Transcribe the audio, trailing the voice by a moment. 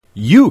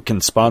You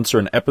can sponsor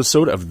an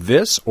episode of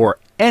this or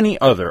any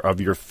other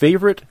of your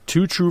favorite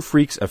Two True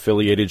Freaks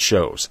affiliated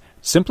shows.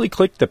 Simply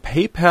click the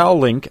PayPal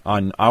link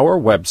on our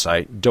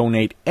website,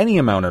 donate any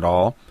amount at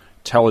all,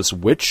 tell us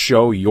which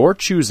show you're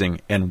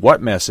choosing and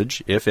what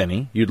message, if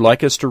any, you'd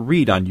like us to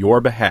read on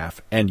your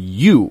behalf, and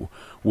you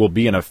will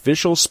be an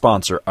official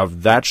sponsor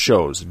of that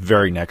show's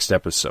very next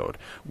episode,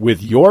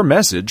 with your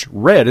message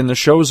read in the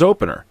show's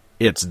opener.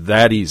 It's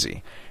that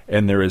easy,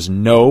 and there is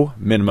no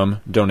minimum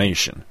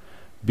donation.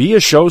 Be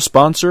a show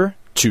sponsor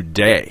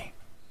today.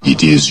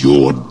 It is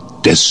your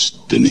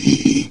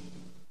destiny.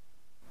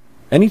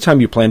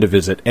 Anytime you plan to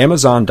visit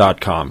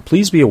Amazon.com,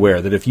 please be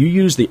aware that if you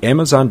use the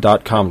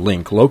Amazon.com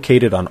link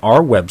located on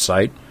our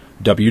website,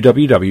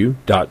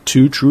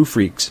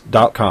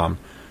 www.twotruefreaks.com,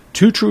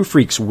 Two True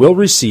Freaks will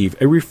receive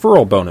a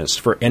referral bonus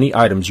for any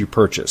items you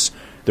purchase.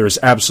 There is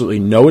absolutely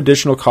no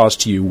additional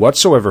cost to you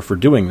whatsoever for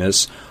doing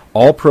this.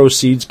 All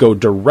proceeds go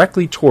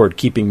directly toward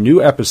keeping new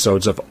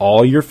episodes of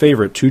all your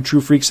favorite Two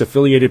True Freaks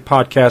affiliated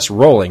podcasts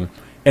rolling,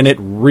 and it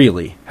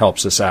really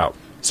helps us out.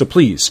 So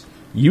please,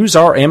 use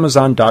our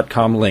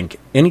Amazon.com link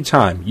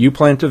anytime you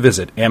plan to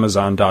visit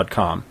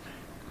Amazon.com.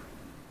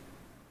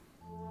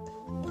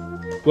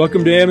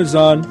 Welcome to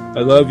Amazon.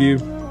 I love you.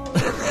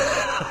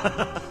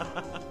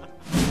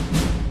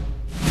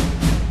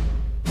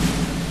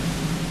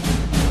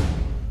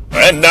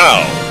 And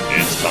now,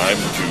 it's time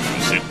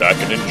to sit back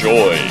and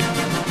enjoy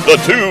the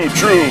Two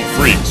True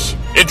Freaks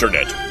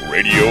Internet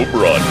Radio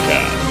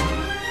Broadcast.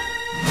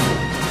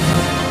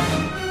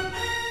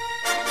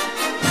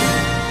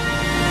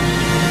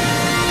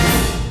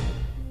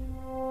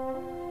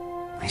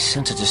 I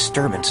sense a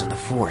disturbance in the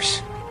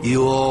Force.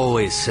 You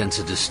always sense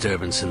a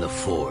disturbance in the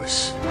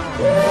Force. It's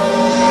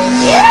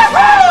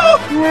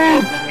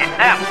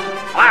them.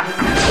 Blast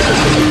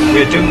them.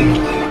 We're doomed.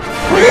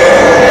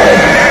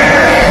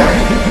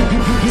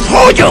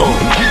 Hojo!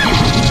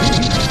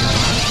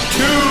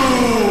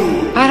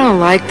 I don't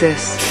like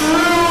this.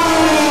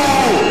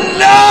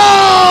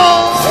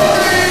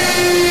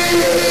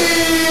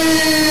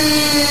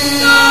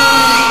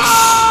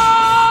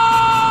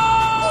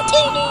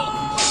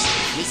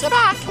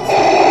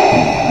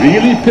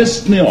 Really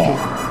pissed me off.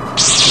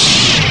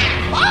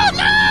 Oh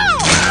no!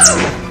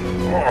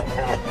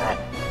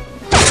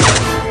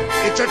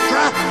 It's a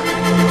trap!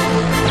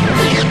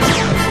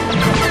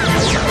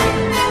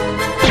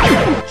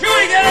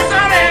 Chewie, get us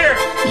out of here!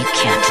 You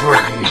can't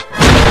run.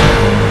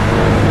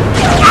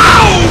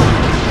 Ow!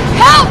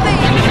 Help me!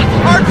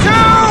 R2!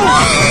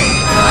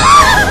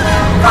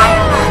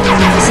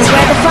 This is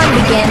where the fun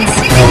begins.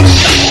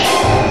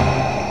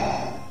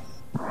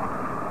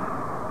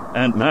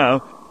 And now,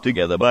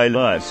 together by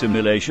live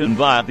simulation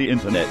via the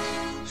internet,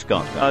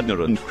 Scott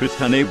Gardner and Chris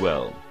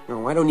Honeywell.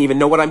 Oh, I don't even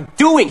know what I'm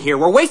doing here.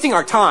 We're wasting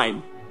our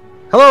time.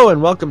 Hello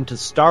and welcome to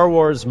Star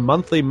Wars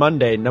Monthly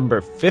Monday,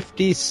 number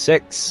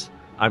 56.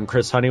 I'm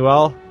Chris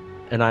Honeywell,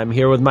 and I'm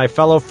here with my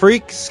fellow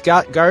freak,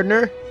 Scott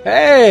Gardner.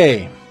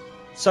 Hey!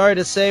 Sorry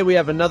to say we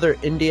have another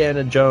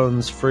Indiana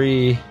Jones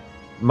free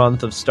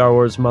month of Star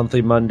Wars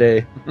Monthly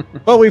Monday,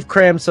 but we've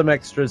crammed some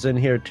extras in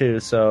here too,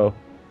 so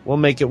we'll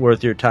make it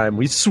worth your time.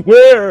 We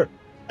swear!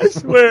 I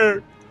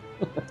swear!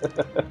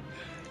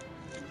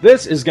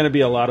 This is going to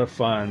be a lot of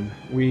fun.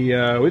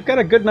 We've got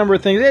a good number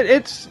of things.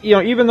 It's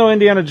even though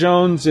Indiana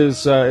Jones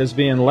is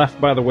being left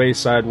by the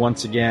wayside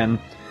once again,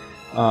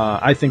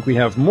 I think we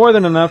have more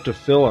than enough to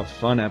fill a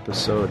fun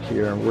episode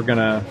here. We got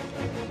a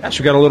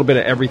little bit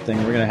of everything.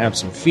 We're gonna have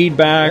some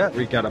feedback. Yeah.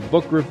 We got a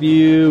book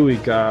review. We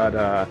got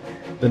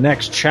the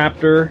next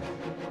chapter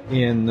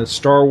in the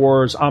Star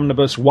Wars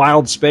Omnibus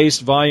Wild Space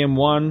Volume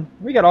 1.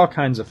 We got all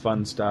kinds of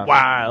fun stuff.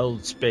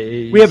 Wild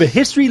Space. We have a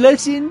history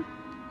lesson.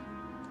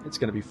 It's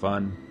going to be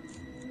fun.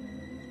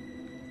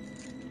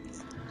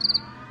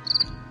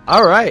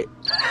 All right.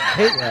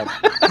 Hey,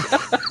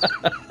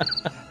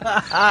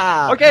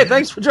 okay,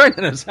 thanks for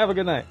joining us. Have a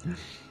good night.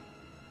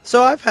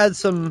 So I've had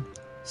some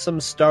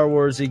Star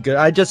Warsy good.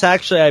 I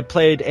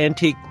played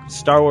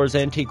Star Wars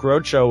Antique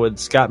Roadshow with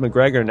Scott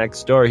McGregor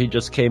next door. He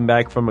just came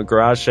back from a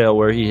garage sale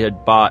where he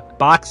had bought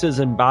boxes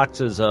and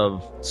boxes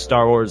of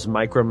Star Wars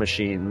Micro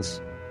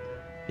Machines.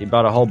 He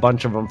bought a whole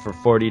bunch of them for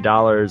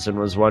 $40 and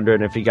was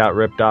wondering if he got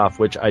ripped off,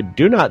 which I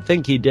do not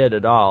think he did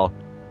at all.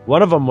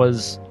 One of them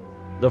was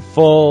the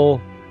full.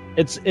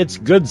 It's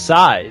good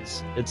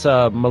size. It's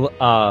a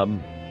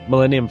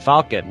Millennium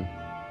Falcon.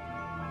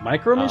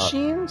 Micro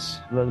Machines?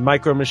 The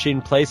Micro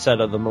Machine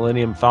playset of the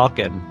Millennium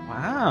Falcon.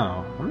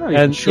 Wow. I'm not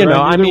even sure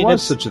there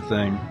was such a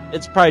thing.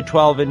 It's probably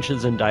 12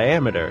 inches in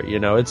diameter.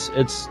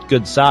 It's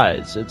good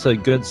size. It's a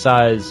good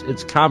size.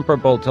 It's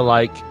comparable to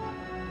like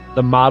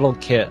the model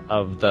kit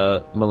of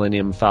the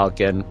Millennium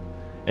Falcon.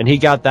 And he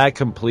got that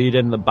complete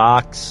in the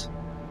box.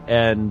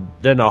 And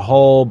then a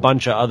whole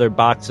bunch of other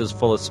boxes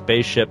full of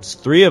spaceships.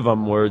 3 of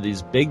them were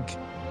these big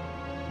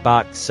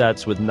box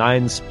sets with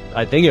 9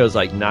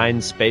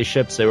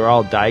 spaceships. They were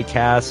all die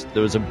cast.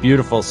 There was a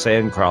beautiful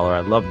sandcrawler. I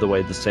loved the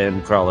way the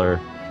sandcrawler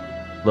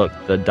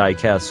looked, the die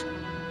cast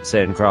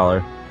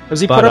sandcrawler.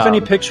 Has he put up any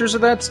pictures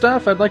of that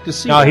stuff? I'd like to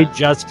see. No, that. he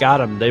just got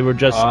them. They were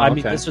just. I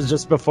mean, this was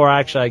just before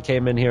actually I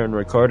came in here and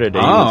recorded it.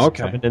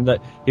 Okay.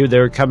 They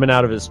were coming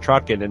out of his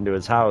truck and into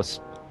his house.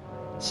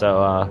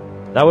 So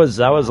that was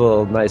a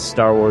little nice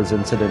Star Wars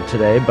incident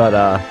today.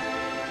 But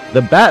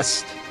the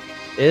best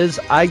is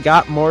I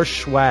got more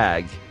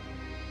swag.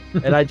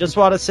 And I just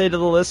want to say to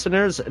the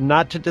listeners,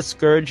 not to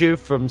discourage you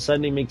from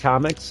sending me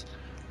comics,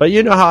 but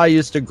you know how I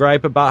used to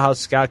gripe about how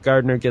Scott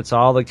Gardner gets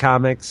all the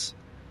comics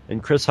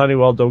and Chris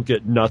Honeywell don't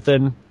get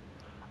nothing.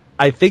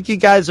 I think you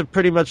guys have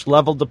pretty much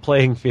leveled the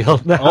playing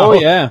field now. Oh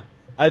yeah.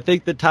 I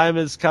think the time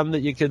has come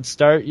that you can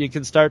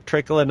start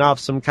trickling off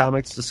some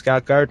comics to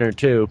Scott Gardner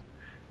too.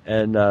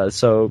 And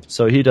so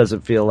he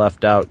doesn't feel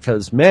left out,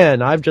 because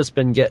man, I've just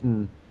been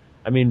getting,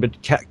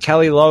 but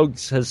Kelly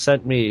Logs has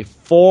sent me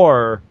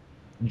 4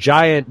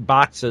 giant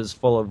boxes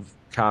full of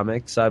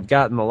comics. I've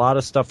gotten a lot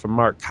of stuff from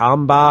Mark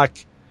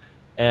Kalmbach,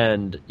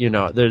 and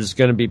there's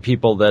going to be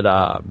people that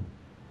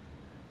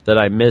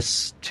I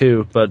miss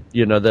too, but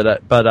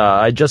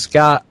I just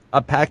got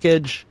a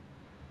package,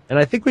 and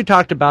I think we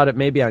talked about it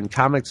maybe on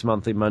Comics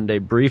Monthly Monday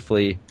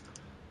briefly,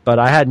 but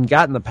I hadn't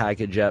gotten the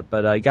package yet.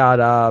 But I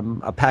got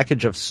a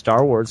package of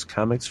Star Wars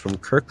comics from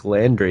Kirk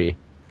Landry,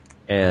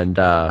 and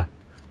oh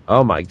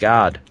my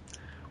god.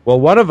 Well,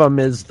 one of them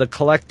is the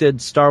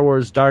collected Star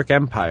Wars Dark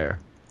Empire.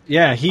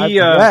 Yeah,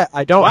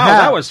 I don't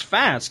have. That was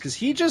fast, because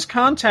he just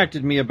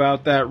contacted me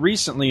about that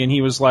recently, and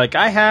he was like,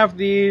 I have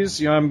these,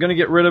 I'm going to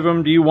get rid of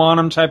them, do you want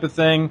them, type of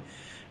thing.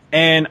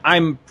 And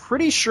I'm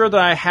pretty sure that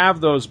I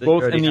have those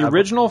both in the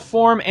original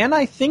form, and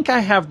I think I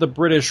have the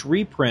British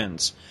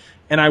reprints.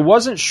 And I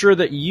wasn't sure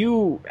that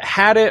you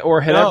had it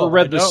or had ever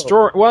read the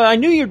story. Well, I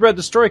knew you'd read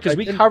the story, because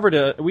we covered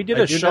it. We did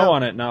a show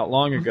on it not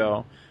long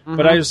ago. Mm-hmm.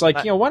 But I was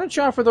like, why don't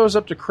you offer those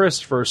up to Chris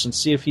first and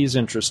see if he's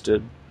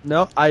interested?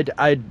 No,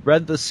 I'd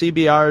read the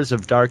CBRs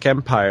of Dark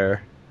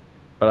Empire,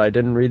 but I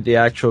didn't read the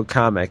actual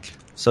comic.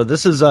 So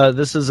this is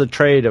a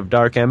trade of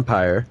Dark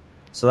Empire.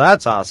 So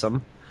that's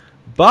awesome.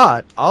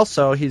 But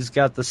also he's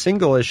got the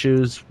single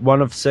issues,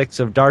 1 of 6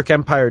 of Dark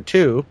Empire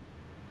 2,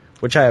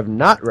 which I have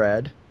not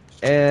read,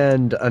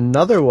 and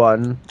another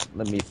one,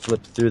 let me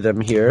flip through them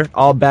here,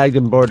 all bagged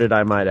and boarded,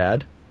 I might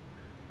add,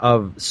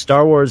 of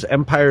Star Wars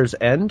Empire's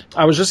End.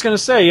 I was just going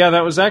to say,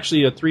 that was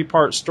actually a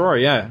 3-part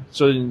story, yeah.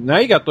 So now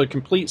you got the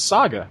complete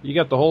saga. You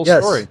got the whole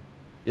story.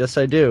 Yes,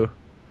 I do.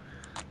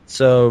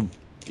 So,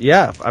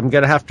 yeah, I'm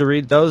going to have to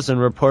read those and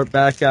report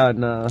back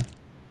on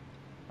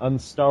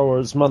Star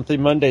Wars Monthly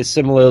Monday,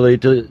 similarly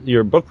to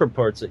your book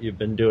reports that you've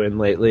been doing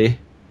lately.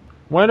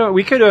 Why don't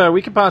we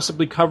could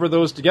possibly cover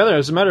those together?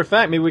 As a matter of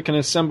fact, maybe we can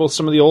assemble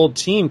some of the old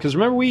team, because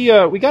remember we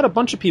got a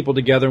bunch of people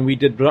together and we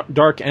did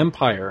Dark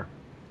Empire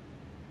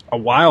a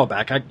while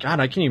back. I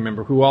can't even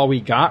remember who all we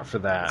got for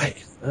that.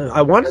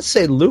 I want to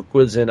say Luke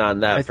was in on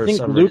that. I think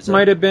Luke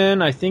might have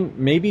been. I think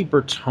maybe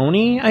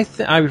Bertoni. I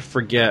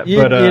forget.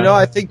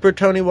 I think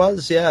Bertoni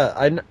was. Yeah,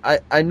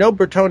 I know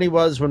Bertoni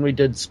was when we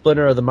did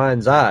Splinter of the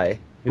Mind's Eye.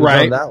 He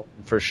was on that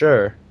one for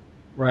sure.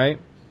 Right.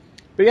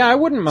 But yeah, I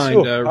wouldn't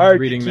mind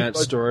reading that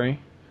story,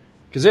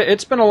 because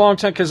it's been a long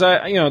time. Because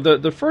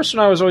the first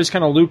one I was always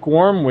kind of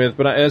lukewarm with,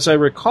 but as I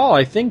recall,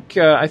 I think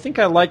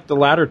I liked the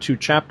latter 2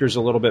 chapters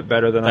a little bit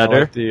better than I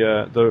liked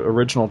the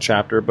original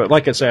chapter. But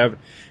like I say,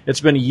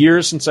 it's been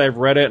years since I've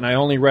read it, and I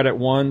only read it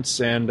once.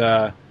 And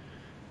I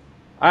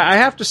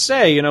have to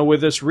say,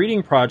 with this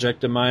reading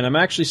project of mine, I'm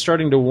actually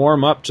starting to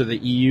warm up to the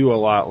EU a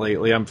lot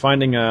lately. I'm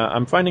finding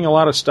a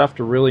lot of stuff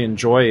to really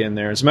enjoy in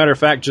there. As a matter of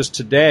fact, just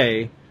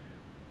today,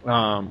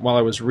 while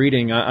I was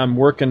reading, I'm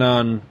working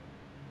on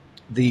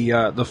the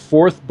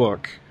 4th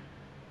book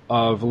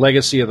of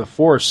Legacy of the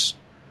Force,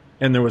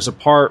 and there was a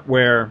part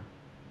where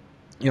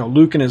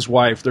Luke and his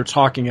wife, they're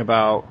talking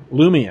about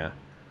Lumia,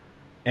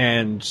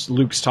 and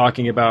Luke's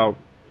talking about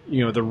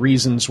the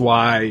reasons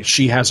why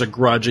she has a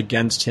grudge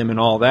against him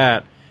and all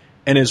that,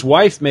 and his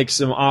wife makes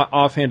some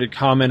offhanded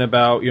comment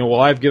about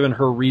well, I've given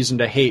her reason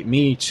to hate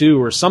me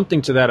too, or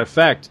something to that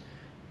effect,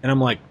 and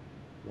I'm like,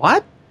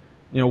 what?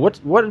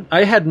 What?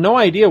 I had no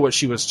idea what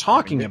she was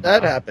talking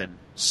about. That happened.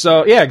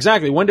 So, yeah,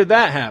 exactly. When did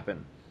that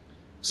happen?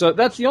 So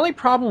that's the only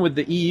problem with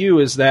the EU,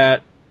 is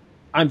that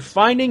I'm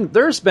finding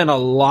there's been a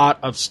lot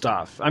of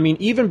stuff.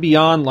 Even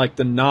beyond like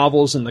the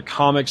novels and the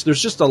comics,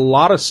 there's just a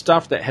lot of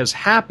stuff that has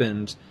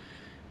happened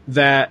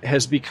that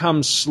has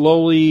become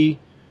slowly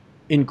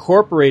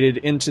incorporated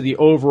into the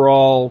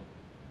overall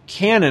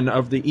canon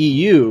of the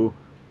EU.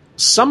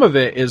 Some of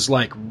it is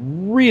like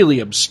really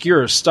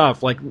obscure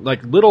stuff, like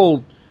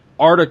little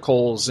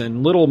articles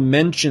and little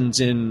mentions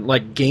in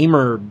like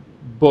gamer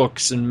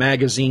books and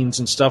magazines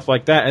and stuff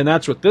like that, and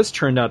that's what this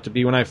turned out to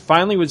be. When I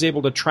finally was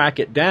able to track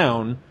it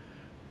down,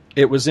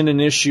 it was in an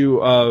issue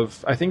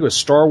of, I think it was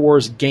Star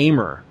Wars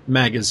Gamer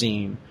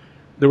magazine.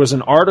 There was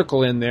an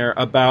article in there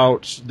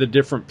about the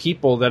different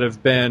people that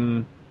have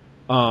been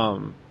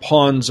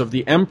pawns of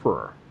the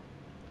Emperor,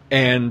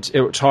 and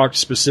it talked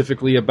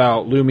specifically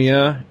about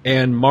Lumia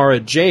and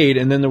Mara Jade,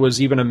 and then there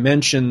was even a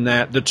mention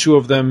that the 2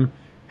 of them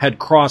had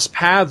crossed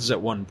paths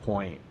at one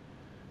point.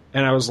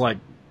 And I was like,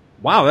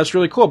 wow, that's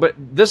really cool. But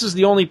this is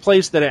the only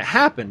place that it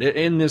happened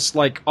in this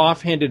like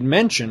offhanded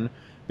mention,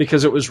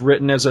 because it was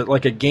written as a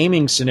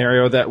gaming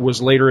scenario that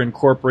was later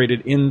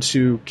incorporated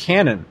into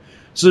canon.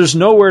 So there's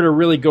nowhere to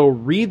really go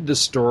read the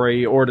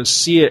story or to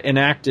see it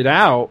enacted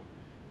out.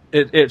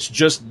 It's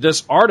just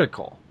this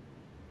article,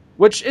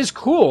 which is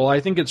cool. I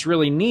think it's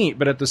really neat,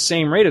 but at the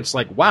same rate, it's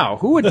like, wow,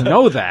 who would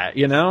know that?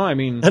 I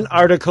mean, an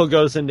article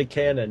goes into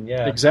canon.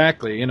 Yeah,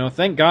 exactly.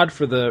 Thank God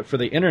for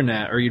the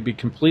internet, or you'd be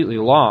completely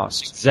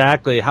lost.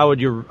 Exactly. How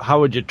would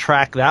you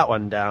track that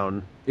one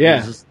down? Yeah,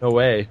 there's just no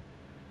way.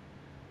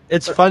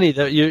 It's funny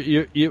that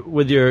you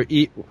with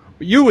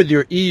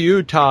your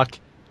EU talk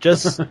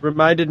just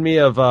reminded me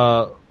of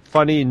a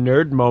funny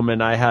nerd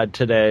moment I had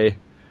today,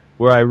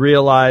 where I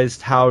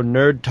realized how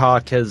Nerd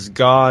Talk has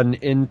gone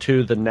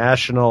into the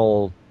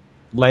national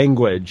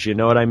language. You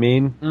know what I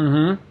mean?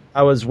 Mm-hmm.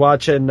 I was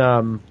watching,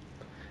 and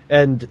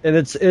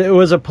it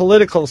was a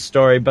political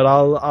story, but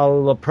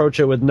I'll approach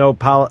it with not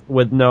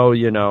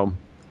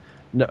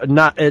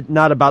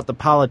about the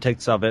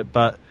politics of it,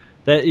 but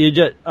that you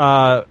just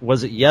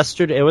was it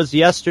yesterday? It was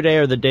yesterday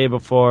or the day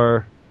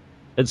before.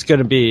 It's going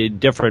to be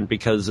different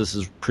because this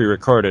is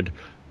pre-recorded.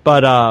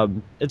 But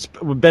it's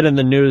been in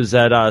the news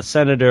that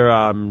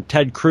Senator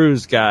Ted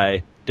Cruz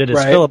guy did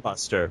his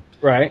filibuster,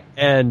 right?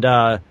 And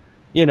and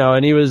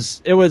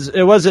it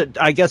wasn't.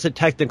 I guess it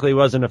technically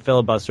wasn't a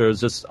filibuster. It was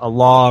just a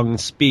long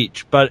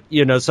speech. But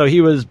so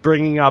he was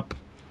bringing up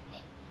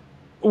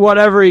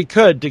whatever he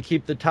could to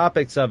keep the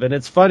topics of it. And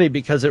it's funny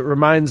because it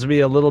reminds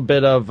me a little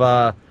bit of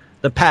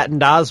the Patton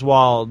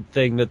Oswalt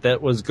thing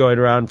that was going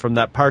around from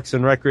that Parks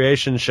and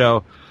Recreation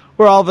show,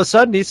 where all of a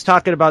sudden he's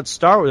talking about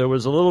Star Wars. There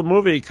was a little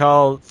movie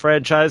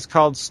franchise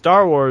called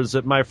Star Wars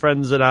that my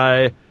friends and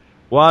I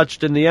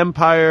watched, and the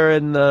Empire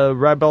and the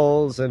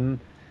Rebels and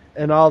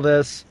all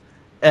this.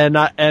 And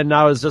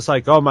I was just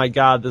like, oh my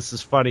God, this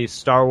is funny.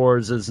 Star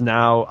Wars is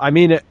now, I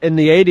mean, in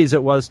the 80s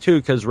it was too,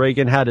 because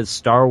Reagan had his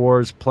Star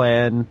Wars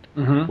plan,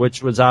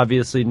 which was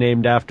obviously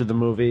named after the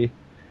movie.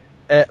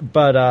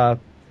 But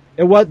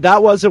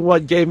that wasn't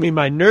what gave me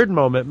my nerd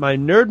moment. My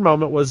nerd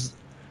moment was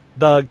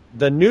the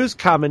news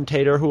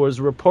commentator who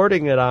was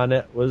reporting it on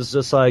it was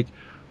just like,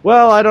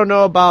 well, I don't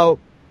know about,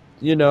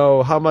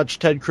 how much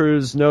Ted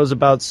Cruz knows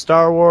about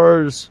Star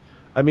Wars.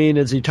 I mean,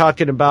 is he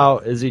talking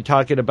about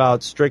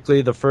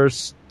strictly the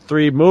first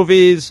 3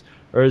 movies,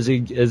 or is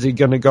he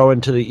going to go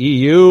into the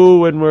EU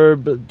when we're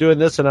doing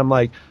this? And I'm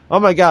like, oh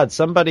my God,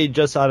 somebody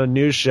just on a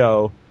news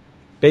show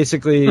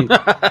basically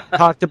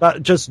talked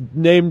about, just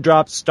name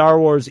dropped Star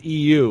Wars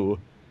EU,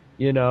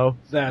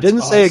 That's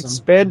didn't say awesome.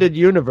 expanded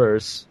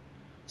universe,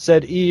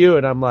 said EU,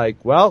 and I'm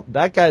like, well,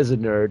 that guy's a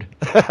nerd.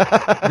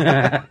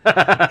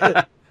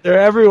 They're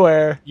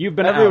everywhere. You've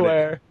been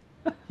everywhere.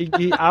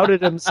 He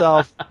outed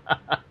himself.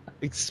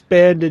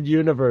 Expanded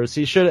universe.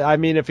 He should. I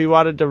mean, if he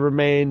wanted to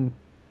remain,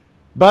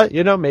 but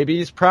maybe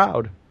he's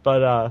proud.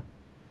 But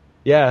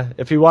yeah,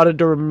 if he wanted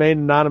to remain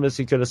anonymous,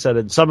 he could have said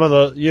in some of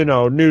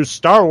the new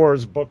Star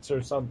Wars books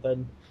or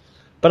something.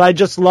 But I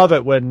just love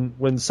it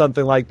when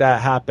something like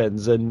that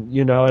happens, and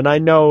and I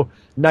know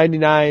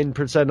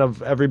 99%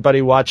 of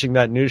everybody watching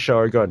that news show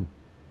are going,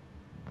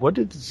 what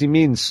does he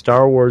mean,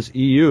 Star Wars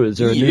EU? Is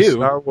there a new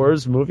Star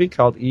Wars movie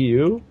called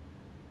EU?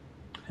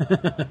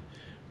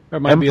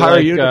 Empire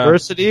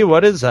University?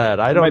 What is that?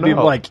 I don't know. Maybe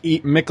like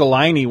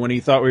Michelini when he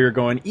thought we were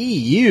going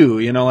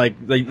EU,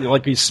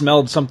 like he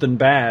smelled something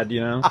bad,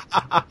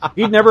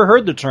 He'd never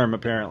heard the term,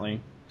 apparently.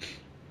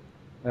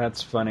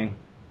 That's funny.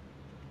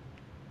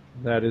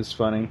 That is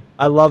funny.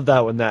 I love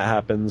that when that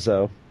happens,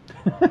 though.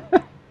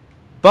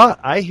 But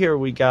I hear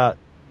we got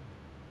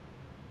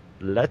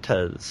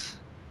letters.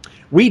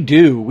 We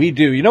do.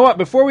 You know what?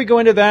 Before we go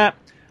into that,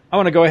 I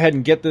want to go ahead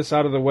and get this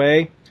out of the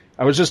way.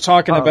 I was just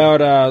talking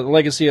about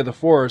Legacy of the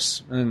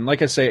Force, and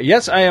like I say,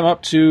 yes, I am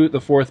up to the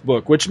 4th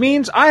book, which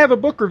means I have a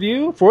book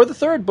review for the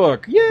 3rd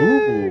book. Yay!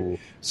 Ooh.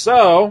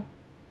 So,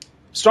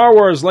 Star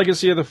Wars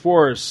Legacy of the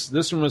Force.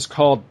 This one was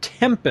called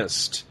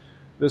Tempest.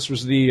 This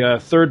was the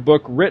 3rd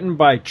book, written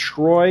by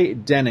Troy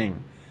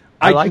Denning.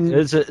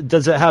 Does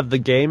it have the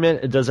game in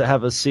it? Does it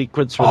have a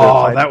sequence where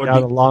they're fighting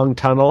down a long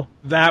tunnel?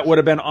 That would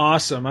have been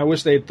awesome. I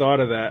wish they'd thought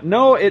of that.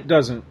 No, it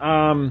doesn't.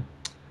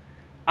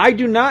 I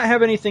do not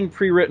have anything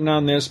pre-written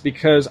on this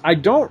because I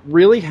don't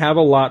really have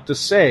a lot to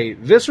say.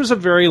 This was a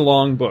very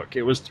long book.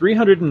 It was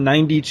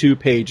 392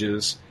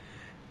 pages.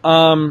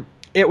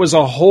 It was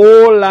a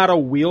whole lot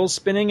of wheel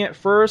spinning at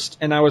first,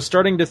 and I was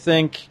starting to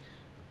think,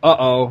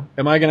 am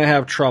I going to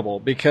have trouble?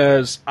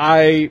 Because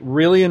I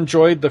really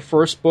enjoyed the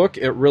first book.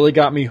 It really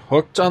got me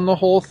hooked on the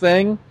whole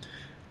thing.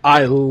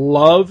 I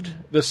loved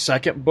the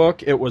second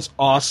book. It was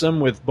awesome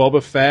with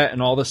Boba Fett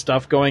and all the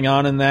stuff going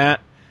on in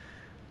that.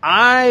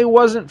 I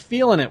wasn't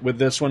feeling it with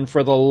this one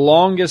for the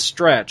longest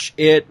stretch.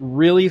 It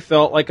really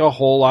felt like a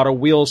whole lot of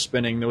wheel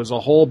spinning. There was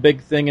a whole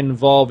big thing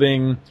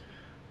involving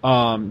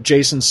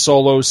Jason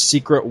Solo's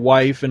secret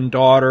wife and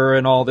daughter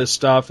and all this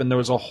stuff, and there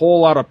was a whole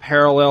lot of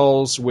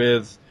parallels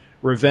with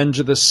Revenge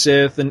of the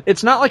Sith, and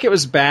it's not like it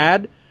was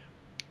bad,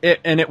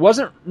 and it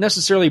wasn't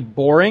necessarily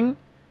boring.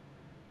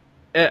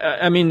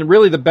 I mean,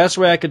 really the best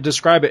way I could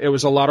describe it, it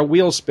was a lot of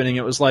wheel spinning.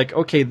 It was like,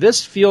 okay,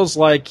 this feels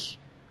like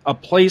a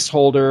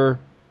placeholder,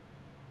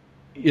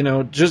 you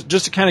know, just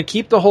to kind of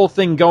keep the whole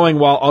thing going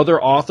while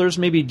other authors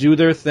maybe do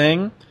their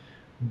thing.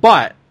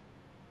 But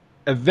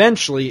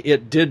eventually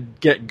it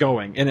did get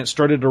going, and it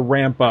started to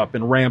ramp up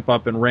and ramp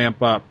up and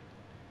ramp up.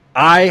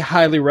 I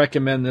highly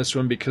recommend this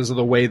one because of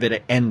the way that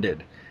it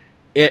ended.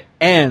 It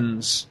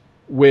ends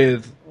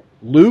with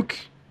Luke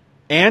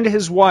and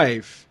his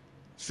wife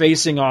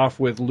facing off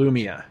with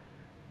Lumia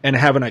and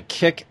having a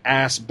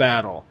kick-ass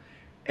battle.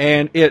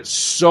 And it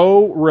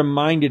so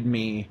reminded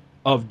me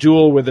of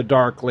Duel with the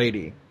Dark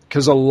Lady,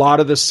 because a lot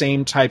of the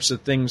same types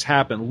of things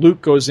happen.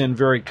 Luke goes in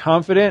very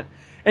confident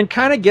and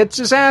kind of gets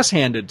his ass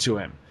handed to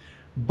him.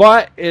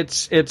 But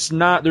it's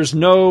not, there's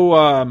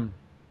no,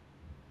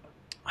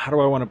 how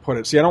do I want to put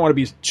it? See, I don't want to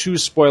be too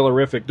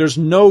spoilerific. There's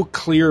no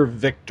clear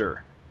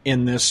victor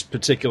in this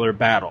particular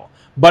battle.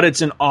 But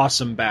it's an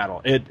awesome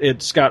battle.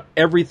 It's got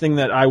everything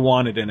that I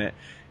wanted in it.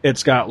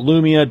 It's got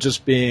Lumia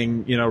just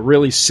being, you know,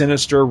 really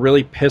sinister,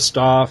 really pissed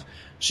off.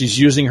 She's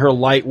using her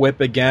light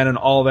whip again and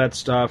all that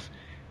stuff.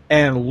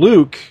 And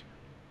Luke,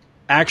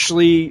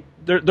 actually,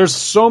 there's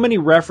so many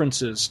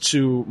references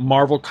to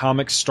Marvel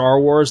Comics Star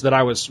Wars that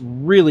I was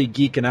really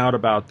geeking out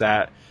about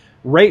that.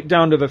 Right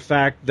down to the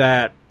fact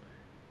that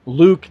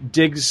Luke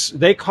digs,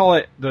 they call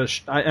it and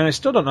I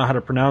still don't know how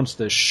to pronounce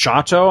this,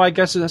 Shoto, I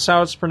guess that's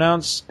how it's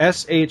pronounced,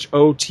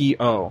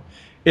 Shoto.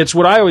 It's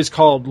what I always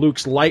called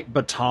Luke's light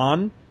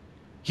baton.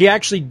 He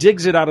actually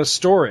digs it out of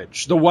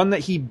storage, the one that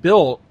he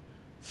built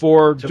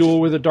for Duel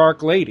with the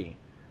Dark Lady.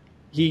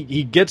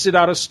 He gets it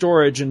out of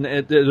storage, and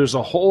there's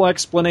a whole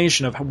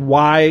explanation of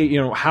why,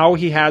 you know, how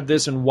he had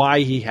this and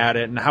why he had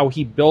it and how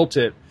he built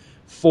it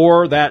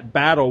for that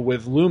battle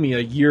with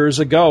Lumia years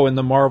ago in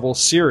the Marvel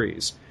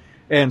series.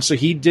 And so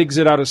he digs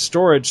it out of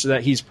storage so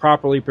that he's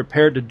properly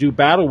prepared to do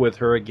battle with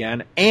her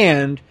again,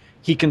 and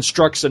he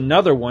constructs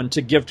another one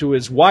to give to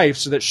his wife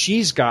so that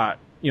she's got,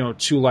 you know,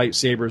 2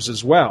 lightsabers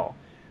as well.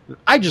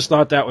 I just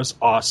thought that was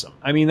awesome.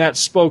 I mean, that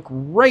spoke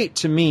right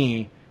to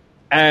me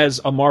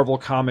as a Marvel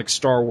Comics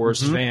Star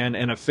Wars fan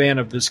and a fan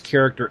of this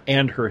character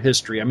and her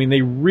history. I mean,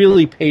 they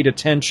really paid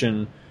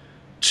attention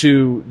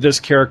to this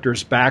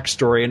character's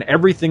backstory and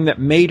everything that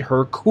made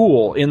her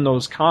cool in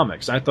those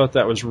comics. I thought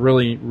that was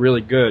really,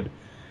 really good.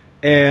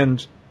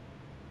 And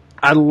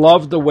I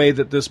loved the way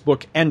that this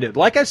book ended.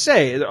 Like I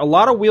say, a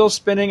lot of wheel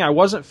spinning. I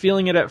wasn't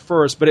feeling it at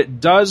first, but it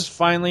does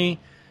finally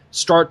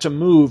start to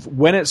move.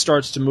 When it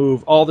starts to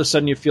move, all of a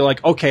sudden you feel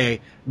like,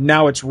 okay,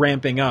 now it's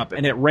ramping up.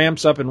 And it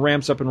ramps up and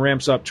ramps up and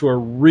ramps up to a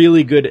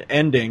really good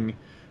ending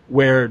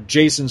where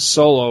Jason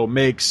Solo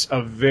makes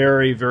a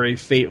very, very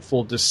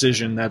fateful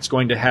decision that's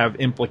going to have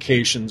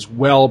implications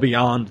well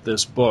beyond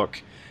this book.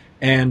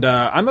 And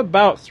I'm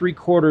about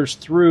 3/4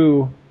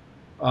 through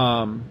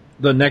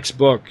the next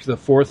book, the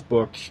 4th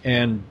book,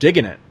 and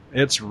digging it.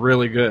 It's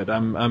really good.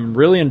 I'm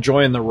really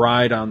enjoying the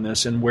ride on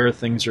this and where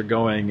things are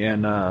going.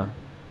 And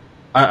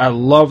I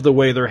love the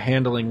way they're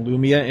handling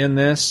Lumia in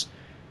this.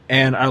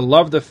 And I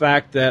love the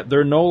fact that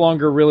they're no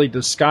longer really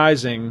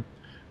disguising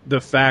the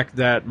fact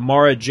that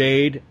Mara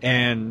Jade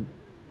and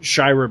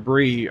Shira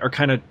Bree are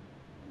kind of,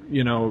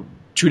 you know,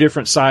 2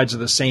 different sides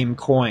of the same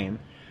coin.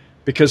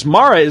 Because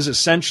Mara is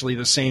essentially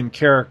the same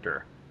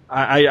character.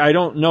 I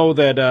don't know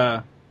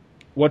that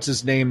what's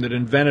his name that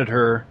invented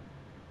her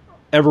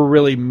ever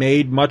really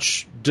made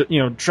much,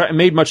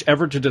 made much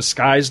effort to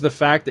disguise the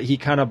fact that he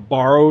kind of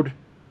borrowed,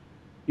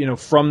 you know,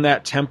 from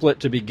that template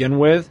to begin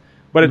with.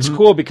 But it's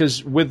cool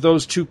because with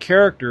those 2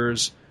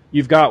 characters,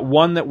 you've got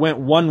one that went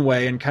one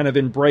way and kind of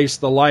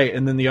embraced the light,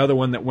 and then the other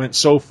one that went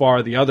so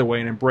far the other way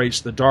and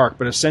embraced the dark.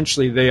 But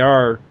essentially they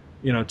are,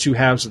 you know, 2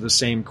 halves of the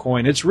same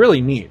coin. It's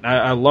really neat.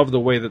 I love the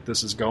way that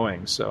this is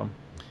going. So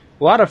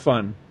a lot of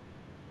fun.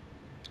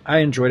 I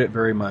enjoyed it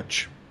very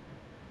much.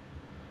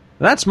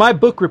 That's my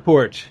book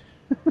report.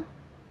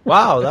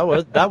 Wow,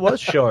 that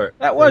was short.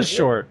 That was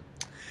short.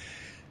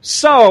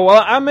 So,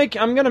 well, I'm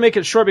going to make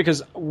it short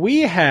because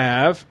we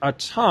have a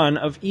ton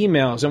of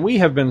emails, and we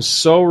have been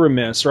so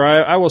remiss, or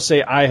I will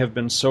say I have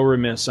been so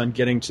remiss on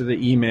getting to the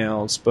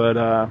emails,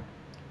 but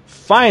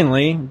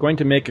finally, I'm going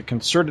to make a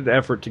concerted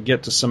effort to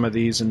get to some of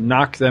these and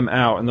knock them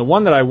out. And the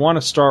one that I want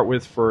to start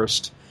with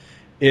first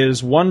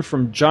is one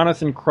from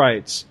Jonathan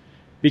Kreitz,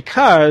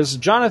 because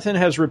Jonathan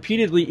has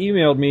repeatedly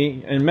emailed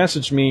me and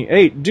messaged me,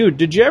 hey, dude,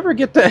 did you ever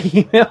get that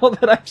email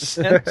that I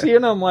sent to you?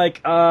 And I'm like,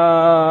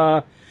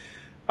 all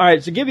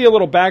right, to give you a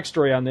little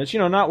backstory on this, you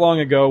know, not long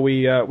ago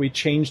we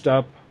changed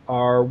up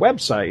our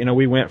website. You know,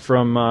 we went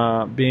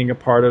from being a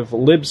part of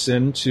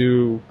Libsyn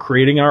to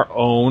creating our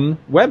own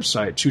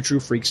website,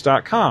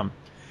 twotruefreaks.com.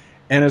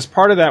 And as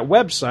part of that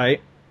website,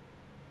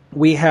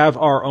 we have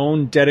our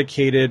own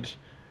dedicated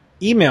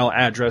email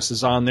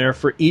addresses on there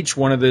for each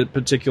one of the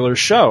particular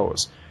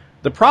shows.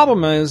 The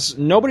problem is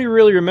nobody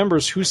really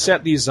remembers who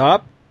set these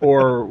up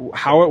or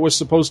how it was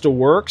supposed to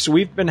work. So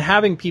we've been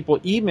having people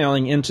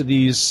emailing into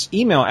these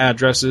email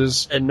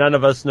addresses, and none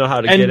of us know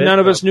how to get into it. And none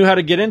of us knew how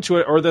to get into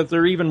it, or that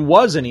there even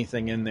was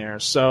anything in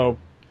there. So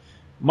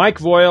Mike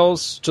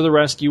Voiles to the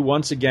rescue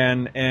once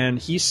again, and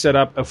he set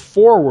up a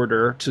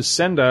forwarder to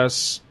send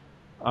us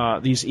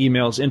these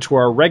emails into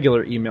our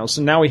regular emails,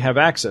 and now we have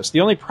access. The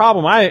only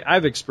problem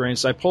I've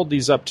experienced, I pulled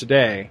these up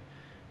today,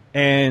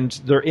 and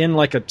they're in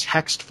like a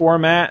text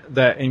format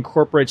that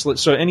incorporates.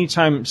 So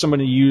anytime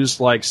somebody used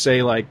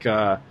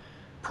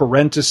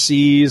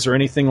parentheses or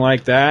anything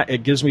like that,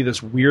 it gives me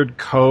this weird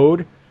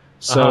code.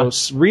 So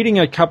reading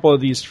a couple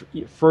of these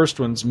first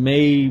ones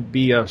may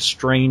be a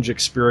strange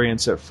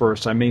experience at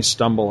first. I may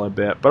stumble a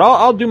bit, but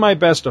I'll do my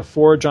best to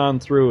forge on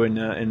through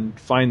and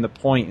find the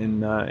point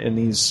in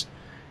these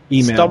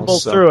emails. Stumble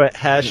through it,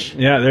 Hesh.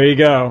 Yeah, there you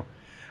go.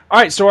 All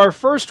right, so our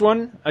first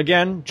one,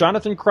 again,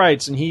 Jonathan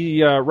Kreitz, and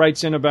he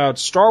writes in about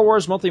Star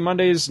Wars Monthly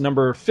Mondays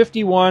number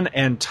 51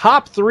 and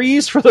top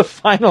threes for the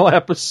final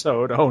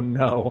episode. Oh,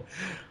 no.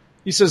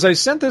 He says, I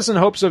sent this in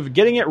hopes of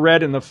getting it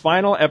read in the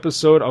final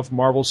episode of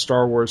Marvel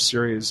Star Wars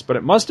series, but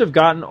it must have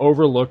gotten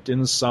overlooked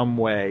in some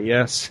way.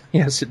 Yes,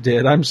 it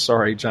did. I'm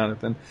sorry,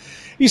 Jonathan.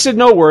 He said,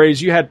 no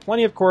worries. You had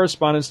plenty of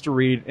correspondence to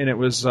read, and it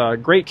was a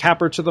great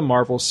capper to the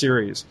Marvel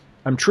series.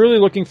 I'm truly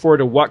looking forward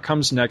to what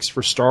comes next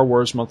for Star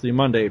Wars Monthly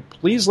Monday.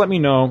 Please let me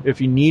know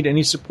if you need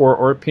any support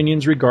or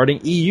opinions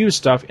regarding EU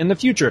stuff in the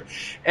future.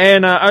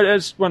 And I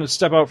just want to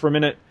step out for a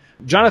minute.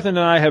 Jonathan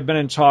and I have been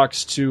in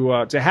talks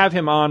to have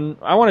him on.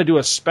 I want to do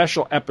a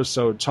special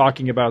episode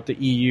talking about the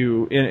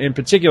EU. In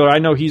particular, I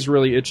know he's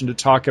really itching to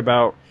talk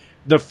about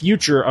the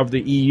future of the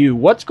EU.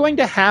 What's going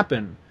to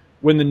happen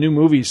when the new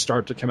movies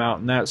start to come out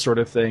and that sort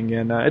of thing.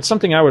 And it's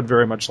something I would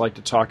very much like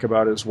to talk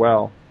about as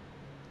well.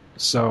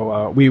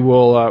 So we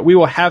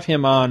will have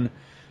him on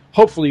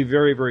hopefully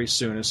very, very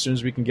soon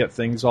as we can get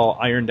things all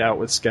ironed out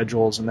with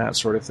schedules and that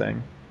sort of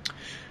thing.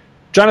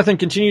 Jonathan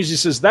continues, he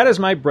says, that is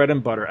my bread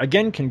and butter.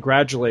 Again,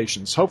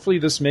 congratulations. Hopefully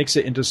this makes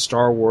it into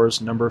Star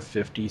Wars number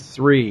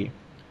 53.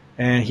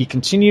 And he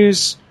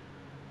continues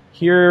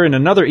here in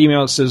another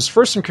email. It says,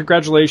 first some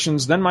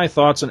congratulations, then my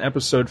thoughts on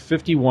episode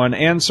 51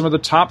 and some of the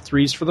top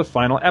threes for the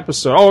final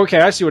episode. Oh, okay,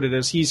 I see what it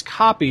is. He's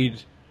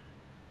copied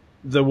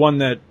the one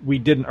that we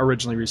didn't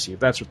originally receive.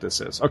 That's what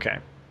this is. Okay.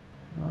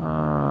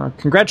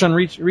 Congrats on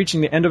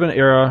reaching the end of an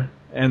era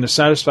and the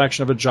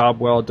satisfaction of a job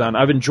well done.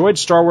 I've enjoyed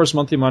Star Wars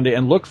Monthly Monday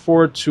and look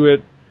forward to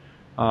it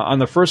on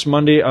the first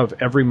Monday of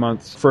every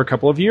month for a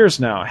couple of years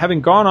now.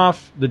 Having gone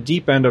off the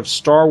deep end of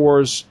Star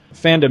Wars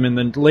fandom in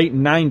the late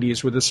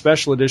 90s with the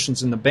special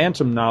editions in the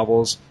Bantam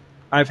novels,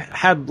 I've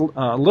had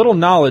little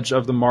knowledge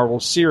of the Marvel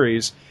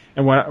series,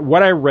 and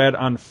what I read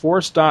on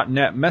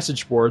Force.net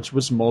message boards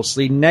was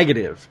mostly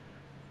negative.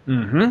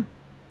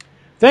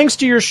 Thanks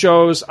to your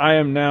shows, I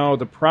am now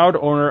the proud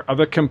owner of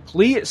a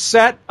complete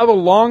set of a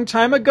long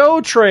time ago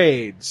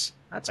trades.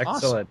 That's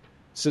excellent. Awesome.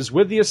 Says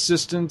with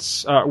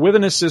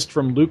an assist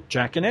from Luke,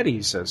 Jack, and Eddie.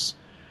 He says,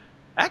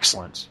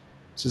 excellent.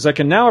 Says I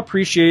can now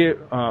appreciate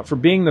for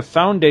being the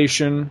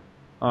foundation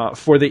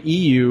for the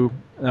EU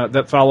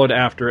that followed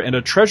after, and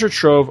a treasure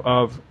trove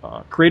of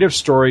creative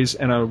stories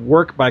and a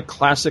work by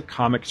classic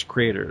comics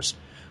creators.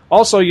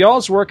 Also,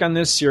 y'all's work on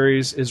this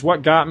series is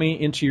what got me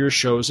into your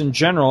shows in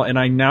general, and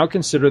I now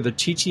consider the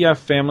TTF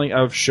family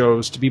of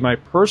shows to be my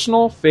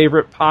personal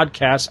favorite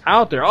podcast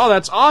out there. Oh,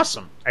 that's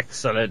awesome.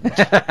 Excellent.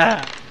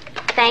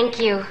 Thank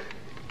you.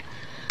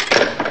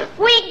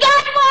 We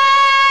got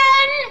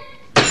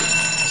one!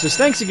 Says,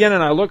 thanks again,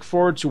 and I look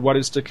forward to what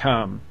is to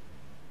come.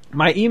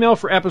 My email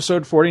for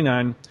episode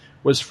 49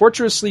 was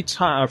fortuitously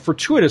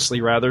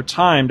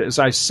timed, as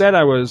I said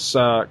I was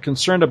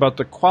concerned about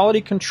the quality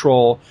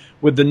control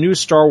with the new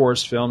Star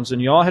Wars films,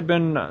 and y'all had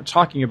been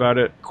talking about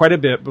it quite a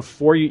bit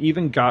before you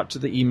even got to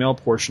the email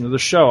portion of the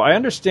show. I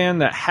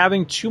understand that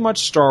having too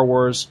much Star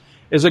Wars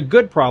is a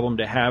good problem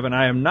to have, and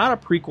I am not a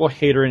prequel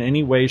hater in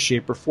any way,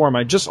 shape, or form.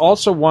 I just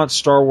also want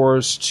Star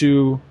Wars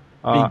to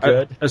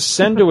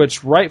ascend to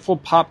its rightful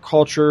pop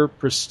culture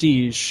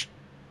prestige,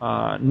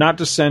 not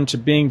descend to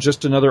being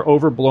just another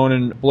overblown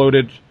and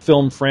bloated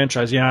film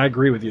franchise. Yeah, I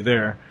agree with you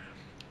there.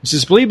 He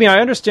says, believe me, I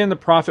understand the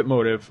profit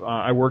motive.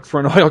 I work for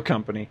an oil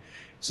company.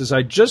 He says,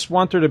 I just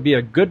want there to be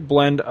a good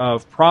blend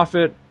of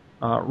profit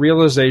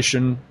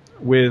realization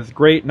with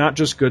great, not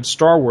just good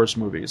Star Wars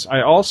movies.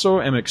 I also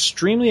am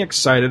extremely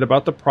excited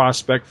about the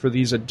prospect for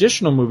these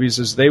additional movies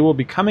as they will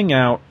be coming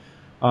out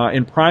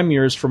in prime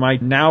years for my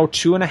now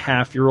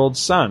 2.5-year-old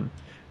son.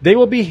 They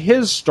will be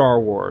his Star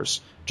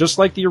Wars, just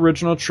like the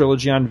original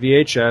trilogy on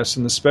VHS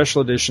and the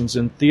special editions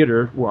in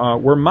theater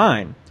were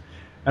mine.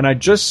 And I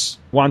just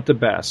want the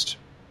best.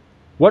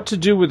 What to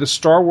do with the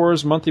Star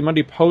Wars Monthly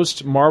Monday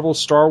post Marvel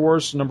Star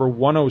Wars number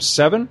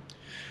 107?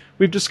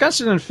 We've discussed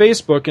it on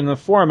Facebook in the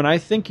forum, and I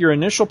think your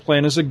initial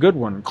plan is a good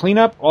one. Clean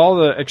up all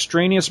the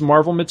extraneous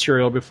Marvel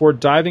material before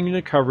diving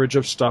into coverage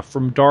of stuff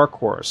from Dark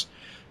Horse.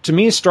 To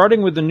me,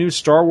 starting with the new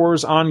Star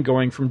Wars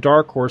ongoing from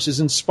Dark Horse is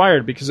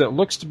inspired because it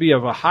looks to be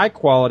of a high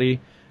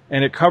quality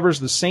and it covers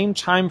the same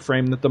time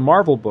frame that the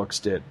Marvel books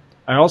did.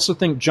 I also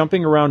think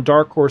jumping around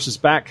Dark Horse's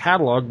back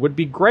catalog would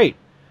be great,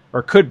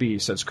 or could be, he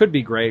says, could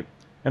be great,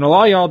 and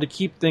allow y'all to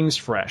keep things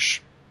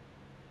fresh.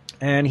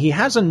 And he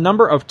has a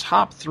number of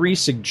top 3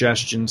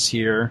 suggestions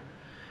here.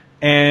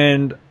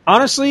 And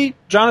honestly,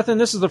 Jonathan,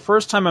 this is the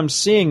first time I'm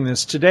seeing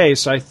this today,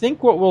 so I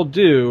think what we'll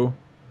do,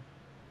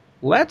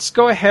 let's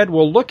go ahead,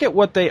 we'll look at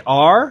what they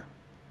are,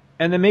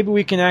 and then maybe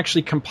we can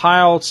actually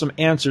compile some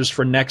answers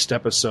for next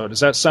episode.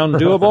 Does that sound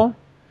doable?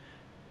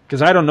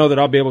 Because I don't know that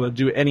I'll be able to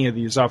do any of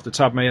these off the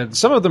top of my head.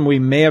 Some of them we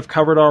may have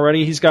covered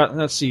already. He's got,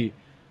 let's see,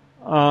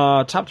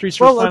 top 3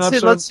 for final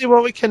episode. Let's see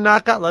what we can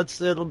knock out.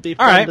 It'll be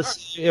fun to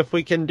see if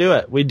we can do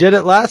it. We did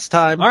it last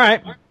time. All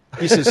right.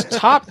 He says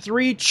top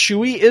 3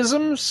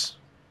 Chewie-isms.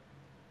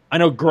 I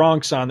know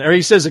Gronk's on there.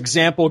 He says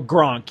example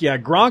Gronk. Yeah,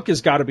 Gronk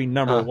has got to be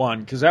number 1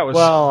 because that was.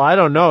 Well, I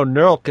don't know.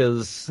 Nurk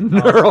is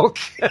Nurk.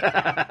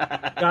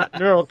 Got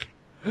Nurk.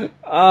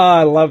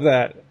 I love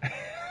that.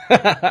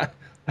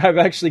 I've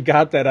actually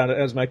got that on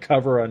as my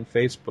cover on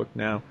Facebook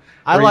now.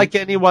 I like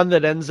anyone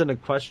that ends in a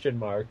question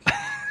mark.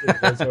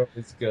 That's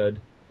always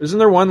good. Isn't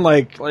there one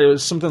like it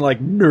was something like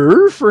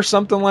Nerf or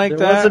something like that?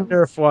 There was a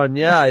Nerf one,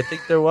 yeah. I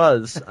think there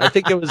was. I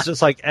think it was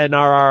just like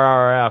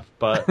NRRRF,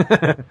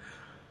 but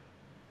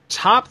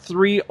top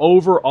 3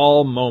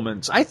 overall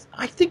moments. I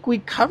think we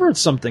covered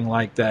something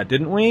like that,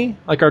 didn't we?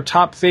 Like our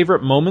top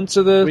favorite moments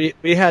of the.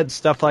 We had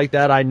stuff like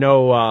that. I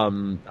know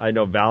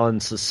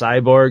Valance the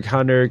Cyborg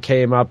Hunter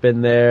came up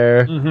in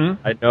there.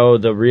 Mm-hmm. I know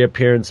the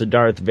reappearance of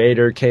Darth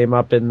Vader came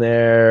up in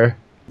there.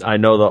 I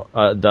know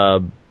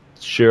the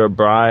Shira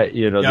Bry,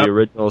 the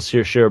original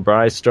Shira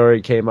Bry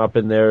story came up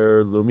in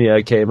there.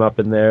 Lumia came up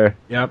in there.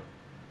 Yep.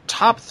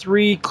 Top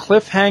 3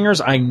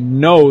 cliffhangers. I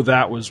know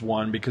that was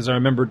one because I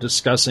remember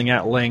discussing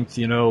at length,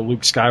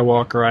 Luke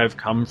Skywalker, I've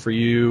come for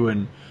you,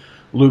 and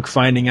Luke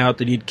finding out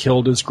that he'd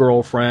killed his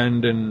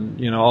girlfriend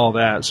and, all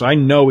that. So I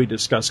know we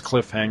discussed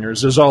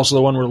cliffhangers. There's also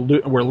the one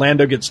where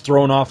Lando gets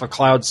thrown off a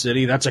Cloud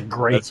City. That's a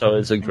great That's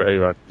always a great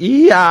one.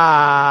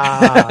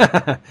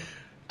 Yeah!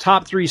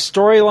 Top 3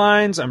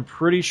 storylines. I'm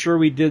pretty sure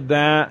we did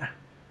that.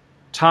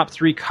 Top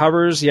 3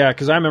 covers. Yeah,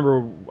 because I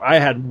remember I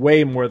had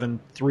way more than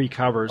 3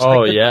 covers.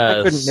 Oh,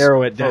 I couldn't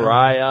narrow it down.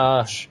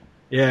 Pariah.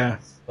 Yeah.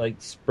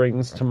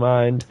 Springs to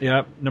mind.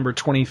 Yep. Number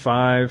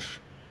 25.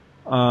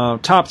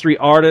 Top 3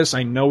 artists.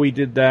 I know we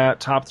did that.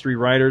 Top 3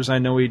 writers. I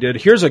know we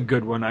did. Here's a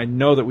good one. I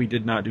know that we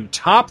did not do.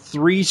 Top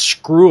 3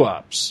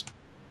 screw-ups.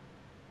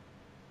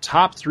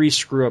 Top 3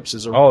 screw-ups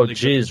is a really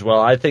geez. good.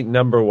 Well, I think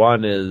number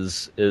 1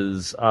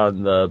 is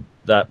on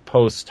that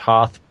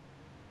post-Hoth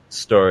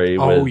story.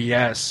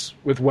 Yes.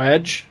 With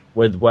Wedge?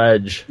 With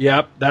Wedge.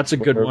 Yep, that's a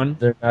good one.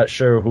 They're not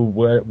sure who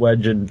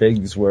Wedge and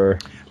Biggs were.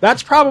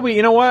 That's probably,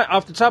 you know what?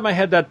 Off the top of my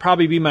head, that'd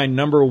probably be my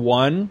number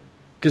 1.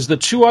 Because the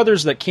 2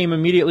 others that came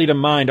immediately to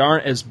mind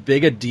aren't as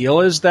big a deal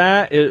as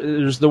that.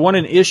 There's the one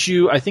in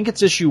I think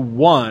it's issue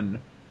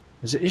 1.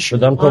 Is it issue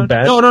 1? With Uncle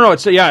Ben? No.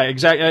 It's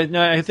exactly.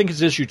 I think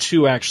it's issue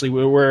 2 actually,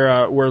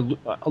 where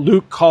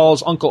Luke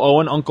calls Uncle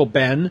Owen Uncle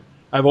Ben.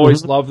 I've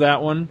always loved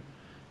that one.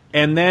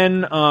 And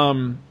then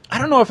I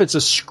don't know if it's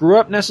a screw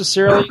up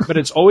necessarily, but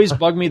it's always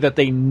bugged me that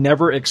they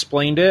never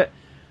explained it.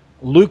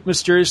 Luke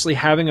mysteriously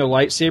having a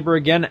lightsaber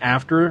again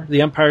after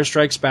The Empire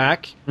Strikes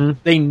Back.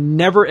 They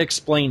never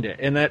explained it,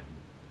 and that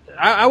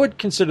I would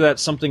consider that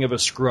something of a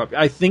screw up.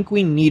 I think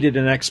we needed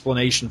an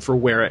explanation for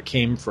where it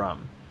came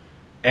from.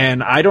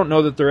 And I don't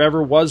know that there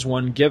ever was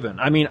one given.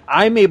 I mean,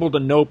 I'm able to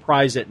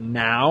no-prize it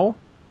now.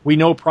 We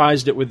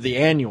no-prized it with the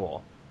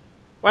annual.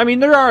 I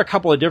mean, there are a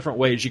couple of different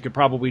ways you could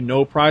probably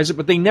no-prize it,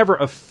 but they never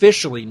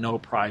officially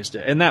no-prized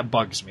it, and that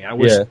bugs me. I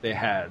wish that they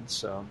had.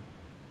 So,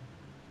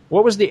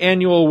 what was the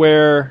annual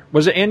where...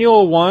 Was it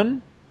Annual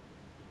 1?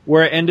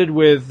 Where it ended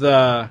with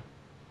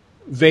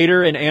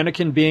Vader and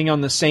Anakin being on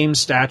the same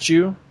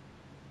statue?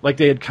 Like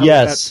they had come to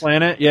that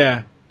planet?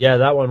 Yeah. Yeah,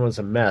 that one was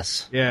a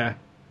mess. Yeah.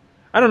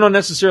 I don't know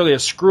necessarily a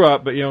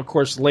screw-up, but, of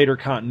course, later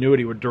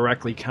continuity would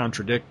directly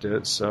contradict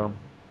it, so...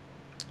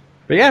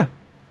 But, yeah.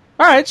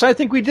 All right, so I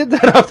think we did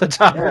that off the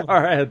top of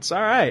our heads. All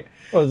right.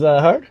 Was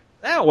that hard?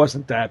 That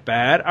wasn't that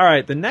bad. All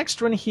right, the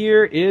next one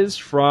here is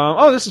from...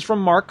 Oh, this is from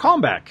Mark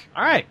Kalmbach.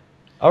 All right.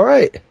 All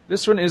right.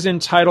 This one is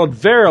entitled,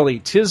 Verily,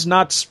 'Tis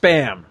Not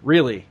Spam.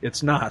 Really,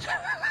 it's not.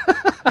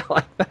 I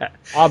like that.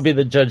 I'll be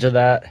the judge of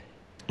that.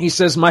 He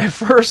says, my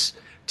first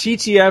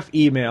TTF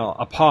email,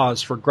 a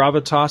pause for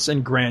gravitas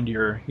and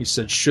grandeur. He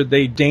said, should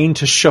they deign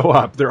to show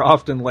up? They're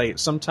often late.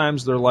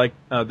 Sometimes they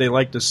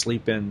like to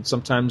sleep in.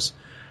 Sometimes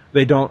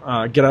they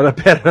don't get out of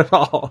bed at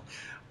all.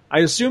 I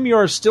assume you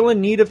are still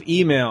in need of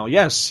email.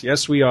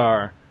 Yes, we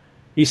are.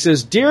 He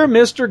says, Dear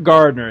Mr.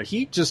 Gardner,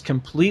 he just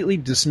completely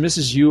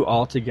dismisses you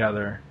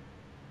altogether.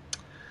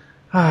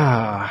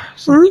 I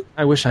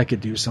wish I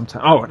could do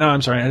sometime. Oh, no,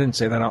 I'm sorry. I didn't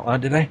say that out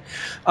loud, did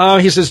I?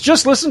 He says,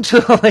 just listen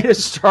to the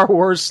latest Star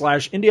Wars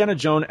 / Indiana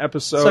Jones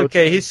episode. It's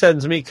okay. He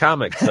sends me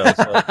comics, though.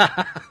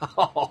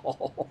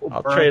 So.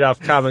 I'll trade off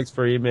comics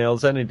for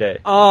emails any day.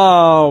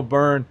 Oh,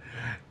 burn.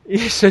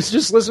 He says,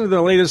 just listen to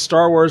the latest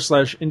Star Wars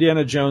 /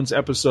 Indiana Jones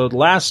episode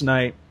last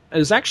night. It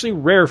is actually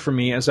rare for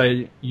me, as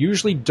I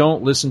usually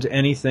don't listen to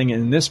anything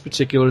in this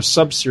particular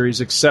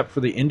sub-series except for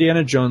the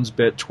Indiana Jones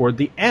bit toward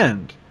the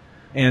end.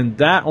 And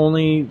that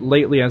only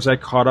lately as I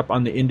caught up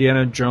on the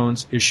Indiana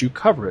Jones issue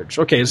coverage.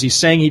 Okay, is he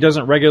saying he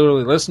doesn't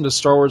regularly listen to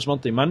Star Wars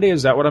Monthly Monday?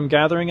 Is that what I'm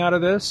gathering out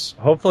of this?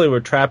 Hopefully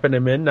we're trapping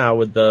him in now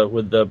with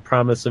the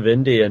promise of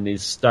Indy, and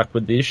he's stuck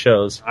with these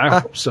shows. I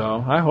hope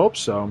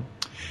so.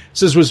 It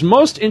says, was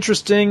most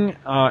interesting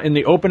in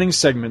the opening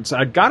segments.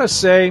 I gotta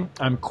say,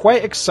 I'm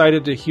quite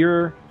excited to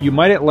hear you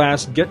might at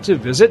last get to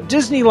visit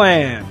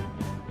Disneyland.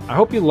 I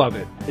hope you love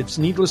it. It's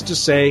needless to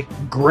say,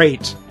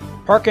 great.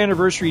 Park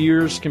anniversary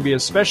years can be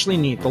especially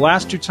neat. The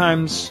last 2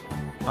 times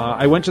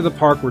I went to the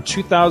park were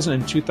 2000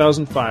 and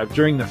 2005.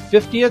 During the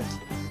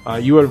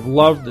 50th, you would have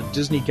loved the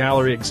Disney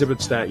Gallery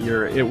exhibits that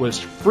year. It was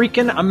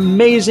freaking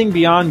amazing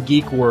beyond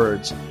geek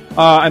words.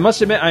 I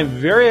must admit, I'm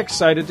very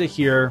excited to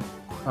hear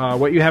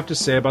what you have to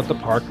say about the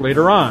park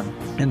later on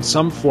in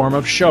some form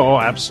of show. Oh,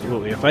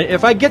 absolutely.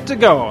 If I get to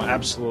go,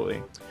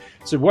 absolutely.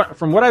 So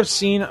from what I've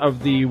seen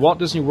of the Walt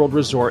Disney World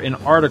Resort in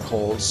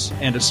articles,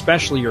 and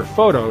especially your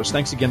photos,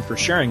 thanks again for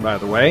sharing, by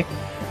the way,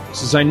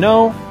 says, I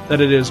know that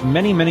it is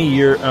many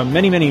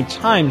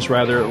times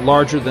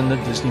larger than the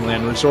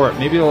Disneyland Resort.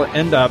 Maybe it'll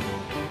end up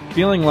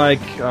feeling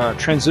like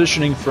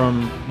transitioning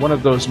from one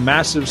of those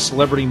massive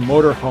celebrity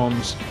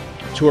motorhomes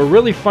to a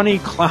really funny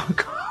clown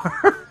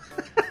car.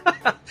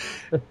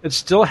 It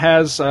still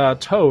has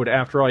Toad,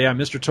 after all. Yeah,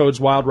 Mr. Toad's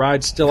Wild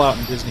Ride's still out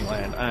in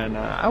Disneyland, and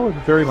I would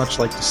very much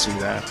like to see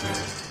that.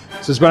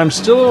 It says, but I'm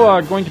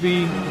still going to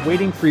be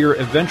waiting for your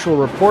eventual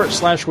report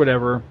 /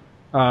 whatever,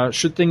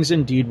 should things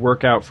indeed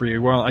work out for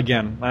you. Well,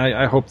 again,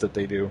 I hope that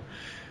they do.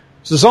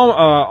 So it's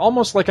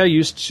almost like I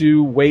used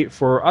to wait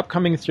for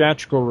upcoming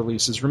theatrical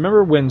releases.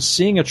 Remember when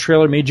seeing a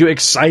trailer made you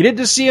excited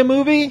to see a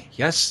movie?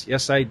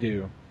 Yes, I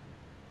do.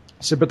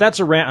 So, but that's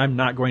a rant I'm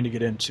not going to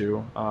get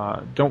into.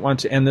 Don't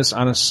want to end this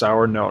on a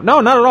sour note. No,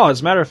 not at all.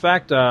 As a matter of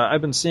fact,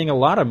 I've been seeing a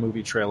lot of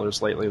movie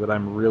trailers lately that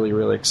I'm really,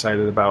 really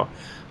excited about.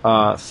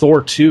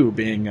 Thor 2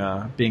 being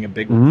a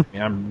big movie.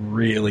 I'm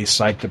really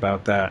psyched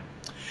about that.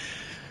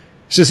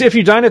 It says, if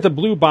you dine at the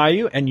Blue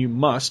Bayou, and you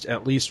must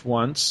at least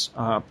once,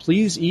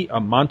 please eat a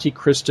Monte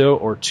Cristo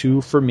or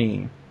 2 for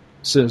me.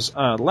 It says,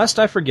 lest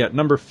I forget,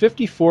 number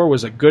 54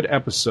 was a good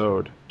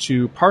episode.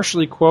 To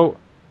partially quote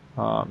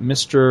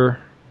Mr.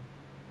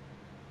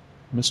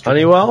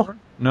 Honeywell? Moore?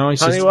 No, he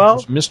Honeywell?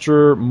 says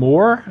Mr.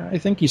 Moore, I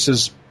think. He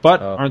says,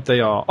 but aren't they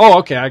all? Oh,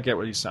 okay, I get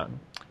what he's saying.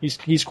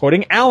 He's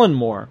quoting Alan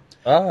Moore.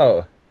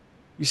 Oh.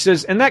 He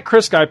says, and that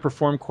Chris guy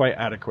performed quite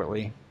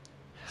adequately.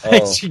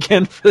 Thanks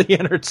again for the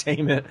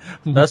entertainment.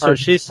 That's what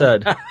she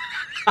said.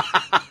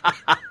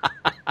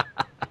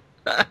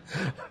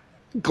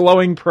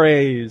 Glowing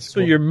praise. That's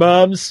what your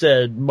mom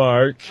said,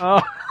 Mark.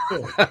 Oh.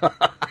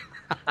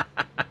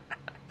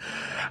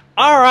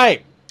 All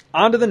right.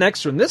 On to the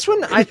next one. This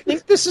one, I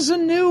think this is a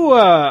new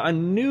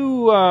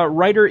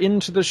writer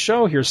into the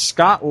show here,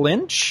 Scott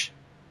Lynch.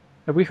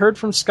 Have we heard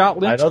from Scott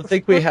Lynch? I don't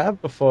think we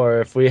have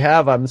before. If we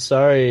have, I'm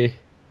sorry.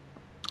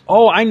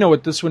 Oh, I know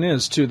what this one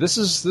is too. This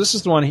is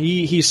the one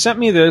he sent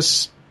me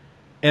this,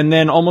 and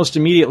then almost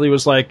immediately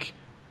was like,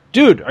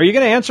 "Dude, are you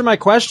going to answer my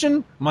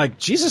question?" I'm like,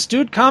 "Jesus,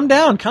 dude, calm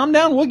down.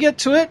 We'll get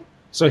to it."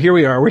 So here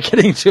we are. We're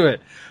getting to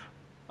it.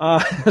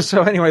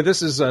 So anyway,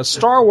 this is a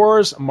Star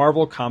Wars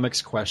Marvel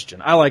Comics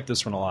question. I like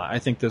this one a lot. I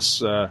think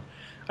this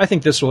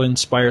will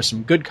inspire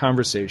some good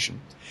conversation.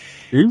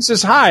 He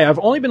says, hi, I've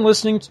only been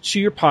listening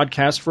to your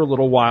podcast for a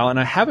little while, and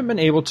I haven't been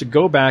able to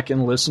go back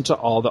and listen to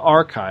all the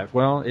archive.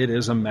 Well, it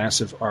is a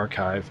massive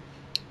archive.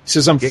 He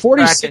says, I'm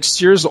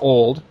 46 years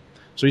old,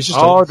 so he's just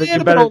a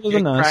little bit older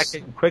than us.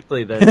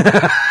 Quickly then.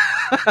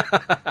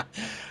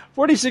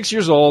 46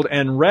 years old,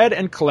 and read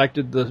and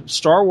collected the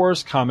Star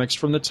Wars comics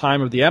from the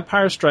time of The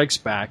Empire Strikes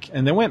Back,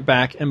 and then went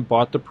back and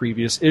bought the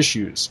previous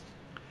issues.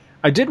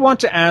 I did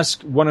want to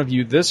ask one of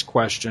you this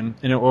question,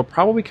 and it will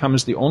probably come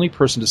as the only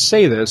person to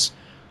say this,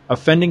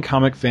 offending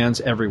comic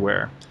fans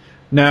everywhere.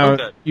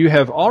 Now, you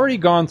have already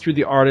gone through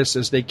the artists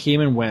as they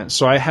came and went,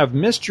 so I have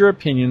missed your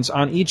opinions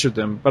on each of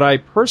them, but I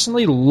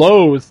personally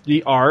loathe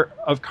the art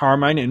of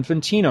Carmine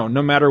Infantino,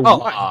 no matter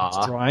what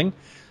he's drawing.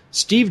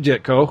 Steve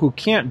Ditko, who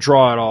can't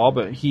draw at all,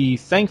 but he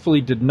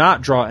thankfully did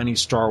not draw any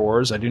Star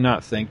Wars, I do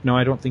not think. No,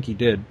 I don't think he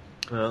did.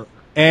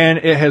 And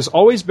it has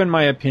always been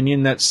my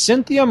opinion that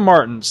Cynthia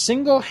Martin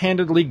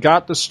single-handedly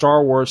got the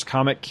Star Wars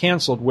comic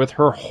canceled with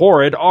her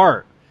horrid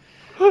art.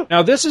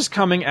 Now, this is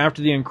coming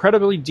after the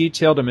incredibly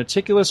detailed and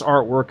meticulous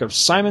artwork of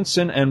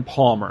Simonson and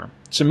Palmer.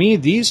 To me,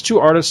 these two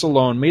artists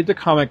alone made the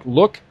comic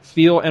look,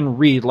 feel, and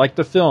read like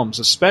the films,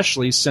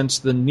 especially since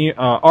the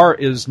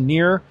art is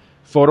near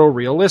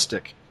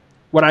photorealistic.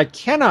 What I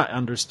cannot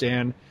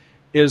understand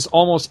is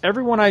almost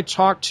everyone I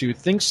talk to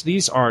thinks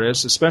these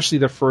artists, especially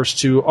the first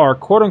two, are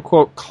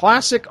quote-unquote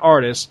classic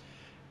artists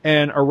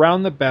and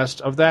around the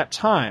best of that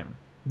time.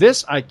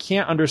 This I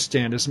can't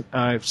understand, as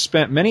I've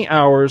spent many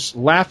hours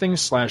laughing /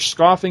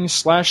 scoffing /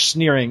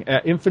 sneering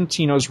at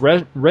Infantino's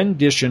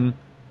rendition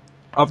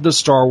of the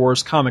Star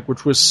Wars comic,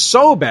 which was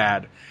so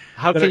bad.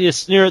 How can you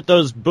sneer at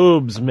those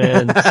boobs,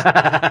 man?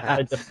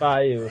 I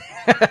defy you.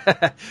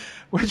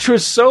 Which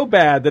was so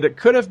bad that it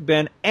could have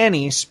been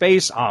any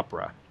space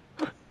opera.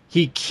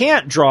 He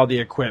can't draw the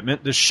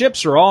equipment. The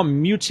ships are all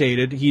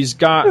mutated. He's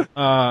got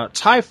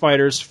TIE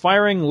fighters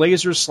firing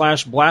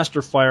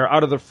laser/blaster fire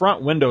out of the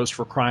front windows,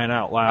 for crying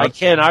out loud. I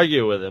can't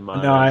argue with him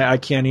on No, I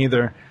can't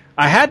either.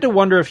 I had to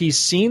wonder if he's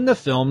seen the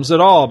films at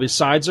all,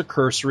 besides a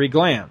cursory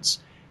glance.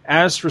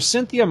 As for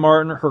Cynthia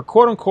Martin, her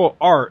quote-unquote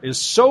art is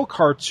so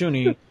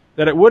cartoony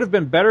that it would have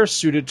been better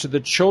suited to the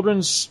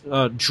children's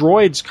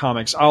droids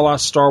comics a la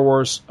Star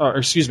Wars,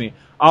 a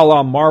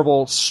la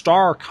Marvel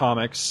Star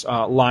Comics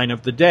line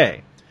of the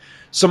day.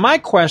 So my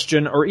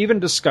question, or even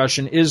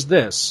discussion, is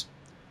this.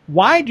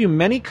 Why do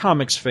many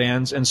comics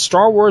fans and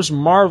Star Wars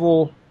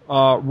Marvel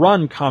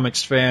run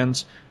comics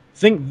fans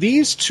think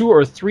these 2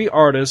 or 3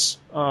 artists,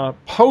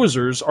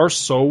 posers, are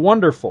so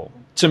wonderful?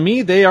 To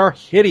me, they are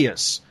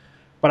hideous.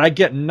 But I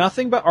get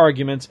nothing but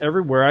arguments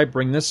everywhere I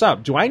bring this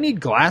up. Do I need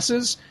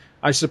glasses?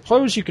 I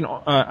suppose you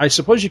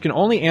can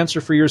only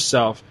answer for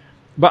yourself.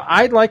 But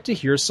I'd like to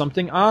hear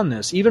something on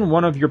this. Even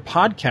one of your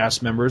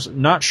podcast members,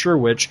 not sure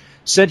which,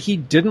 said he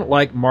didn't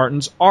like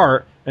Martin's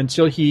art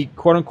until he,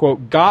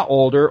 quote-unquote, got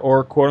older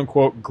or,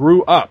 quote-unquote,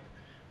 grew up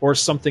or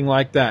something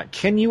like that.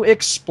 Can you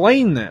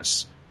explain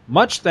this?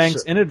 Much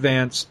thanks in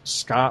advance,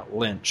 Scott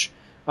Lynch.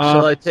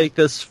 Shall I take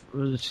this?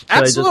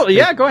 Absolutely,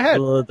 yeah, go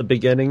ahead. At the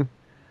beginning.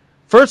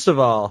 First of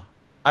all,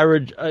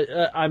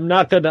 I'm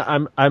not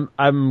gonna.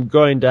 I'm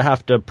going to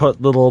have to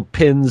put little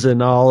pins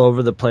in all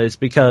over the place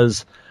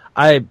because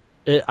I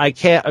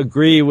can't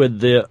agree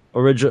with the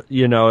original.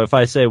 You know, if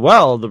I say,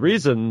 well, the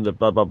reason that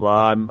blah blah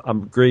blah, I'm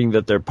agreeing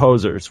that they're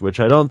posers, which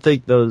I don't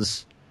think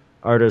those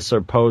artists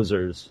are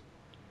posers.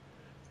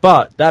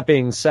 But that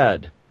being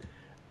said,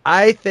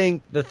 I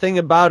think the thing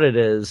about it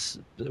is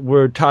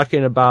we're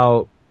talking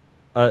about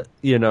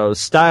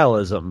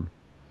stylism,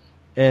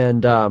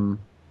 and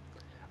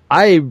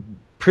I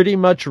pretty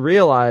much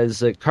realized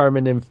that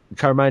Carmine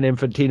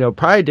Infantino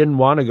probably didn't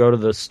want to go to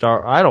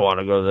I don't want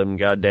to go to them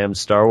goddamn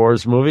Star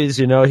Wars movies.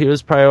 You know, he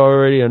was probably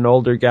already an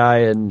older guy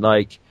and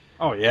he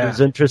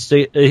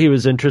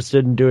was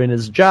interested in doing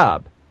his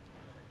job.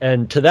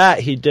 And to that,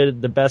 he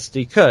did the best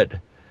he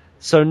could.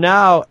 So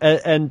now,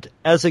 and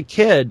as a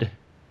kid,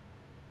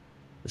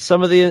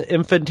 some of the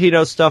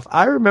Infantino stuff,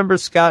 I remember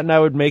Scott and I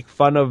would make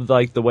fun of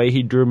like the way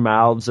he drew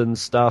mouths and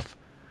stuff.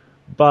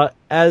 But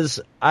as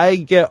I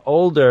get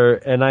older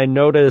and I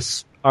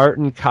notice art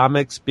in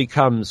comics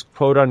becomes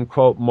quote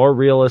unquote more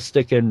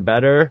realistic and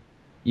better,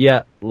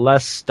 yet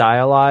less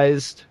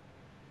stylized,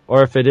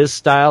 or if it is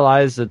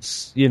stylized,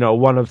 it's,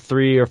 one of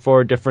 3 or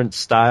 4 different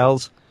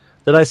styles,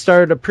 that I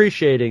started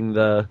appreciating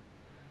the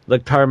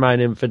Carmine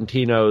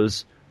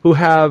Infantinos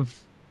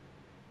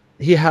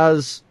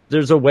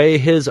there's a way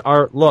his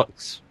art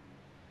looks.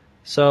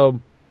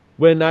 So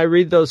when I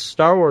read those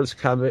Star Wars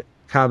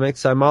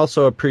comics, I'm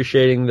also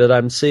appreciating that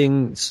I'm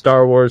seeing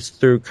Star Wars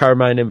through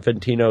Carmine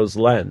Infantino's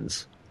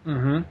lens.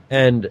 Mm-hmm.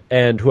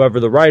 And whoever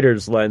the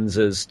writer's lens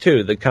is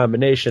too, the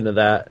combination of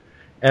that.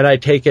 And I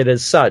take it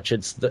as such.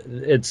 It's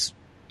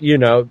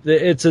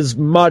as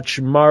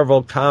much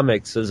Marvel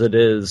Comics as it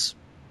is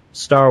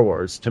Star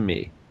Wars to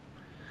me.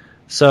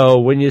 So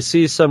when you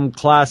see some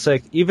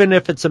classic, even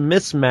if it's a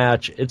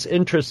mismatch, it's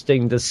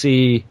interesting to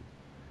see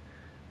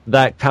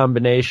that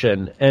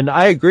combination. And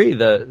I agree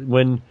that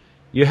when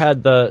you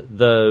had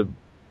I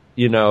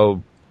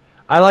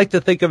like to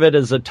think of it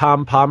as a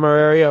Tom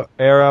Palmer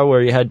era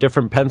where you had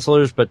different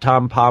pencilers, but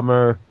Tom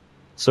Palmer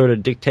sort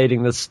of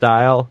dictating the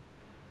style.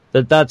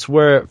 That's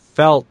where it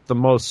felt the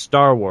most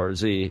Star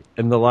Wars-y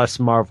and the less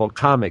Marvel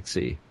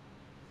Comics-y.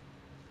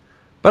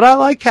 But I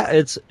like how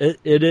it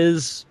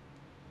is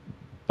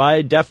by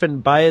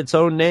its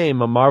own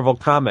name a Marvel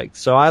comic.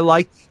 So I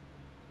like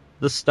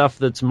the stuff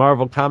that's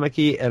Marvel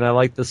comic-y, and I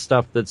like the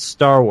stuff that's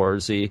Star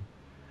Wars-y,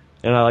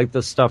 and I like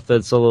the stuff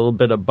that's a little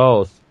bit of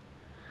both.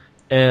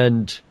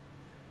 And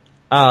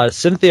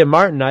Cynthia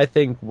Martin, I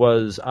think,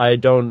 I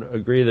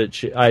agree that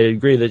she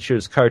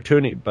was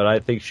cartoony, but I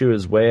think she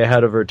was way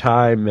ahead of her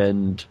time.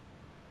 And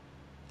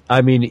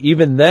I mean,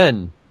 even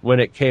then, when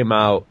it came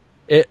out,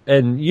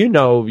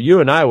 you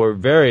and I were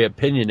very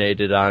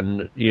opinionated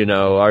on,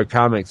 our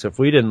comics. If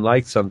we didn't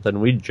like something,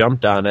 we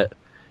jumped on it,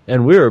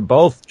 and we were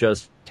both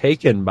just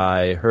taken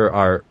by her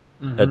art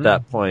at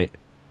that point.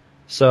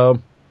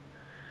 So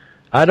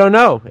I don't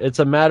know. It's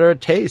a matter of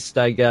taste,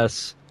 I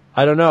guess.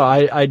 I don't know.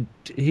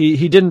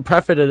 He didn't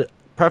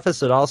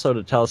preface it also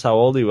to tell us how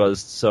old he was.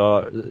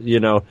 So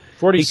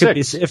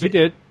 46. He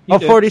did.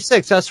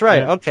 46. That's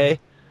right. Yeah. Okay.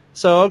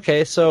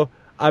 So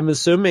I'm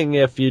assuming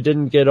if you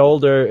didn't get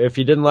older, if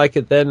you didn't like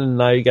it then, and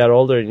now you got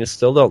older and you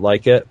still don't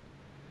like it,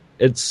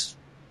 it's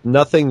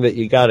nothing that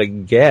you got to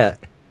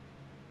get.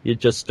 You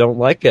just don't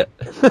like it.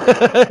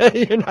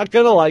 You're not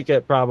gonna like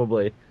it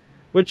probably,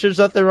 which there's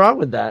nothing wrong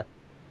with that.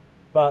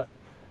 But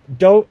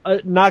don't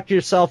knock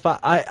yourself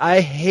out.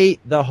 I hate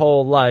the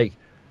whole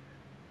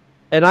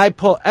and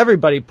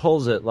everybody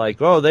pulls it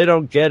they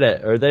don't get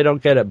it or they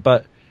don't get it.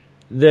 But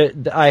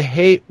I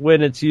hate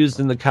when it's used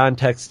in the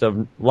context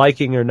of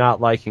liking or not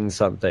liking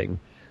something.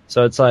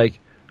 So it's all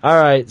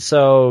right,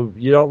 so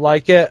you don't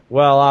like it?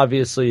 Well,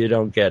 obviously you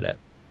don't get it,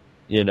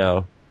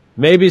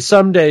 Maybe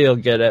someday you'll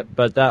get it,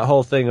 but that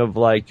whole thing of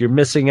like you're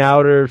missing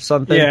out or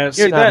something,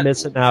 you're not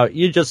missing out.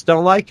 You just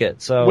don't like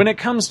it. So when it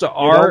comes to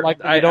art,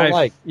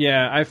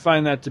 I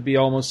find that to be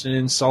almost an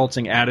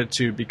insulting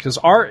attitude because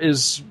art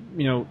is,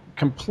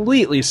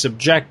 completely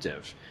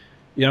subjective.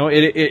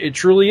 It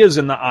truly is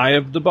in the eye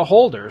of the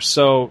beholder.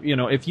 So,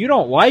 if you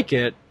don't like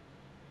it,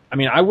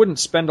 I wouldn't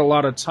spend a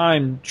lot of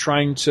time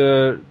trying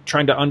to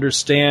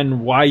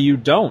understand why you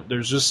don't.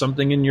 There's just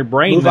something in your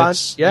brain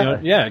that's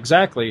yeah,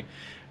 exactly.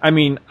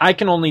 I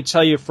can only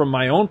tell you from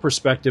my own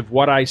perspective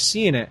what I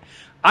see in it.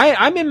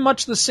 I'm in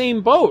much the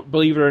same boat,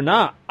 believe it or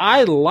not.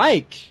 I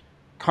like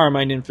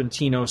Carmine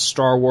Infantino's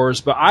Star Wars,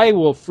 but I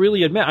will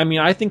freely admit,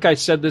 I think I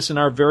said this in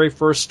our very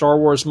first Star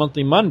Wars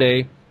Monthly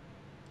Monday,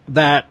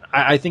 that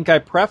I think I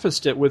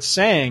prefaced it with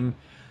saying,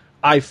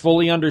 I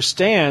fully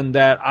understand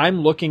that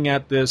I'm looking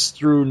at this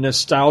through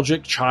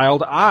nostalgic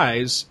child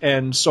eyes,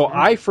 and so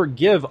I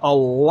forgive a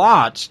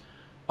lot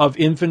of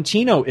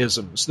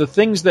Infantino-isms. The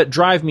things that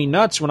drive me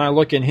nuts when I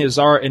look in his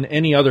art in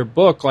any other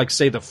book, like,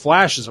 say, The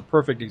Flash is a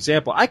perfect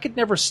example. I could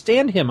never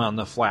stand him on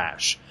The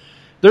Flash.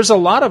 There's a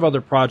lot of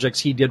other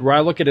projects he did where I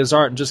look at his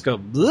art and just go,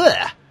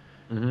 bleh.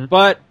 Mm-hmm.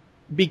 But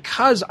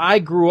because I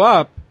grew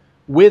up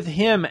with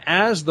him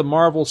as the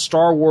Marvel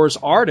Star Wars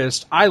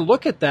artist, I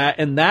look at that,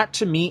 and that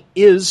to me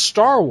is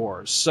Star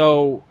Wars.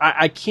 So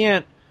I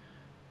can't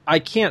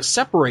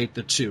separate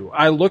the two.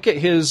 I look at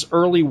his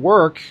early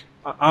work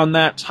on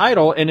that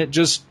title, and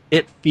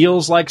it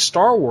feels like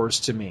Star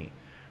Wars to me.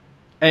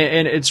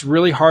 And it's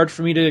really hard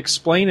for me to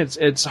explain.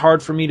 It's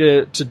hard for me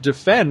to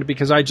defend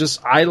because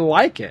I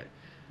like it.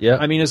 Yeah.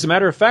 As a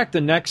matter of fact,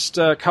 the next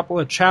couple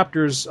of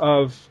chapters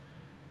of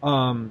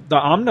the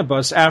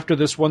omnibus after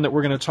this one that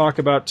we're going to talk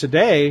about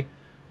today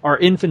are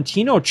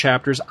Infantino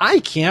chapters. I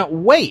can't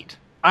wait.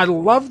 I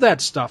love that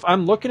stuff.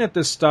 I'm looking at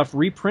this stuff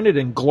reprinted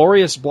in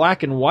glorious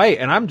black and white,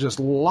 and I'm just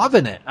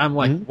loving it. I'm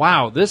like,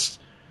 wow, this...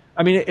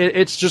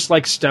 it's just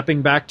like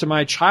stepping back to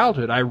my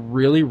childhood. I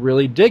really,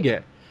 really dig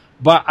it.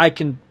 But I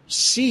can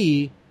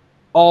see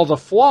all the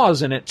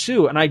flaws in it,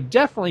 too. And I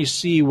definitely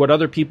see what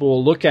other people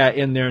will look at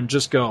in there and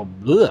just go,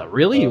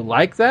 really? You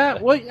like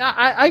that? Well,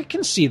 I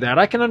can see that.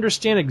 I can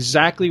understand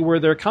exactly where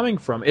they're coming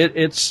from.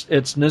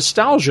 It's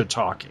nostalgia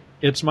talking.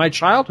 It's my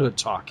childhood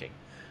talking.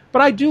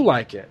 But I do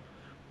like it.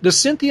 The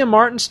Cynthia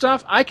Martin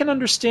stuff, I can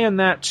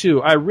understand that,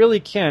 too. I really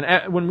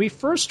can. When we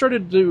first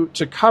started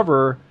to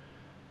cover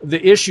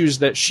the issues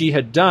that she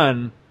had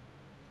done,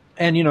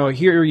 and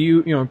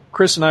here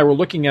Chris and I were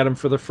looking at them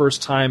for the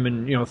first time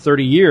in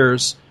 30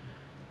 years.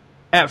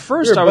 At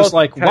first I was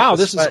like, wow,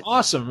 this is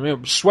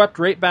awesome. Swept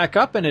right back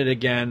up in it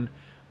again.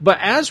 But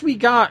as we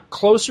got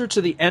closer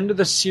to the end of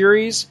the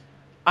series,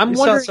 I'm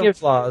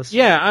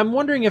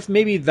wondering if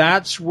maybe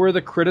that's where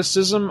the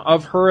criticism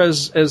of her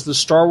as the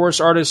Star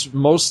Wars artist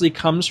mostly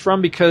comes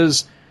from,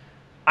 because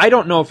I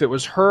don't know if it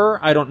was her.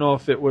 I don't know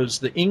if it was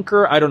the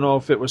inker. I don't know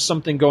if it was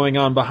something going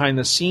on behind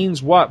the scenes,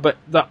 but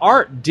the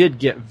art did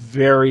get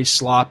very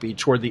sloppy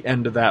toward the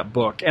end of that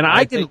book. And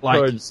I didn't like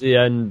towards the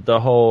end, the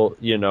whole,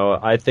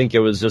 I think it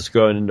was just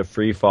going into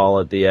free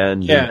fall at the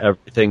end, and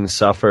everything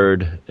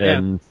suffered.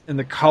 And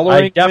the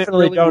coloring, I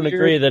definitely really don't weird.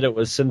 agree that it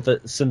was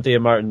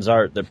Cynthia Martin's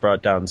art that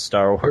brought down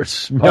Star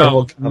Wars.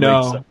 Marvel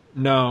comics.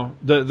 No.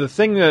 The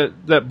thing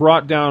that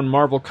brought down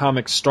Marvel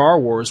Comics Star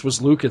Wars was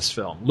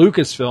Lucasfilm.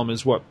 Lucasfilm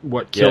is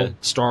what killed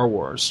Star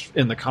Wars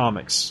in the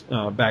comics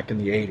back in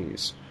the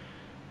 80s.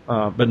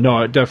 But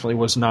no, it definitely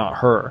was not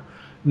her.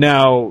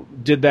 Now,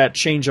 did that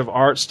change of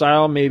art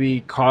style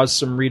maybe cause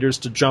some readers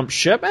to jump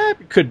ship?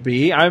 It could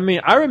be. I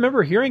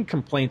remember hearing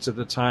complaints at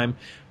the time,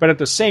 but at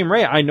the same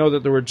rate, I know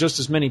that there were just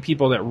as many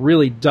people that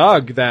really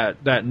dug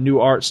that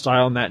new art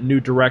style and that new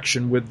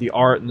direction with the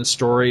art and the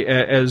story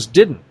as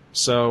didn't.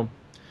 So...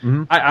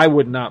 Mm-hmm. I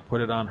would not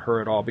put it on her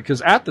at all,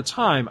 because at the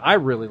time I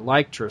really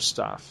liked her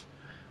stuff.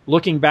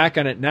 Looking back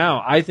on it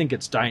now, I think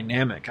it's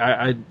dynamic.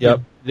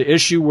 The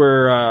issue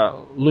where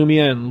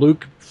Lumia and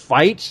Luke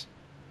fight,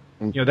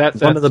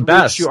 that's one of the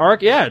best issue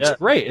arc. Yeah, it's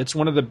great. It's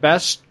one of the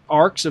best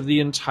arcs of the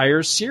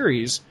entire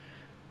series,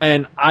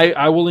 and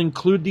I will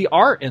include the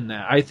art in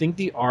that. I think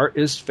the art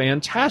is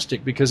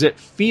fantastic because it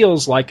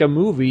feels like a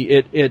movie.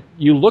 It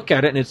you look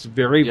at it and it's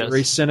very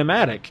very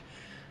cinematic.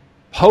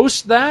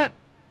 Post that.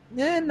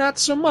 Not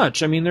so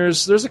much.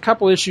 There's a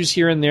couple issues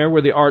here and there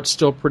where the art's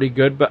still pretty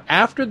good, but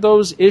after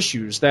those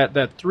issues, that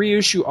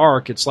 3-issue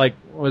arc, it's like,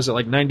 what is it,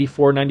 like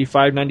 94,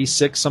 95,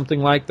 96, something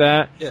like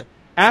that? Yeah.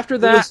 After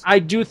that, I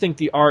do think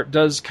the art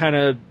does kind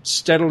of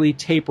steadily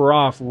taper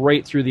off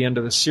right through the end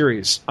of the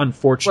series,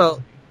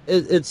 unfortunately.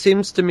 Well, it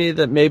seems to me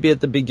that maybe at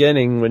the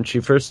beginning, when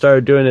she first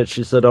started doing it,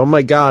 she said, oh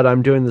my god,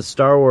 I'm doing the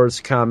Star Wars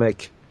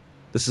comic.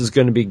 This is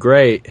going to be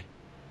great.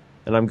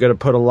 And I'm going to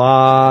put a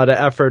lot of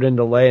effort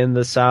into laying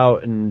this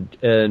out and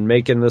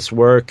making this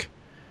work.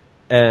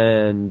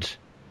 And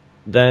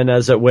then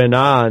as it went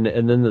on,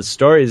 and then the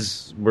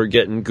stories were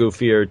getting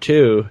goofier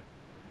too.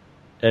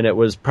 And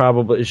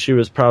she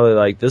was probably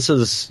like, this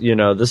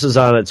is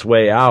on its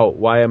way out.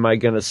 Why am I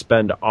going to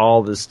spend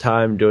all this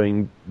time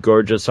doing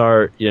gorgeous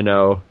art,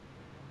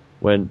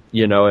 when,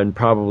 and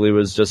probably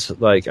was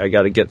just like, I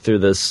got to get through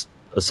this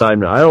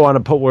assignment. I don't want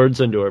to put words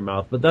into her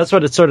mouth, but that's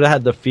what it sort of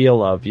had the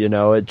feel of,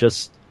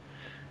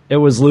 it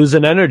was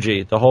losing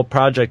energy. The whole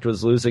project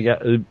was losing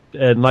it.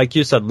 And like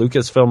you said,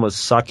 Lucasfilm was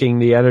sucking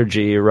the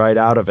energy right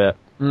out of it.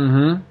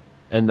 Mm-hmm.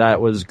 And that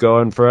was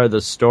going for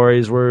the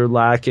stories were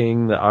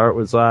lacking, the art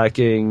was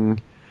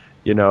lacking,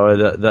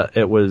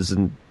 it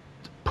wasn't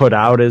put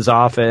out as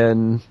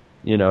often,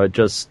 it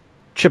just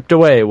chipped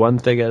away one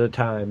thing at a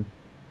time.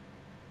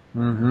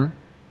 Mm-hmm.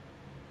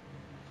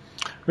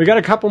 We got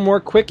a couple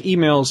more quick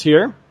emails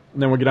here,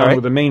 and then we'll get on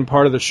with the main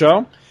part of the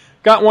show.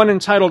 Got one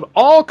entitled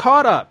All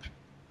Caught Up.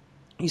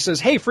 He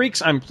says, "Hey,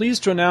 freaks, I'm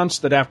pleased to announce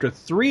that after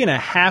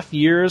 3.5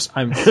 years,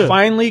 I'm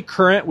finally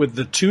current with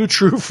the Two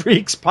True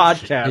Freaks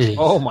podcast."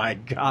 Oh, my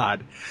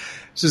God.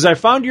 He says, "I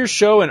found your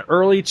show in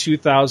early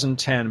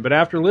 2010, but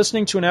after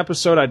listening to an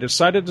episode, I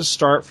decided to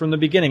start from the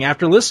beginning."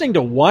 After listening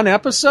to one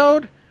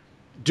episode?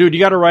 Dude, you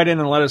got to write in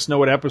and let us know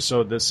what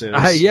episode this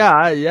is.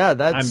 Yeah,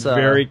 that's... I'm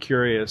very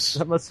curious.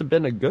 That must have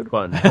been a good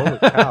one. Holy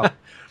cow.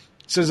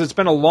 Says, "It's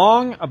been a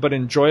long but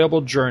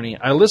enjoyable journey.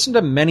 I listen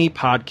to many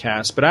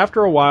podcasts, but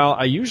after a while,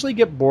 I usually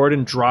get bored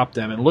and drop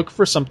them and look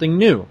for something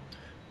new.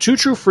 Two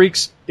True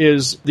Freaks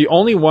is the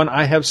only one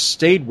I have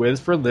stayed with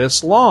for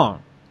this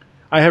long.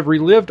 I have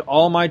relived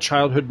all my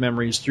childhood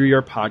memories through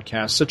your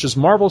podcast, such as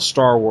Marvel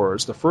Star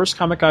Wars. The first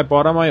comic I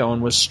bought on my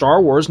own was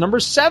Star Wars number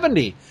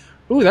 70.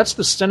 Ooh, that's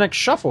the Stenek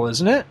Shuffle,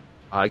 isn't it?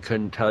 I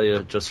couldn't tell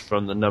you just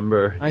from the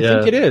number. I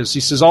think it is. He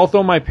says,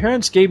 "Although my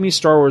parents gave me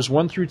Star Wars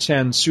 1 through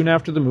 10 soon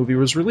after the movie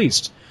was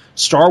released.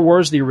 Star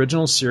Wars, the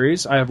original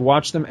series, I have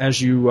watched them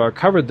as you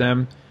covered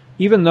them,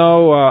 even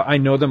though I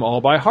know them all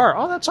by heart."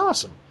 Oh, that's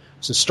awesome.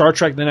 So Star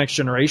Trek The Next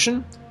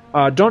Generation.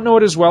 Don't know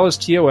it as well as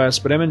TOS,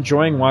 but I'm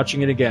enjoying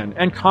watching it again.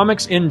 And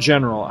comics in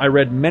general. I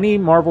read many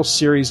Marvel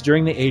series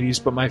during the 80s,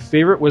 but my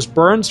favorite was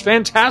Byrne's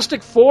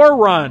Fantastic Four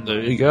run.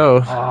 There you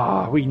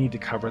go. We need to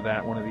cover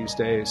that one of these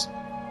days.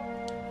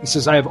 He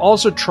says, "I have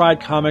also tried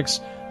comics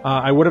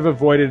I would have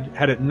avoided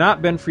had it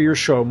not been for your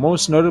show,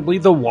 most notably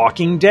The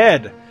Walking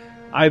Dead.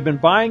 I've been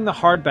buying the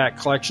hardback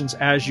collections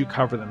as you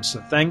cover them,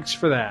 so thanks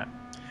for that.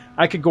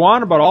 I could go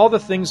on about all the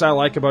things I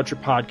like about your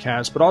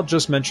podcast, but I'll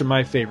just mention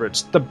my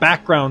favorites. The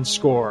background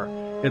score.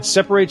 It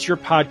separates your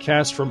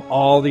podcast from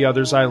all the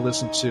others I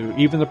listen to,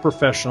 even the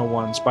professional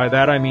ones. By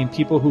that I mean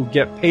people who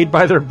get paid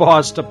by their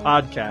boss to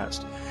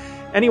podcast.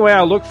 Anyway,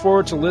 I look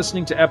forward to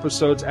listening to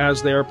episodes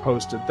as they are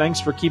posted. Thanks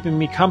for keeping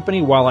me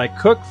company while I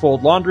cook,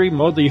 fold laundry,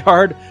 mow the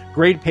yard,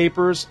 grade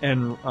papers,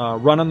 and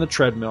run on the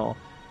treadmill.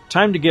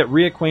 Time to get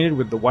reacquainted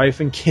with the wife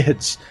and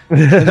kids."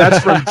 And that's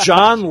from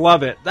John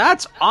Lovett.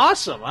 That's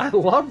awesome. I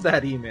love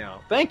that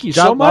email. Thank you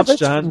so much, Lovett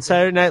John. from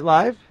Saturday Night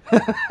Live?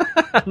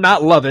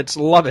 Not Lovett,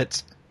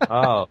 Lovett.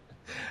 Oh.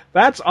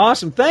 That's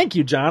awesome. Thank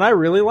you, John. I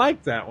really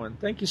like that one.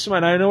 Thank you so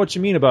much. I know what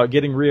you mean about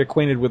getting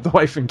reacquainted with the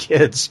wife and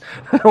kids.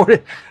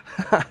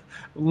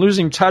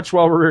 Losing touch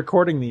while we're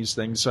recording these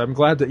things, so I'm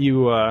glad that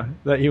you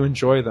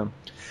enjoy them.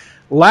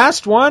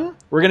 Last one,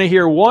 we're going to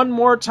hear one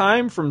more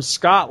time from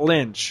Scott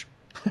Lynch.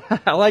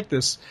 I like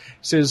this.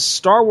 He says,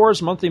 "Star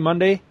Wars Monthly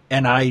Monday,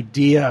 an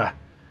idea."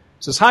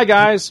 He says, "Hi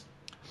guys,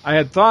 I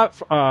had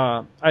thought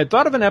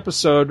of an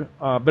episode,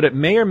 but it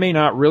may or may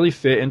not really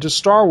fit into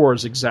Star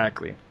Wars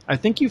exactly. I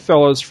think you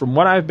fellows, from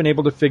what I've been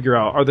able to figure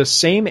out, are the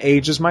same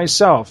age as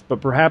myself,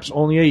 but perhaps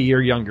only a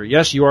year younger."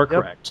 Yes, you are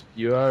correct.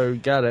 You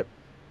got it.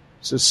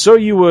 So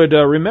you would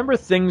remember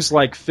things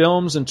like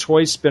films and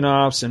toy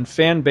spin-offs and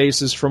fan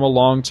bases from a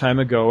long time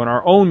ago in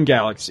our own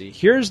galaxy.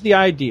 Here's the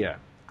idea.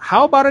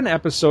 How about an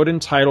episode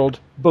entitled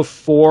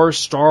Before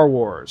Star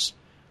Wars?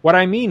 What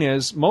I mean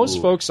is,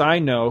 most folks I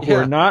know who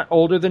are not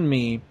older than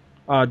me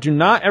do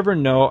not ever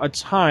know a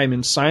time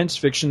in science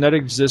fiction that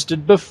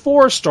existed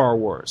before Star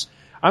Wars.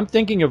 I'm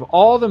thinking of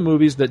all the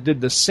movies that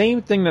did the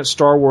same thing that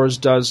Star Wars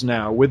does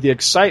now, with the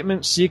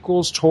excitement,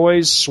 sequels,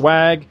 toys,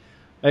 swag,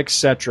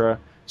 etc.,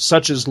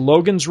 such as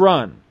Logan's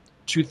Run,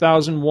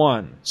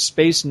 2001,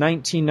 Space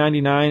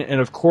 1999,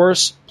 and of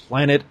course,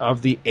 Planet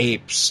of the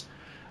Apes.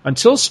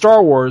 Until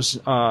Star Wars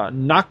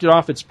knocked it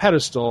off its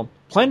pedestal,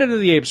 Planet of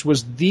the Apes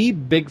was the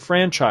big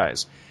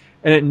franchise,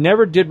 and it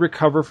never did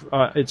recover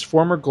its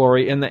former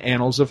glory in the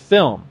annals of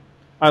film.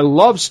 I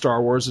love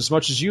Star Wars as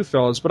much as you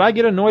fellas, but I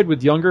get annoyed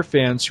with younger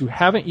fans who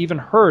haven't even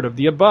heard of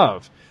the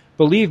above.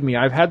 Believe me,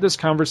 I've had this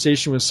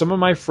conversation with some of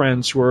my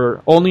friends who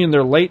are only in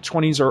their late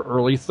 20s or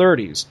early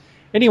 30s.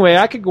 Anyway,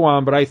 I could go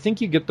on, but I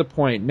think you get the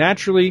point.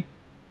 Naturally,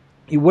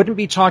 you wouldn't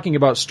be talking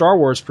about Star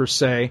Wars per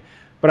se,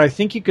 but I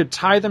think you could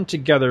tie them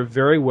together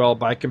very well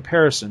by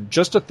comparison.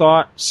 Just a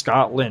thought,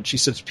 Scott Lynch. He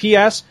says,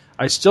 "P.S.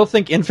 I still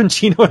think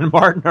Infantino and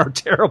Martin are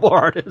terrible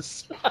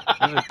artists."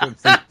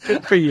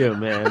 Good for you,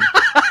 man.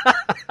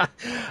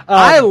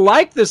 I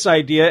like this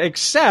idea,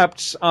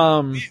 except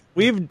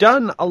we've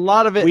done a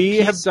lot of it. We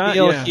have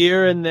done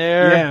here and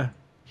there,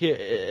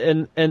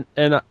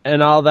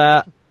 and all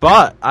that.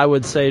 But I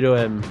would say to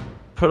him,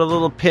 put a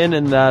little pin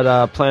in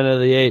that Planet of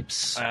the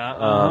Apes.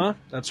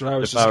 That's what I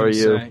was just going to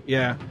say.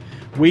 Yeah,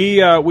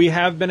 we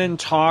have been in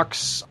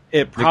talks.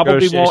 It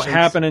probably won't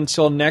happen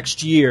until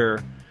next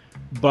year.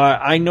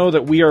 but I know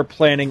that we are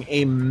planning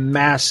a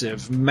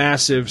massive,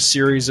 massive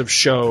series of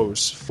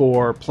shows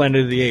for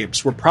Planet of the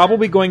Apes. We're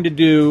probably going to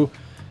do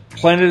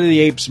Planet of the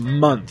Apes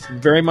month,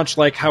 very much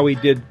like how we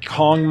did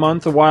Kong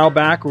month a while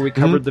back, where we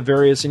covered the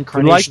various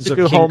incarnations of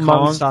King Kong.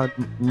 Months on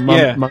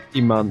monkey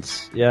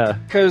months, yeah.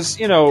 Because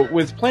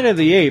with Planet of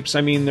the Apes,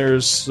 I mean,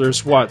 there's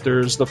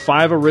the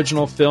 5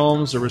 original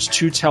films. There was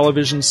 2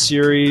 television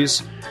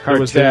series. There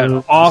was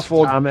that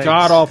awful,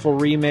 god awful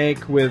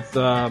remake with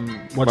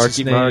what's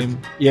his name? Mark.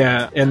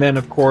 Yeah, and then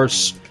of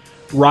course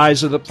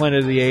Rise of the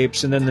Planet of the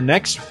Apes, and then the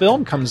next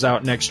film comes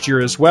out next year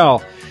as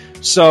well.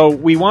 So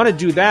we want to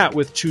do that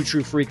with Two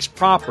True Freaks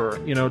proper.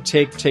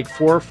 Take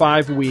 4 or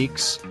 5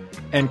 weeks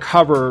and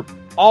cover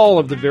all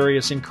of the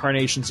various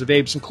incarnations of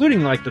apes,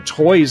 including like the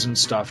toys and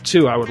stuff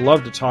too. I would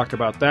love to talk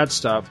about that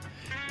stuff.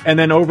 And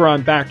then over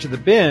on Back to the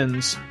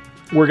Bins,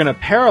 we're going to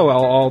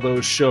parallel all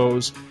those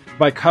shows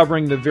by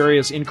covering the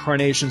various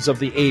incarnations of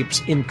the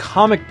apes in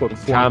comic book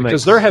form,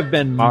 because there have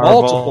been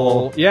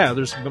multiple. Yeah,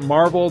 there's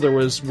Marvel. There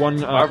was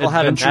one Marvel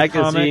had a magazine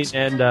comics.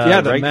 And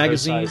the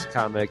magazine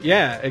comic.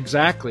 Yeah,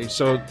 exactly.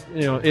 So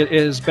it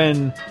has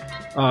been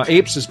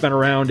Apes has been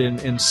around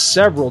in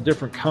several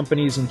different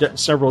companies and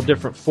several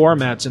different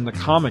formats in the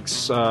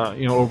comics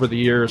over the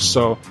years.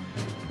 So.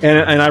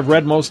 And I've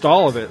read most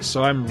all of it,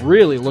 so I'm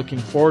really looking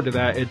forward to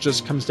that. It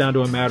just comes down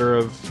to a matter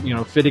of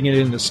fitting it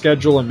in the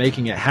schedule and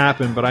making it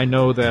happen. But I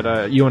know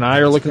that you and I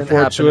are looking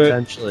forward to it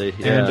eventually.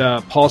 Yeah.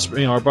 And Paul,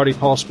 our buddy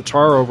Paul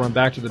Spataro over on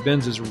Back to the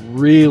Bins is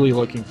really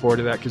looking forward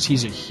to that because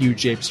he's a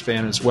huge Apes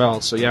fan as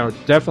well. So yeah, I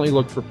would definitely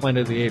look for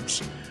Planet of the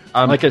Apes.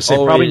 Like I say,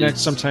 probably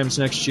sometimes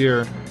next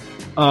year.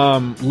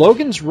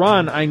 Logan's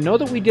Run, I know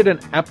that we did an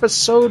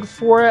episode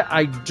for it.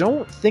 I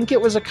don't think it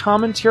was a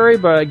commentary,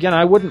 but again,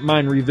 I wouldn't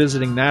mind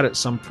revisiting that at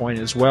some point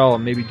as well,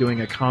 and maybe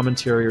doing a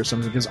commentary or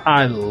something, because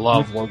I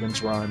love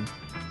Logan's Run.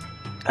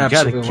 You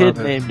got a kid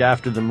named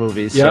after the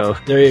movie, so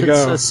there you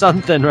go. It's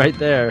something right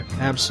there.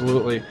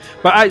 Absolutely.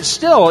 But I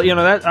still,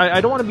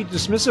 I don't want to be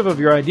dismissive of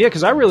your idea,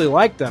 because I really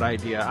like that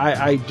idea.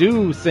 I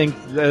do think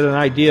that an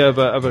idea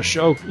of a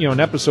show, an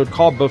episode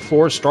called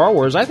Before Star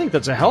Wars, I think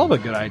that's a hell of a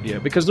good idea,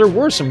 because there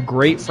were some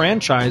great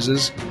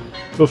franchises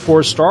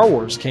before Star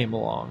Wars came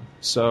along.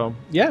 So,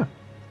 yeah.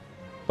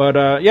 But,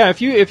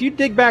 if you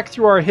dig back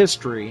through our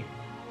history,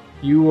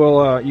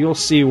 you'll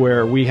see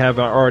where we have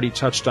already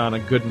touched on a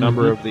good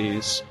number of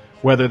these.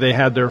 Whether they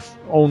had their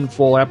own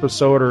full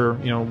episode or,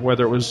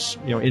 whether it was,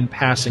 in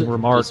passing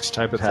remarks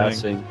type of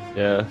thing.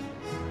 Yeah.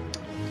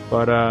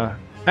 But,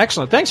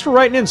 excellent. Thanks for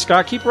writing in,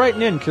 Scott. Keep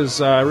writing in, because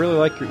I really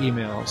like your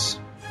emails.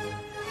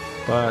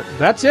 But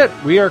that's it.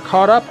 We are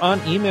caught up on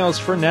emails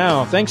for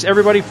now. Thanks,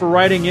 everybody, for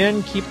writing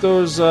in. Keep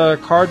those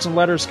cards and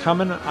letters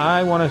coming.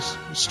 I want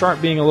to start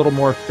being a little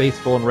more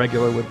faithful and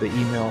regular with the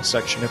email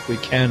section if we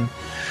can.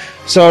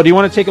 So, do you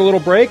want to take a little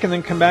break and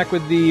then come back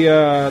with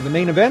the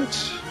main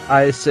event?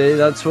 I say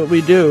that's what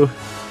we do.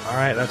 All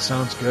right, that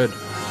sounds good.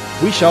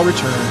 We shall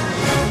return.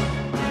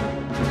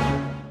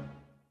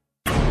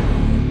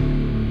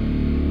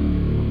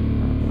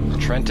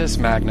 Trentus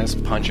Magnus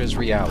punches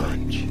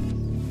reality.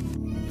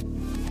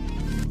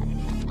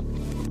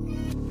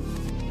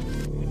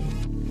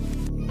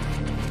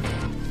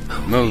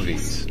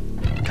 Movies,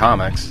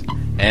 comics,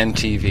 and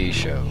TV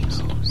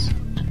shows.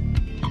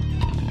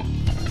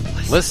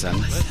 Listen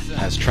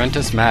as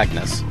Trentus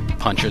Magnus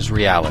punches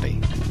reality.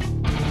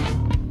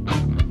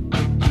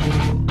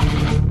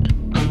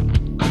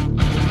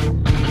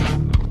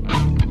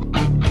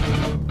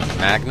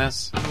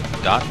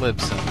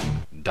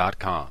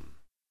 Magnus.libsyn.com.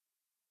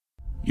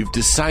 You've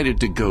decided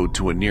to go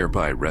to a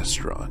nearby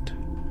restaurant.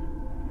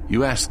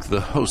 You ask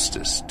the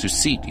hostess to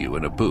seat you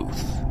in a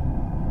booth.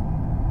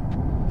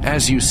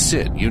 As you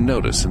sit, you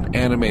notice an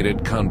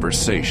animated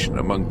conversation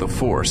among the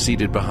 4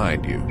 seated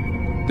behind you.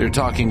 They're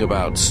talking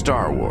about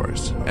Star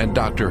Wars and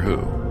Doctor Who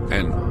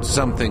and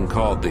something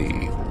called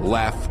the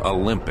Laugh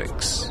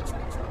Olympics.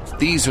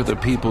 These are the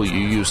people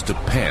you used to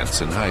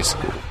pants in high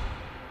school.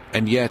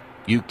 And yet,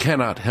 you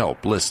cannot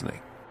help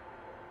listening.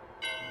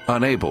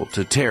 Unable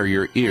to tear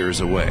your ears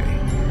away,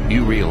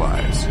 you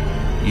realize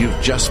you've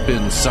just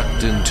been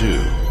sucked into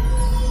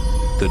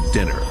the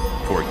Dinner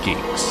for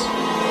Geeks.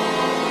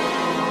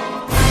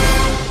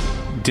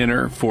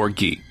 Dinner for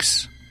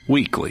Geeks,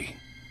 weekly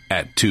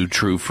at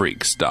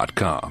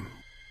twotruefreaks.com.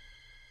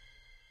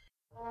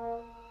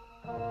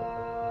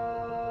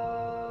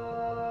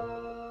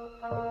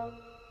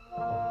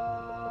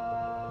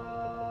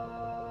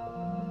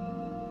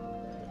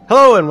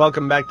 Hello and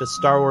welcome back to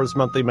Star Wars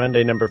Monthly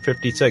Monday number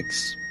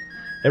 56.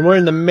 And we're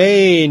in the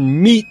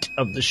main meat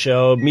of the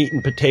show, meat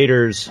and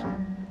potatoes.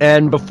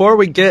 And before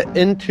we get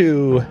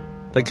into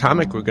the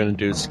comic we're going to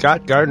do,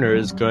 Scott Gardner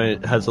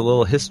has a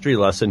little history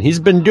lesson. He's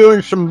been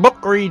doing some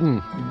book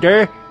reading.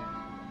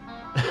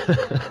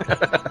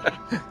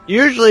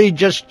 Usually he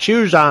just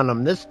chews on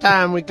them. This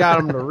time we got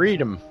him to read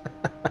them.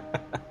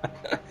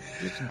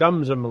 Just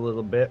gums them a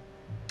little bit.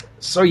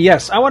 So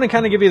yes, I want to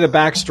kind of give you the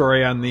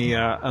backstory on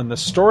the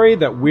story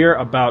that we're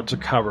about to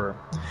cover.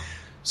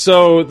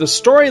 So the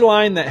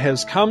storyline that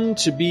has come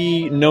to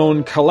be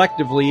known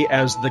collectively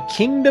as the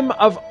Kingdom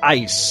of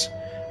Ice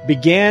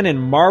began in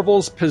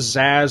Marvel's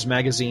Pizzazz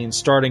magazine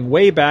starting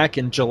way back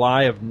in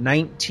July of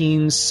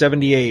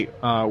 1978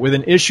 with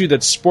an issue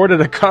that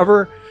sported a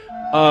cover.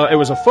 It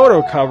was a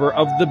photo cover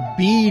of the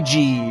Bee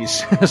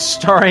Gees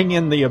starring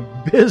in the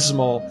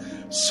abysmal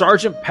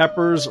Sgt.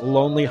 Pepper's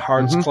Lonely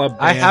Hearts Club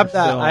Band I have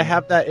that. film. I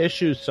have that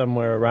issue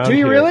somewhere around. Do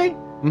you here. really?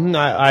 Mm-hmm.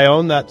 I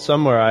own that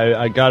somewhere.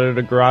 I got it at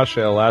a garage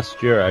sale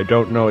last year. I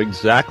don't know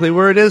exactly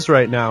where it is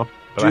right now,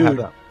 but Dude, I have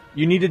that.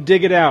 You need to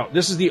dig it out.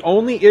 This is the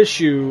only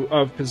issue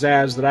of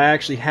Pizzazz that I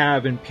actually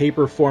have in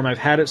paper form. I've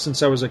had it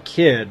since I was a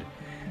kid.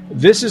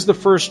 This is the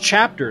first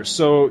chapter.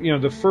 So,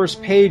 the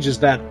first page is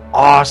that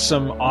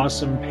awesome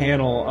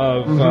panel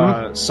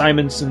of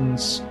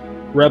Simonson's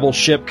rebel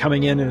ship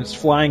coming in and it's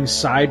flying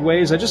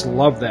sideways. I just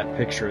love that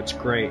picture. It's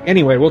great.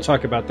 Anyway, we'll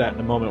talk about that in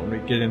a moment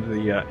when we get into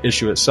the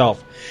issue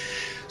itself.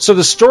 So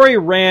the story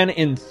ran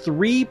in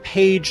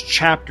 3-page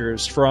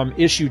chapters from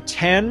issue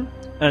 10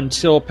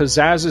 until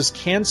Pizzazz's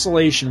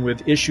cancellation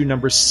with issue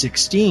number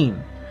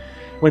 16.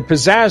 When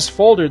Pizzazz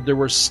folded, there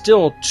were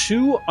still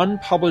 2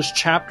 unpublished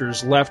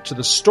chapters left to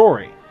the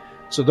story.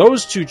 So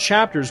those 2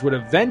 chapters would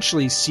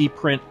eventually see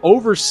print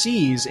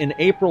overseas in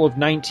April of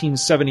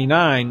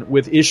 1979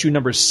 with issue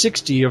number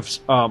 60 of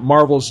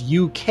Marvel's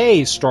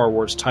UK Star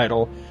Wars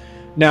title.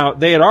 Now,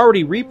 they had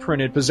already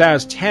reprinted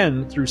Pizzazz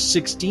 10 through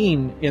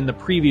 16 in the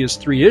previous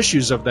 3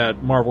 issues of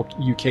that Marvel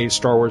UK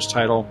Star Wars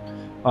title,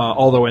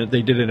 although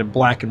they did it in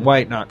black and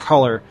white, not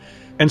color.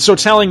 And so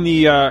telling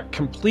the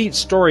complete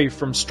story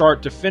from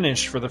start to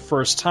finish for the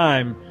first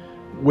time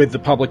with the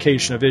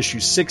publication of issue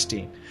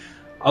 60.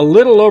 A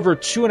little over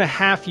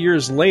 2.5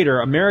 years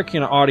later,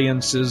 American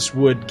audiences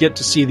would get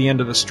to see the end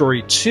of the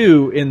story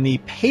too in the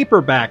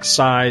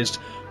paperback-sized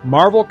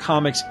Marvel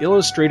Comics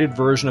Illustrated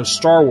version of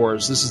Star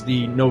Wars. This is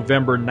the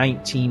November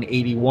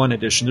 1981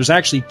 edition. There's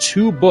actually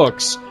 2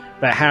 books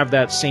that have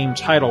that same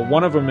title.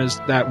 One of them is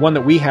that one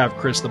that we have,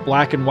 Chris, the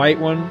black and white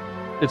one.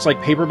 It's like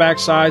paperback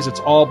size. It's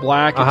all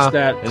black. It's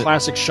that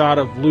classic shot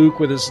of Luke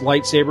with his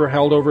lightsaber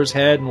held over his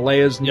head and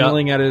Leia's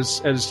kneeling at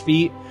his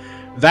feet.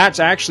 That's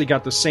actually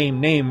got the same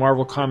name,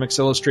 Marvel Comics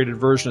Illustrated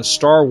version of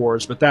Star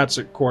Wars, but that's,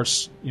 of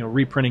course,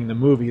 reprinting the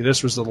movie.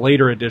 This was the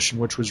later edition,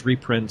 which was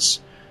reprints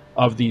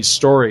of these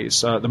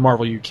stories, the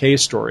Marvel UK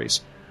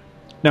stories.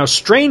 Now,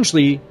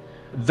 strangely,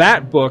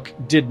 that book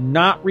did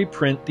not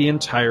reprint the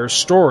entire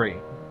story.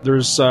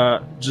 There's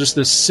just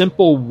this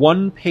simple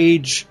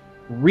 1-page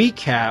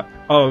recap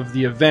of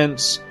the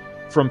events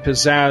from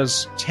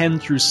Pizzazz 10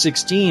 through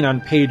 16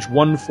 on page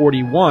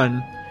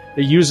 141.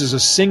 It uses a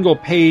single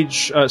panel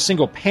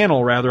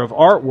of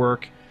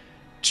artwork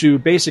to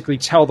basically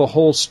tell the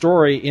whole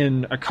story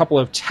in a couple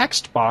of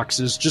text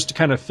boxes just to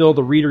kind of fill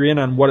the reader in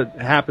on what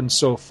had happened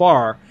so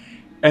far.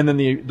 And then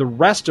the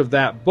rest of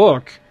that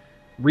book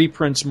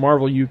reprints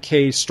Marvel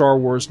UK Star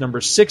Wars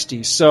number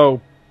 60.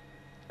 So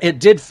it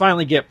did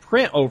finally get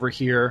print over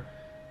here,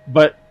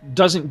 but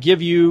doesn't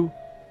give you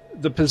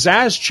the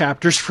Pizzazz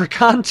chapters for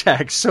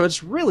context. So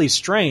it's really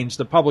strange,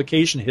 the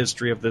publication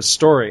history of this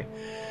story.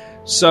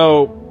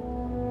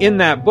 So in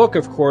that book,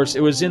 of course,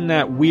 it was in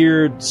that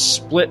weird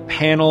split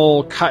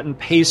panel, cut and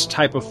paste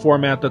type of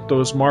format that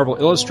those Marvel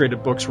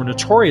Illustrated books were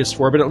notorious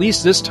for, but at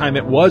least this time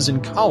it was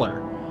in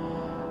color.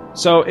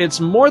 So it's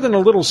more than a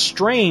little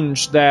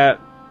strange that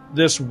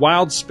this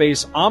Wild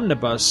Space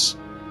Omnibus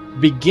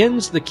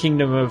begins the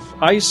Kingdom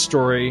of Ice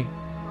story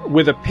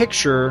with a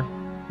picture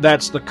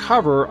that's the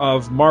cover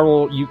of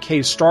Marvel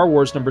UK Star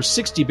Wars number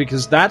 60,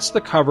 because that's the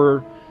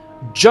cover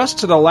just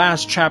to the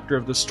last chapter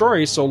of the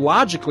story, so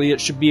logically it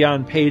should be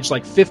on page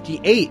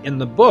 58 in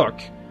the book,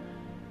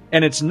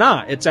 and it's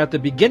not. It's at the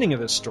beginning of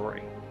the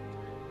story.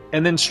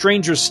 And then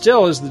stranger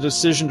still is the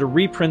decision to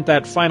reprint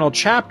that final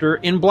chapter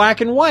in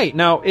black and white.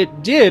 Now,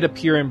 it did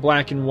appear in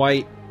black and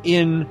white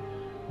in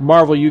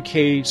Marvel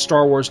UK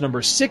Star Wars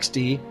number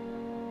 60,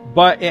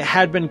 but it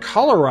had been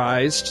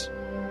colorized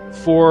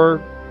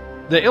for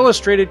the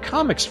Illustrated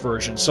Comics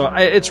version. So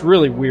it's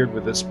really weird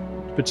with this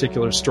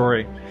particular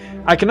story.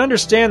 I can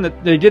understand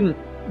that they didn't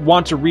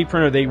want to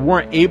reprint, or they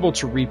weren't able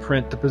to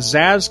reprint the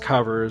Pizzazz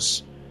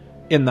covers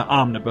in the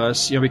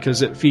omnibus,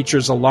 because it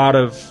features a lot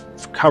of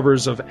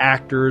covers of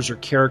actors or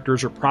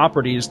characters or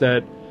properties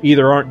that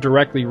either aren't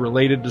directly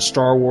related to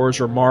Star Wars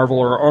or Marvel,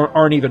 or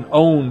aren't even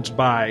owned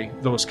by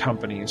those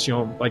companies.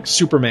 Like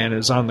Superman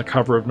is on the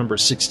cover of number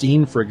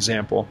 16, for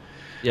example.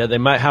 Yeah, they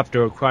might have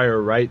to acquire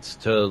rights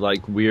to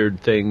weird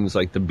things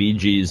like the Bee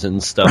Gees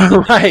and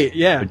stuff. Right,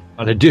 yeah.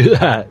 Want to do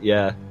that,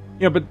 yeah.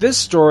 But this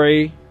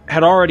story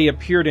had already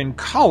appeared in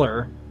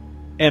color,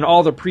 and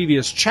all the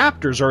previous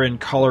chapters are in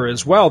color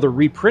as well. They're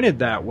reprinted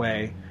that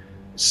way.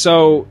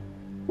 So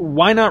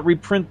why not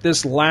reprint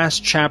this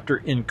last chapter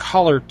in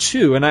color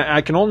too? And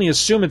I can only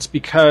assume it's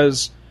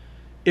because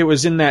it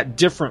was in that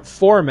different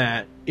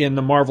format in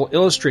the Marvel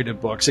Illustrated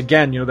books.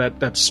 Again,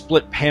 that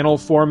split panel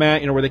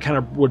format, where they kind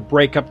of would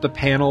break up the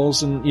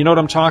panels, and you know what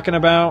I'm talking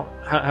about?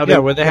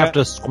 How where they have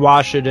to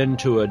squash it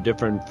into a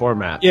different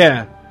format.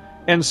 Yeah.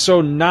 And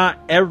so not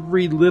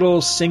every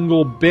little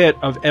single bit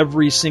of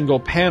every single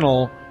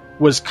panel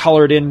was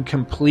colored in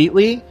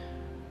completely.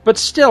 But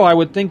still, I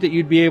would think that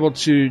you'd be able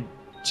to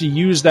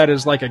use that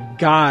as like a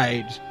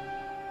guide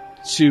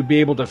to be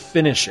able to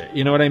finish it.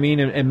 You know what I mean?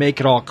 And make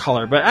it all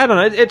color. But I don't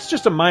know. It's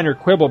just a minor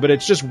quibble, but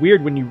it's just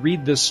weird when you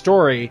read this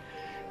story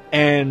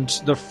and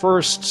the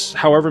first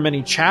however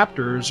many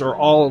chapters are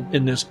all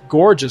in this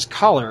gorgeous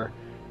color.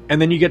 And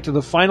then you get to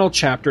the final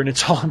chapter and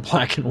it's all in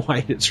black and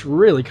white. It's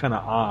really kind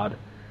of odd.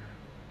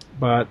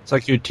 But it's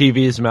like your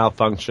TV's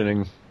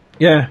malfunctioning.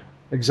 Yeah,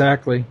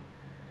 exactly.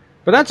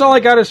 But that's all I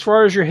got as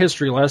far as your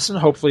history lesson.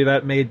 Hopefully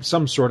that made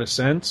some sort of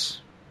sense.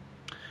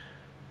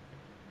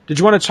 Did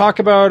you want to talk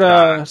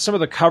about some of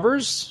the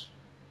covers?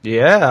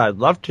 Yeah, I'd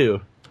love to.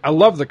 I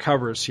love the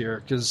covers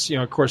here because,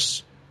 of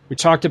course, we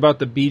talked about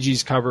the Bee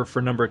Gees cover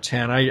for number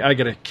 10. I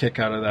get a kick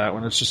out of that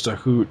one. It's just a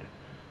hoot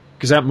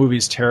because that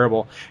movie's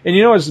terrible. And,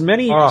 as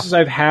many years as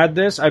I've had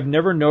this, I've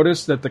never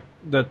noticed that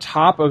the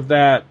top of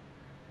that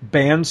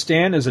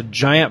bandstand is a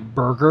giant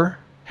burger.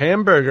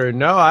 Hamburger.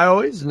 No, I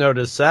always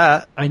notice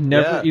that. I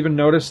never even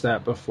noticed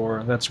that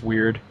before. That's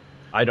weird.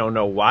 I don't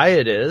know why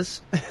it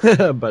is,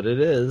 but it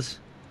is.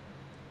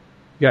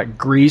 You got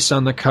Grease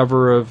on the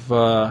cover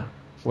of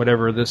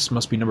whatever. This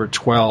must be number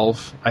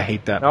 12. I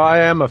hate that. No, I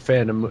am a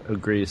fan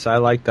of Grease. I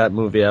like that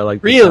movie. I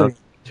like the really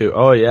too.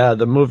 Oh yeah,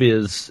 the movie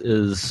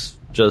is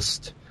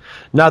just.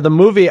 Now the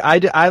movie,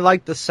 I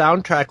liked the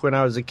soundtrack when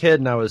I was a kid,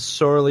 and I was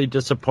sorely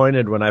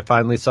disappointed when I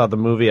finally saw the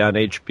movie on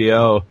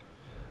HBO.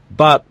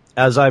 But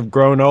as I've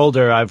grown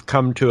older, I've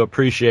come to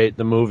appreciate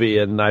the movie,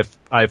 and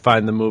I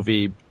find the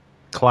movie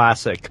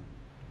classic.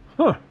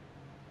 Huh.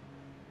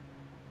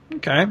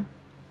 Okay.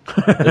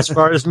 As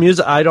far as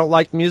music, I don't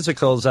like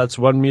musicals. That's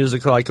one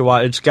musical I could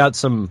watch. It's got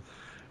some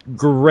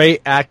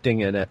great acting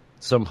in it.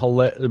 John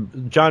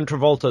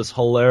Travolta's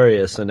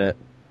hilarious in it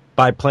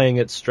by playing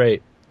it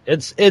straight.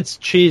 It's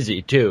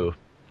cheesy too.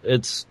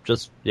 It's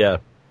just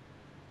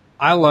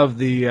I love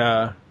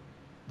the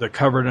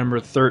cover number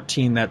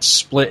 13, that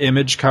split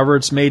image cover.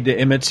 It's made to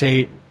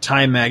imitate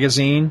Time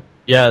magazine.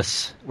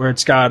 Yes, where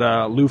it's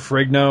got Lou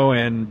Ferrigno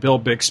and Bill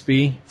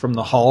Bixby from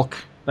the Hulk.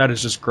 That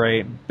is just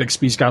great.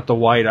 Bixby's got the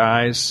white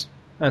eyes.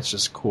 That's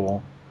just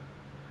cool.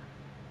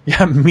 Yeah,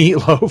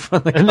 Meatloaf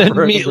on the cover. And then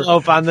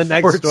Meatloaf on the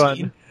next 14.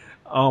 one.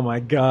 Oh my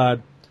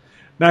God.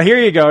 Now here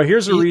you go.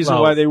 Here's a reason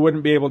Meatloaf. why they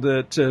wouldn't be able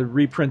to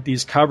reprint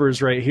these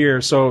covers right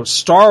here. So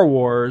Star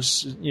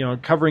Wars,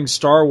 covering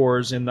Star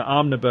Wars in the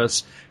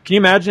omnibus. Can you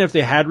imagine if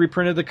they had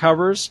reprinted the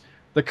covers?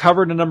 The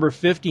cover to number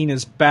 15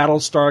 is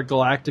Battlestar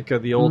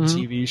Galactica, the old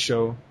TV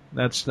show.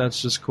 That's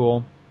just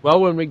cool. Well,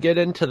 when we get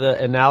into the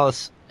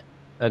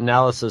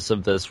analysis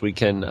of this, we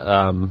can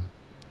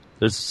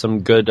there's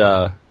some good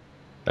a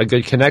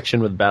good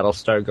connection with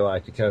Battlestar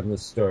Galactica in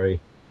this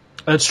story.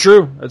 That's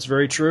true. That's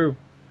very true.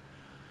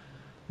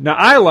 Now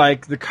I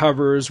like the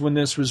covers when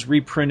this was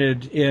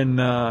reprinted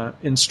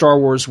in Star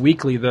Wars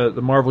Weekly, the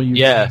Marvel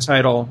UK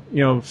title.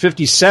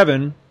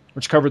 57,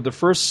 which covered the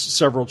first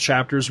several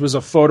chapters, was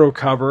a photo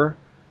cover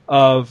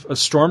of a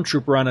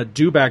stormtrooper on a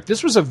dewback.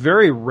 This was a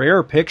very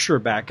rare picture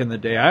back in the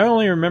day. I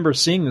only remember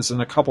seeing this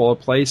in a couple of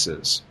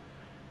places.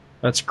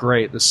 That's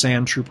great. The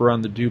sand trooper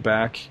on the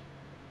dewback.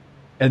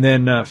 And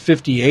then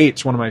 58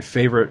 is one of my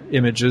favorite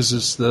images,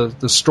 is the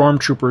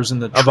stormtroopers in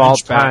the of all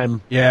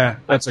time. Yeah,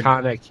 that's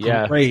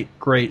iconic.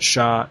 Great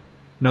shot.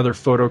 Another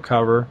photo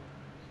cover.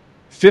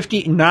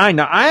 59.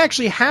 Now I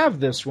actually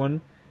have this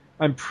one.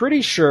 I'm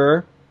pretty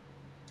sure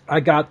I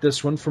got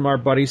this one from our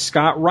buddy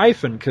Scott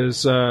Rifen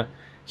because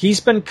he's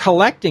been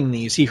collecting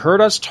these. He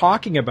heard us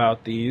talking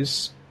about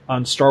these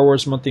on Star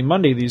Wars Monthly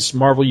Monday, these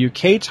Marvel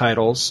UK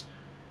titles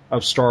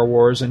of Star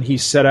Wars, and he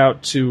set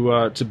out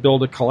to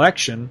build a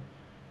collection.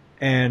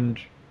 And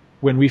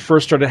when we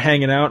first started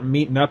hanging out and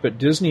meeting up at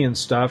Disney and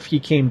stuff, he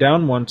came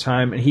down one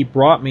time and he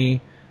brought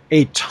me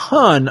a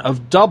ton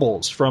of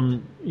doubles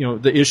from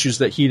the issues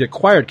that he'd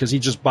acquired because he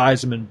just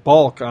buys them in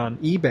bulk on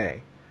eBay.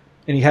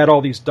 And he had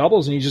all these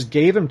doubles and he just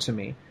gave them to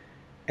me.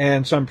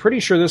 And so I'm pretty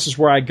sure this is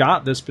where I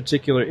got this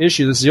particular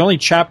issue. This is the only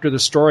chapter of the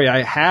story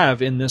I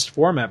have in this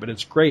format, but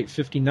it's great.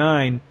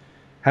 59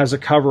 has a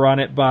cover on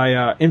it by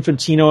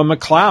Infantino and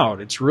McLeod.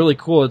 It's really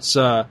cool. It's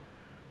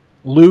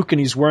Luke, and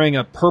he's wearing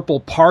a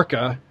purple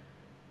parka.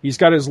 He's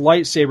got his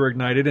lightsaber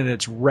ignited, and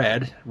it's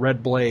red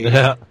blade.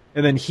 Yeah.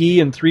 And then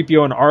he and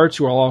 3PO and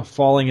R2 are all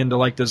falling into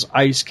like this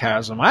ice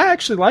chasm. I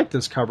actually like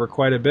this cover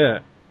quite a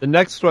bit. The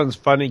next one's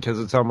funny because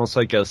it's almost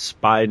like a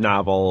spy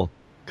novel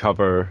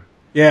cover.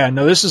 Yeah,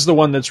 no, this is the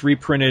one that's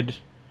reprinted.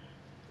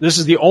 This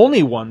is the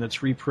only one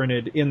that's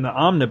reprinted in the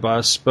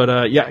omnibus. But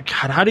God,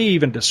 how do you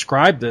even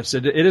describe this?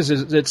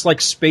 It's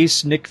like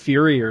Space Nick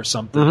Fury or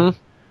something. Mm-hmm.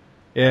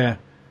 Yeah.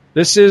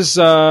 This is,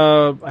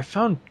 I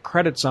found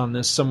credits on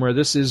this somewhere.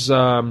 This is,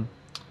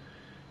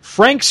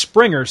 Frank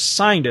Springer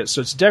signed it, so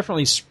it's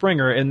definitely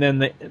Springer. And then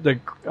the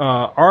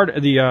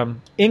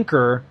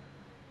inker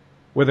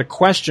with a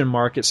question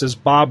mark, it says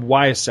Bob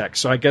Wyasek.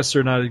 So I guess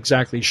they're not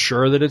exactly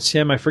sure that it's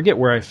him. I forget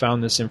where I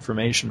found this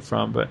information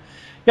from, but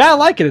yeah, I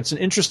like it. It's an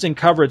interesting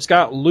cover. It's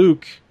got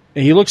Luke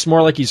And he looks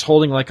more like he's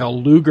holding like a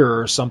Luger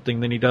or something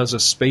than he does a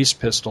space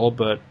pistol,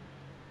 but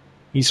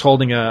he's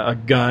holding a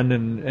gun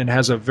and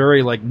has a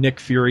very like Nick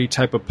Fury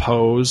type of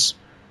pose.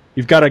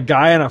 You've got a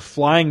guy on a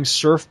flying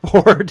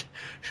surfboard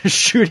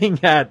shooting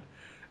at...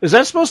 Is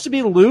that supposed to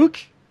be Luke?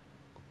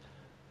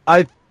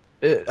 I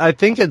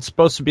think it's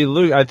supposed to be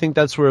Luke. I think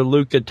that's where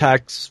Luke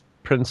attacks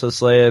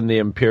Princess Leia and the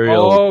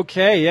Imperial. Oh,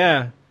 okay,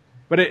 yeah.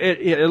 But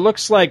it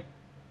looks like...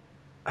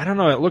 I don't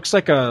know, it looks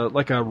like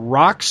a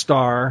rock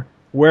star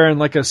wearing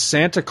like a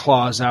Santa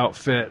Claus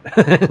outfit.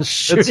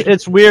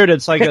 It's weird.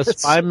 It's like a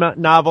spy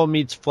novel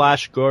meets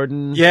Flash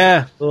Gordon.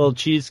 Yeah. A little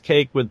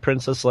cheesecake with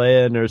Princess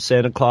Leia in her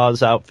Santa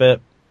Claus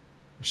outfit.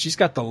 She's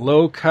got the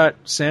low-cut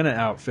Santa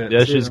outfit. Yeah,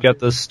 too. she's got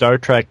the Star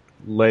Trek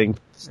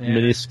length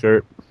mini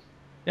skirt.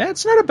 Yeah,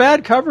 it's not a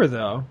bad cover,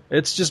 though.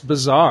 It's just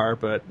bizarre,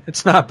 but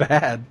it's not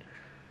bad.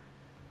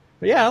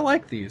 But yeah, I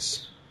like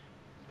these.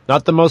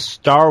 Not the most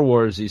Star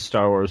Wars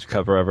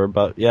cover ever,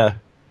 but yeah.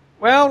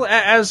 Well,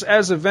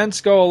 as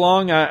events go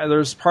along,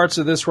 there's parts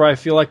of this where I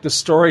feel like the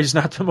story's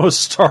not the most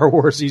Star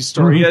Wars-y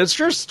story. It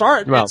sure it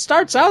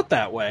starts out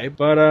that way.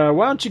 But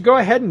why don't you go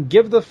ahead and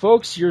give the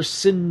folks your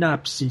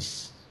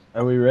synopsis?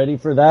 Are we ready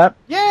for that?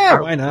 Yeah,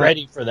 why not?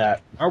 Ready for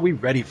that. Are we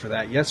ready for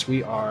that? Yes,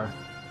 we are.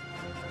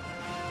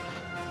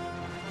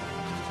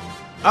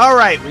 All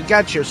right, we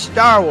got your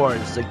Star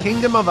Wars, The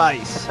Kingdom of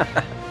Ice.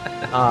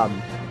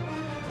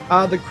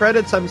 The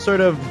credits, I'm sort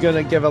of going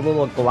to give a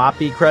little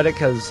gloppy credit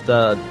because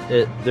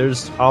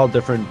there's all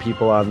different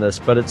people on this.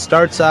 But it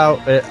starts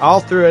out,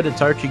 all through it,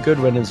 it's Archie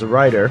Goodwin as a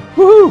writer.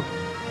 Woohoo!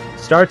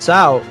 Starts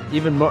out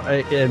even more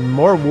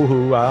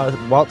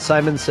woohoo, Walt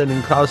Simonson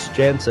and Klaus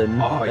Janson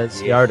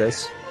as the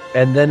artists.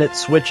 And then it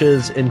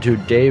switches into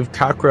Dave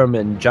Cockrum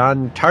and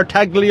John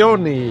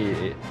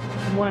Tartaglione.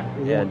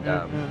 And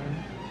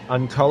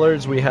on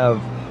colors, we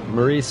have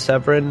Marie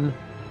Severin,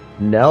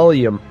 Nell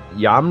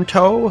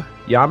Yamtov.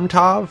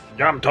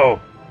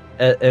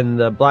 In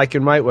the black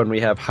and white one, we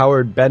have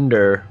Howard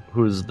Bender,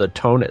 who's the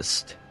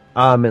tonist.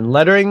 In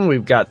lettering,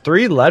 we've got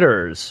 3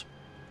 letters.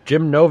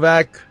 Jim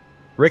Novak,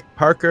 Rick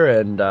Parker,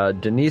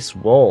 and Denise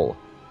Wohl.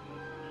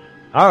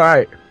 All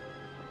right.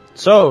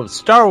 So,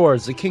 Star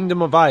Wars, The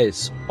Kingdom of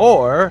Ice,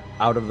 or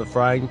Out of the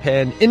Frying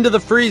Pan into the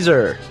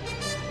Freezer.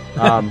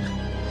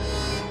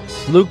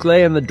 Luke,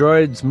 Leia, and the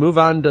droids move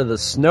on to the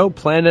snow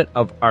planet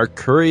of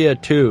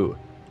Arcuria 2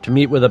 to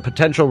meet with a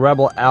potential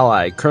rebel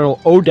ally, Colonel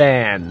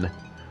Odan.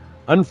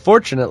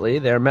 Unfortunately,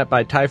 they are met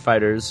by TIE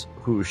fighters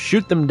who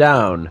shoot them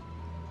down,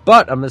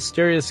 but a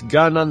mysterious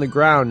gun on the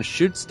ground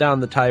shoots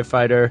down the TIE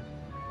fighter,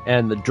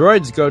 and the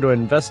droids go to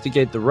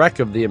investigate the wreck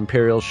of the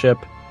Imperial ship,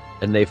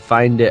 and they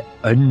find it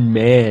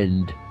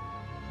unmanned.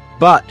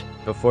 But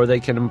before they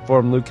can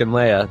inform Luke and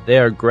Leia, they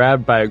are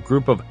grabbed by a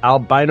group of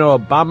albino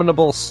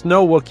abominable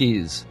snow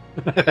Wookiees.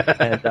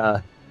 And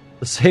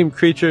the same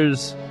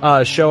creatures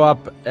show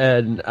up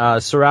and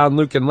surround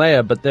Luke and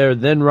Leia, but they're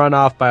then run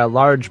off by a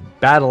large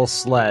battle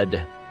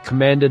sled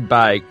commanded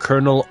by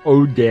Colonel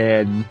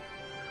Odan,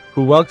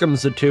 who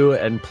welcomes the two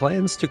and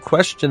plans to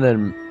question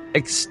them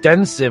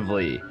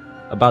extensively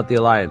about the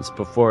Alliance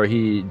before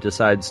he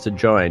decides to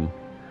join.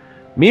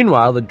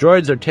 Meanwhile, the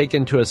droids are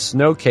taken to a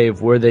snow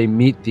cave where they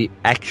meet the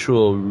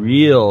actual,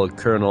 real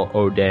Colonel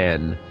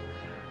Odan,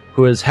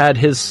 who has had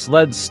his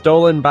sled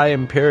stolen by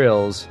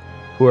Imperials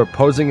who are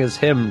posing as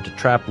him to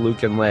trap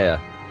Luke and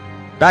Leia.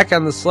 Back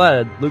on the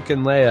sled, Luke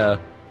and Leia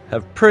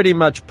have pretty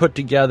much put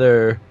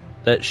together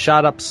that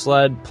shot-up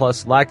sled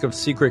plus lack of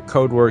secret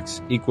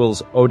codeworks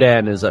equals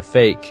Odan is a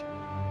fake.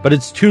 But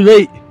it's too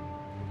late!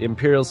 The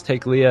Imperials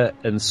take Leia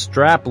and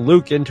strap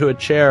Luke into a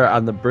chair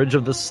on the bridge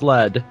of the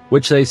sled,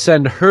 which they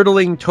send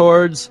hurtling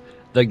towards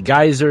the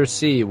Geyser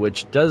Sea,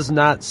 which does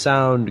not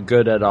sound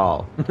good at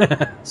all.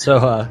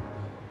 So,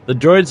 the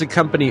droids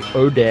accompany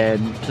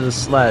Odan to the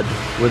sled,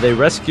 where they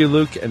rescue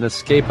Luke and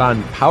escape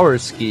on power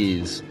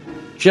skis,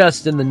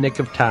 just in the nick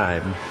of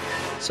time.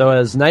 So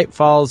as night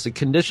falls, the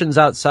conditions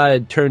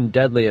outside turn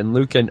deadly, and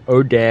Luke and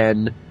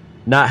Odan,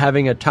 not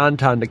having a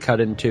tauntaun to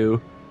cut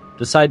into,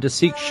 decide to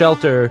seek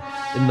shelter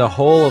in the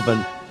hole of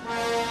an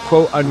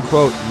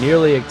quote-unquote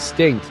nearly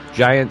extinct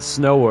giant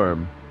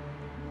snowworm.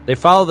 They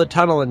follow the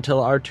tunnel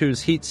until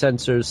R2's heat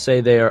sensors say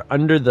they are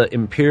under the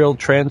Imperial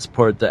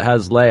transport that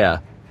has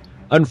Leia.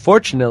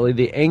 Unfortunately,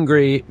 the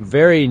angry,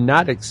 very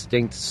not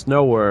extinct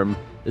snowworm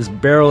is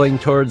barreling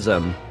towards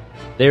them.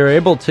 They are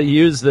able to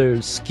use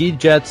their ski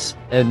jets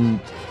and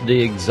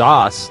the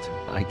exhaust,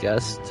 I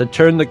guess, to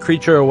turn the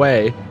creature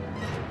away,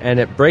 and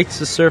it breaks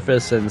the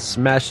surface and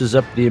smashes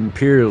up the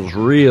Imperials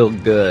real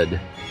good.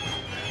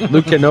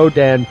 Luke and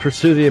Odan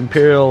pursue the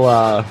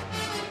Imperial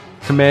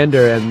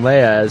commander and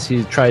Leia as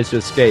he tries to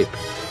escape.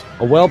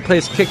 A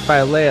well-placed kick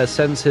by Leia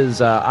sends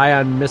his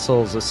ion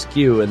missiles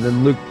askew, and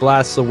then Luke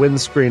blasts the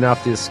windscreen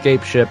off the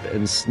escape ship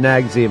and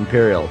snags the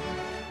Imperial.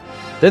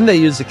 Then they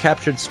use the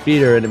captured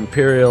speeder and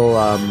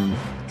Imperial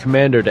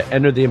commander to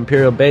enter the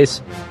Imperial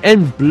base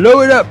and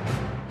blow it up,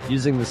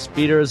 using the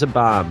speeder as a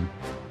bomb.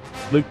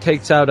 Luke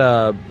takes out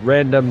a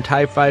random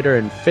TIE fighter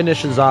and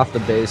finishes off the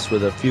base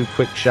with a few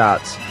quick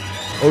shots.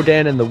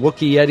 Odan and the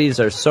Wookiee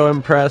Yetis are so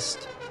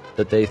impressed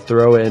that they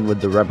throw in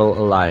with the Rebel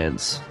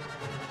Alliance.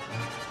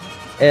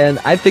 And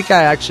I think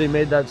I actually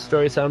made that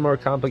story sound more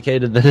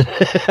complicated than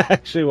it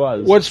actually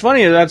was. What's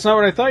funny, that's not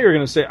what I thought you were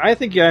going to say. I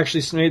think you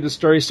actually made the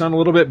story sound a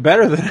little bit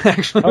better than it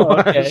actually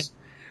was.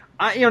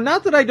 Okay.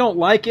 Not that I don't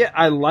like it.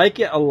 I like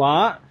it a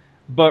lot.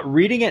 But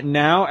reading it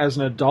now as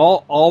an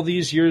adult, all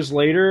these years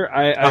later,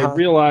 I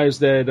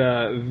realized that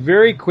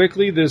very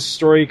quickly this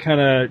story kind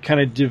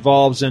of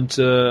devolves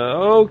into,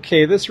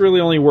 okay, this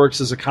really only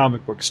works as a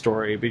comic book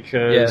story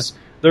because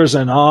there's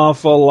an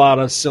awful lot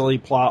of silly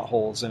plot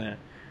holes in it.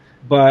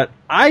 But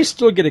I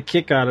still get a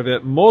kick out of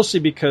it, mostly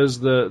because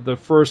the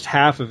first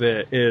half of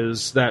it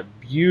is that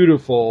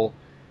beautiful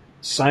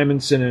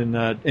Simonson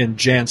and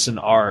Janson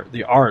art.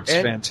 The art's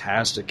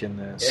fantastic in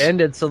this. And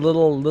it's a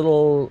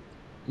little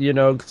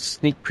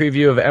sneak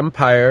preview of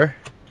Empire.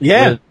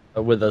 Yeah.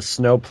 With a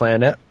snow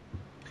planet.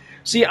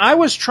 See, I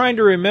was trying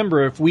to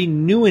remember if we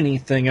knew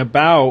anything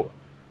about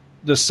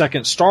the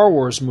second Star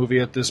Wars movie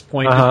at this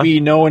point. Did we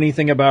know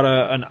anything about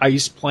an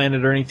ice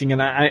planet or anything?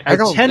 And I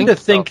tend to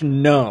think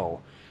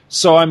no.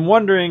 So I'm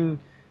wondering,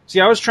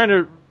 I was trying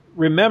to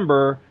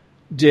remember,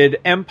 did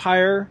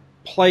Empire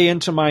play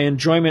into my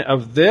enjoyment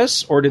of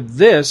this, or did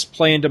this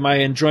play into my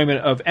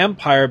enjoyment of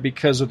Empire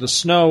because of the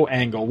snow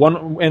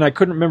angle? And I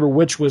couldn't remember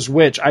which was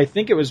which. I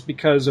think it was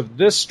because of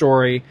this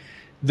story.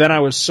 Then I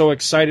was so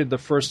excited the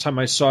first time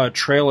I saw a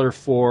trailer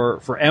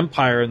for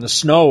Empire and the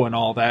snow and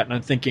all that, and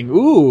I'm thinking,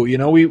 ooh,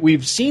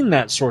 we've seen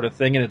that sort of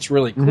thing, and it's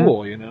really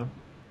cool,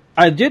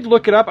 I did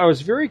look it up. I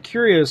was very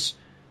curious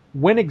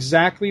when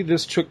exactly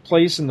this took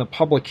place in the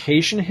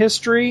publication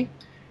history,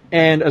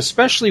 and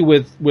especially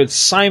with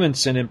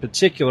Simonson in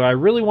particular. I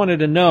really wanted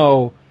to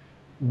know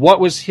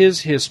what was his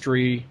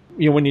history,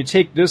 when you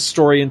take this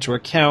story into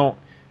account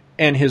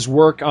and his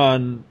work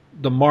on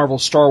the Marvel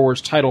Star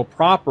Wars title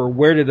proper,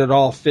 where did it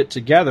all fit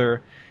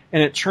together?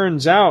 And it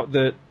turns out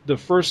that the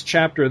first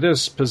chapter of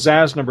this,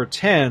 Pizzazz number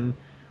 10,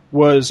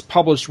 was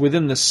published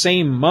within the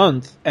same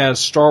month as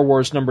Star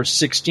Wars number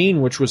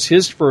 16, which was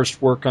his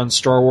first work on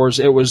Star Wars.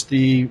 It was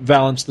the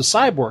Valance the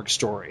Cyborg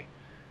story.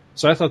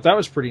 So I thought that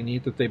was pretty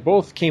neat that they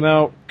both came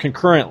out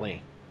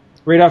concurrently.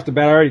 Right off the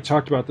bat, I already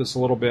talked about this a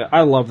little bit.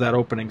 I love that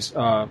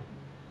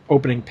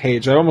opening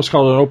page. I almost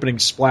call it an opening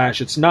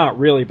splash. It's not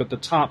really, but the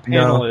top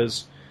panel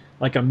is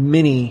like a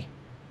mini,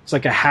 it's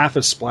like a half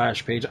a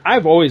splash page.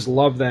 I've always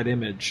loved that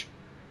image.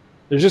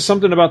 There's just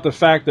something about the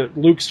fact that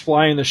Luke's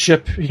flying the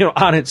ship,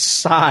 on its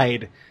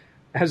side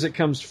as it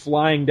comes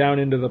flying down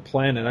into the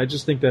planet. I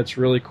just think that's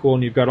really cool.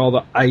 And you've got all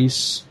the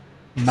ice,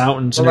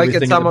 mountains, and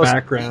everything in the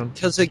background.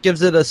 Because it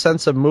gives it a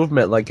sense of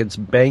movement, like it's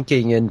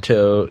banking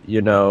into,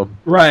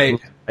 right,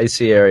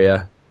 icy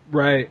area.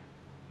 Right.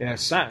 Yeah,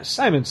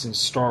 Simonson's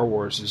Star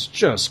Wars is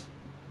just,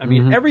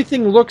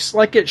 everything looks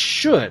like it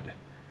should.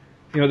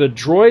 The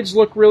droids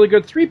look really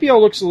good.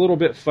 3PO looks a little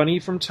bit funny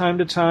from time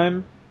to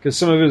time, because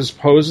some of his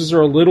poses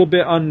are a little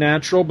bit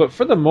unnatural, but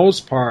for the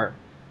most part,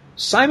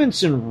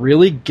 Simonson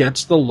really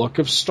gets the look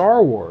of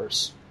Star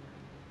Wars.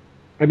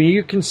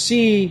 You can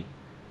see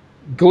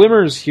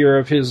glimmers here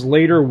of his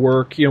later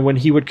work, when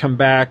he would come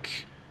back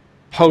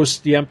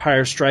post The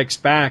Empire Strikes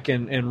Back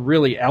and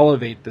really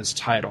elevate this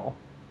title.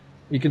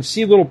 You can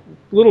see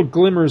little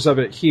glimmers of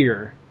it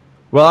here.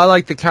 Well, I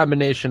like the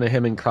combination of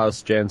him and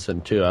Klaus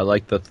Janson, too. I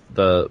like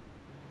the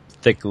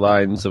thick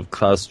lines of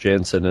Klaus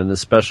Janson, and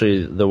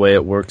especially the way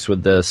it works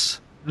with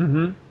this.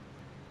 Mm-hmm.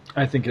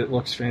 I think it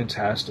looks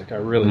fantastic. I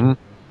really...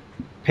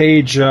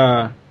 Page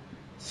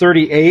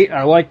 38,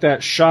 I like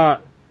that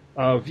shot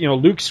of,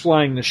 Luke's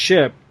flying the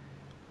ship,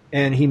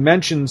 and he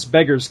mentions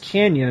Beggar's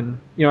Canyon,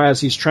 as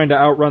he's trying to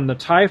outrun the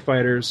TIE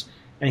fighters,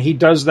 and he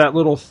does that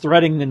little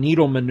threading the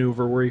needle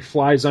maneuver where he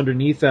flies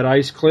underneath that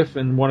ice cliff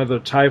and one of the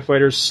TIE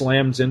fighters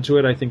slams into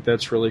it. I think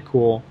that's really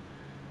cool.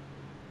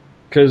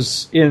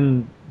 Because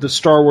in the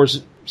Star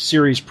Wars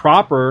series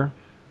proper,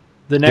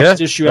 the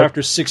next issue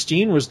after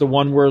 16 was the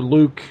one where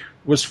Luke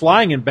was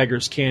flying in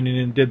Beggar's Canyon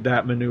and did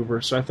that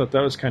maneuver. So I thought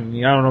that was kind of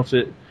neat. I don't know if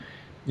it,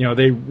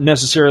 they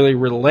necessarily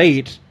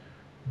relate,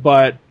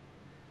 but,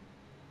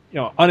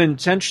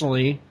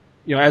 unintentionally,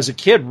 as a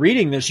kid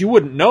reading this, you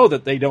wouldn't know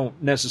that they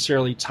don't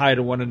necessarily tie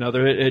to one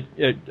another.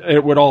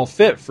 It would all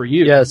fit for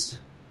you. Yes.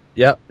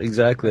 Yep,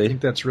 exactly. I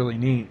think that's really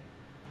neat.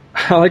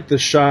 I like the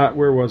shot.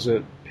 Where was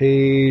it?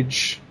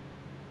 Page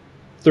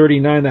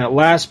 39, that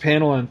last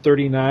panel on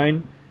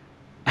 39.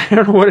 I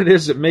don't know what it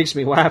is that makes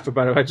me laugh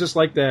about it. I just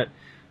like that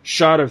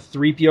shot of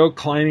 3PO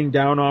climbing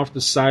down off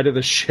the side of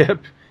the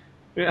ship.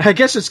 I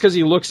guess it's because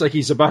he looks like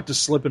he's about to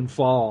slip and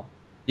fall.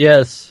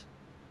 Yes.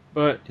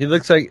 But he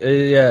looks like,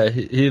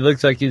 he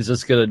looks like he's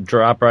just going to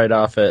drop right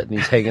off it, and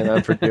he's hanging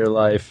on for dear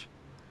life.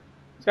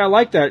 I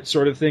like that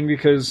sort of thing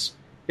because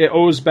it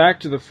owes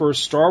back to the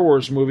first Star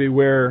Wars movie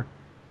where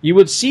you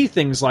would see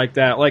things like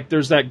that. Like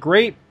there's that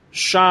great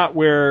shot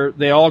where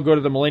they all go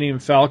to the Millennium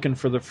Falcon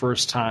for the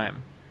first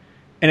time.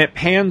 And it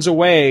pans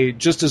away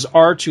just as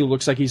R2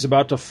 looks like he's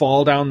about to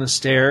fall down the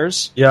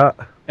stairs. Yeah.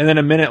 And then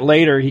a minute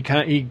later, he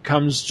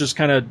comes just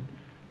kind of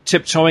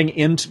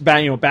tiptoeing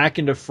back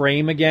into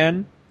frame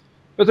again.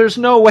 But there's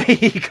no way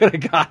he could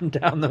have gotten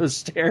down those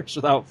stairs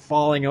without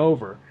falling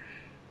over.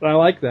 But I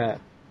like that.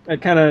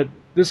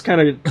 This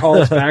kind of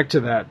calls back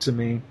to that to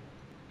me.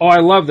 Oh, I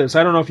love this.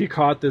 I don't know if you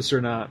caught this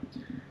or not.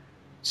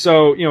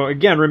 So,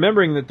 again,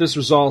 remembering that this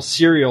was all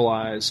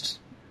serialized,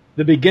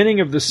 the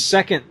beginning of the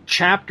second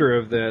chapter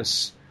of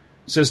this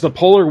says the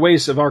polar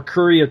wastes of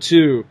Arcuria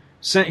II,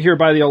 sent here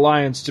by the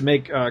Alliance to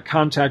make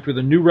contact with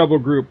a new rebel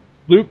group,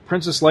 Luke,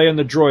 Princess Leia, and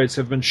the droids,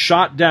 have been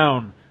shot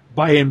down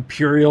by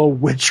Imperial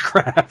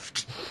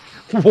witchcraft.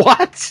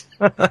 What?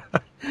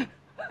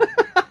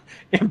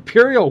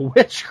 Imperial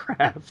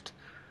witchcraft?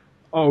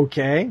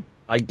 Okay.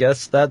 I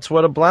guess that's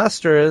what a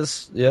blaster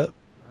is. Yep.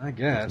 I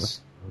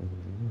guess.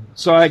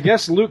 So I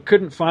guess Luke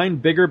couldn't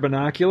find bigger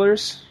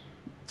binoculars?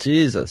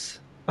 Jesus.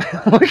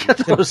 Look at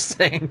those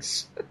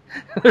things.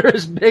 They're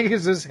as big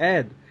as his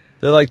head.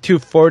 They're like 2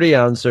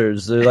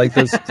 40-ouncers. They're like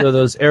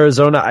those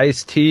Arizona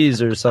iced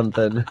teas or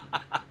something.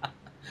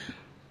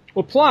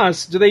 Well,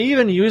 plus, do they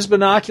even use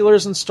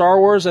binoculars in Star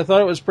Wars? I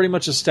thought it was pretty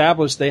much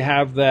established they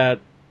have that,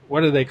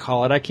 what do they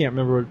call it? I can't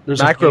remember.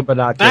 There's macro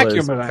binoculars.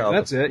 Macro binoculars,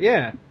 that's it,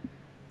 yeah.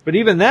 But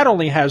even that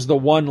only has the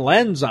one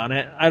lens on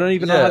it. I don't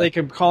even know how they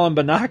can call them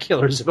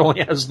binoculars. It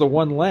only has the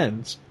one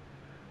lens.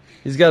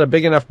 He's got a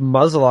big enough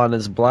muzzle on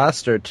his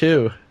blaster,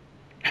 too.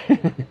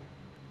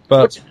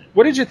 But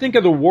what did you think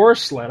of the war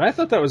sled? I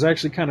thought that was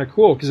actually kind of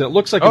cool, because it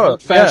looks like an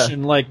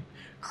old-fashioned like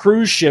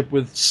cruise ship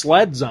with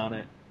sleds on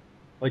it.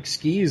 Like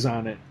skis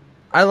on it.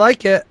 I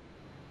like it.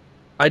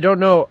 I don't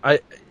know.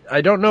 I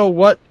don't know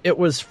what it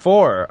was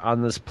for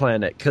on this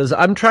planet, because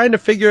I'm trying to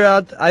figure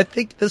out. I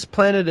think this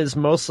planet is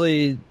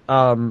mostly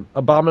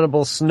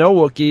abominable snow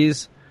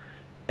Wookiees,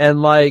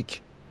 and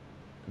like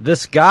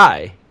this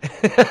guy,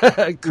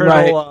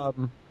 Colonel.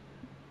 Right.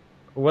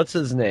 What's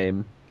his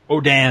name?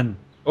 Odan,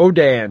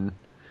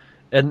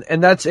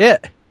 and that's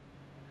it.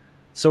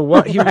 So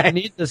what he would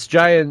need this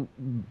giant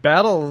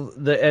battle,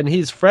 and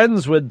he's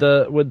friends with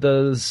the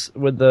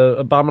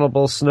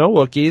abominable snow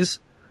Wookiees.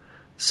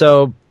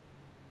 So.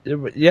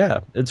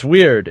 It's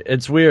weird.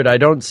 It's weird. I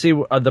don't see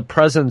the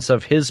presence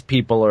of his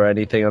people or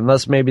anything,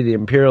 unless maybe the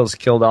Imperials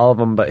killed all of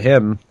them but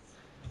him.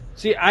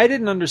 See, I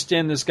didn't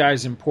understand this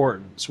guy's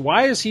importance.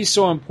 Why is he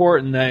so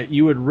important that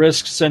you would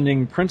risk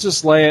sending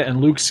Princess Leia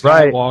and Luke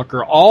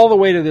Skywalker all the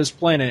way to this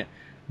planet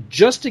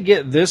just to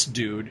get this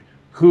dude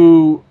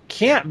who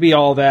can't be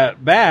all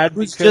that bad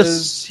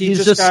because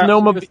he's just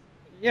snowmobile.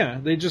 Yeah,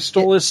 they just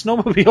stole his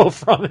snowmobile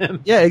from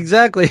him. Yeah,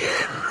 exactly.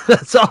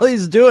 That's all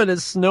he's doing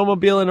is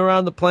snowmobiling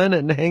around the planet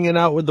and hanging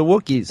out with the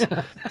Wookiees.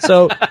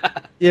 So,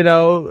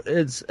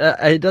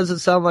 it doesn't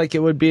sound like it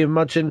would be of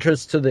much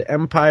interest to the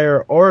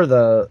Empire or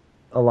the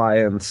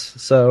Alliance.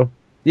 So,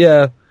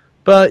 yeah.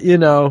 But,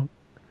 it'll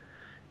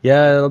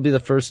be the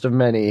first of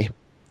many.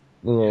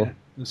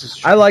 This is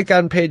true. I like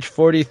on page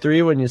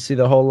 43 when you see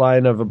the whole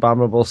line of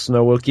abominable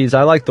snow Wookiees.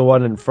 I like the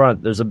one in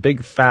front. There's a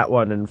big fat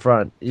one in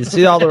front. You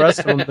see all the rest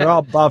of them, they're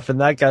all buff,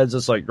 and that guy's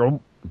just like,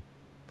 oh.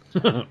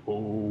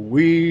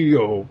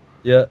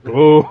 Yeah.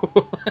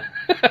 Oh.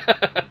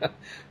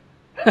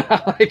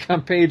 I like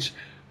on page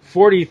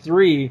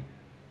 43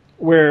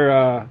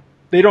 where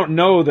they don't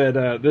know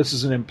that this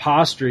is an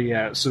imposter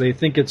yet, so they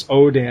think it's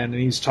Odan, and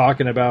he's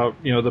talking about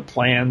the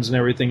plans and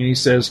everything, and he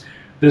says,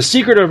 "The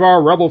secret of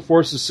our rebel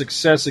forces'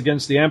 success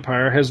against the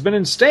Empire has been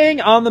in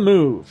staying on the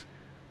move."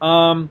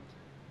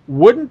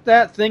 Wouldn't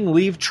that thing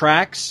leave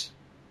tracks?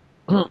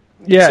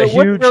 Yeah, so it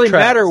wouldn't really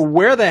tracks. matter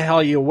where the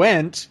hell you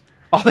went.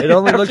 It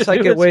only looks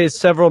like it weighs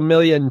several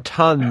million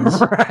tons.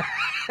 Right.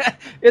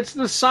 It's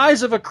the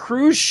size of a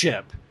cruise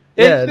ship.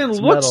 It even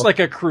looks like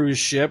a cruise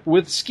ship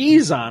with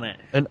skis on it.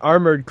 An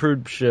armored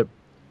cruise ship.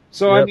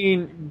 So, I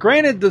mean,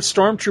 granted the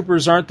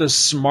stormtroopers aren't the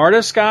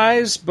smartest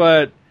guys,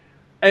 but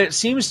it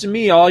seems to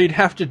me all you'd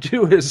have to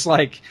do is,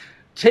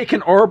 take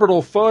an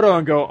orbital photo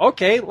and go,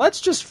 okay,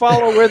 let's just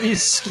follow where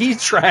these ski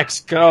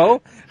tracks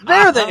go.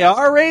 There they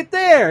are, right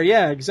there.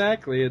 Yeah,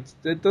 exactly.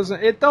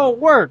 It don't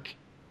work.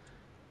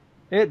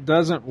 It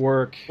doesn't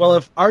work. Well,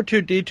 if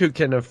R2-D2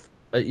 can,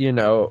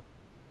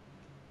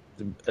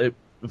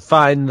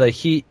 find the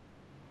heat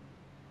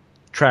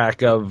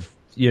track of,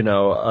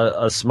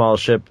 a small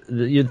ship,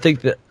 you'd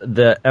think that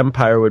the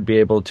Empire would be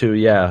able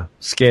to,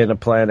 scan a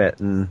planet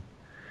and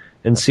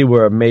see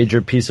where a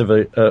major piece of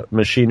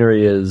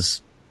machinery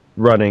is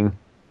running.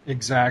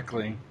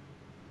 Exactly.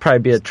 Probably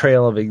be a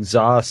trail of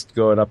exhaust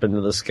going up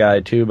into the sky,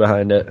 too,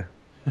 behind it.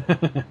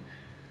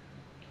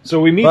 So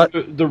we meet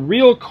the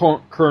real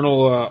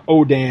Colonel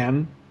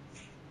Odan,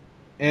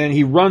 and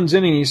he runs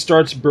in and he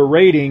starts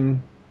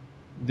berating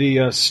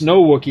the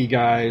Snow Wookiee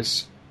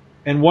guys,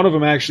 and one of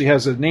them actually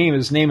has a name.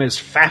 His name is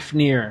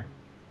Fafnir.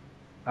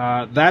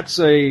 That's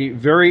a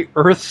very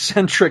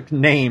Earth-centric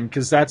name,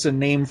 because that's a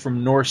name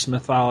from Norse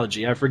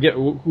mythology. I forget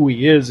who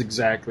he is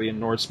exactly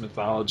in Norse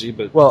mythology,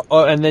 but... Well,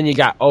 and then you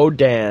got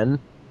Odan.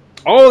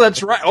 Oh,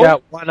 that's right. He's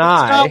got one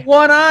eye. He's got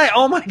one eye.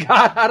 Oh, my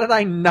God. How did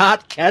I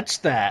not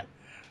catch that?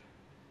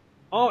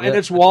 Oh, and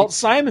it's Walt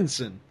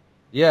Simonson.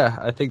 Yeah,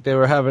 I think they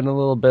were having a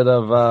little bit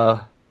of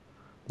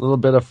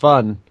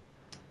fun.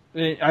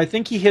 I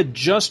think he had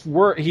just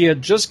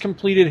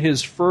completed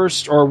his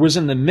first, or was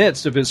in the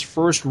midst of his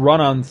first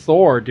run on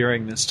Thor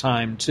during this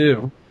time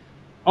too.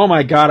 Oh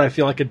my god, I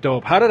feel like a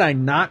dope. How did I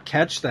not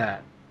catch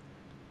that?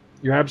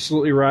 You're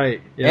absolutely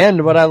right. Yeah.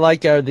 And what I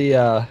like are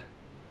the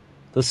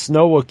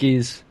Snow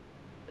Wookiees.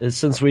 Is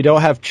since we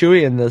don't have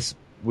Chewie in this,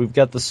 we've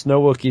got the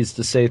Snow Wookiees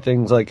to say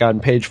things like on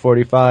page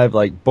 45,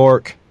 like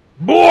Bork.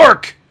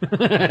 Bork!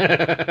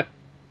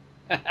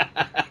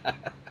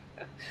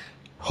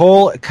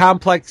 Whole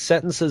complex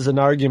sentences and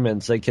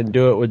arguments. They can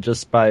do it with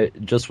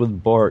just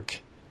with Bork.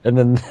 And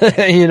then,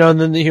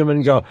 and then the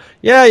human go,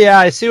 yeah,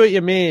 I see what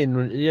you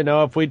mean.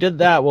 If we did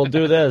that, we'll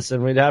do this,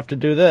 and we'd have to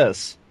do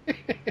this.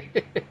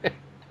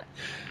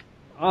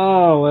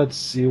 Oh, let's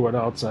see what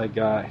else I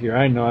got here.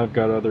 I know I've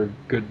got other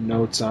good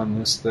notes on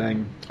this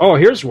thing. Oh,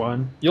 here's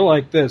one. You'll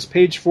like this.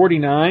 Page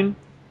 49.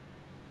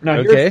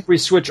 Now, here we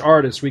switch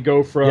artists. We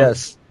go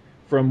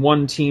from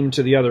one team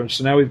to the other.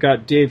 So now we've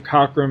got Dave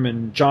Cockrum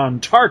and John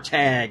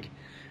Tartag.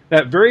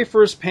 That very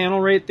first panel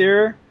right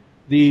there,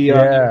 the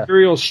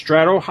Imperial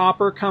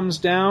Stratohopper comes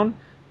down.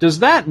 Does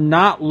that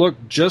not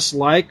look just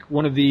like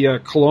one of the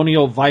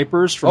Colonial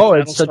Vipers from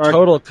Battlestar? It's a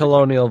total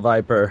Colonial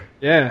Viper.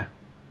 Yeah.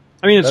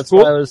 I mean, it's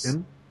cool.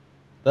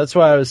 That's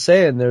why I was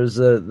saying there's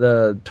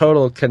the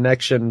total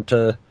connection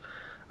to...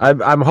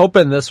 I'm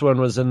hoping this one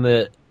was in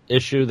the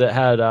issue that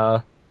had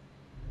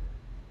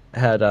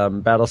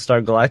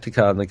Battlestar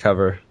Galactica on the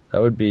cover.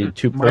 That would be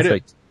too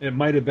perfect. It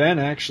might have been,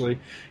 actually.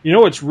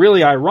 What's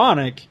really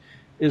ironic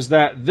is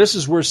that this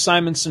is where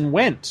Simonson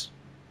went.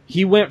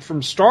 He went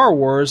from Star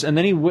Wars, and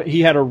then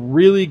he had a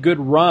really good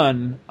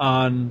run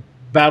on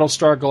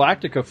Battlestar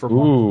Galactica for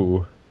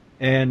one.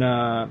 And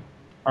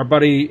our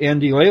buddy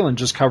Andy Leyland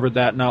just covered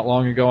that not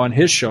long ago on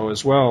his show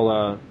as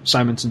well,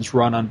 Simonson's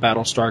run on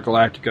Battlestar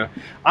Galactica.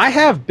 I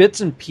have bits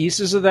and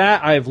pieces of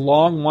that. I've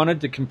long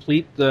wanted to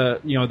complete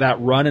that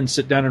run and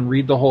sit down and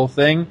read the whole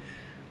thing.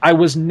 I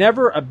was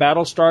never a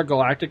Battlestar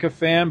Galactica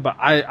fan, but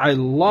I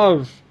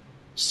love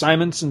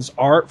Simonson's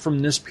art from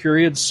this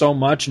period so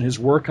much, and his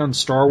work on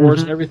Star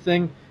Wars and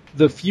everything.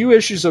 The few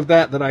issues of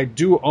that I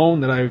do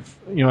own that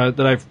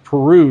I've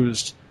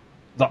perused,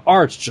 the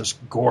art's just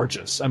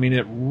gorgeous. I mean,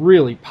 it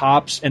really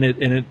pops, and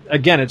it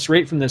again, it's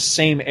right from this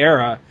same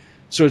era,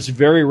 so it's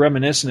very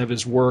reminiscent of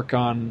his work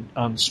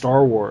on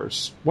Star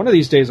Wars. One of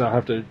these days, I'll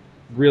have to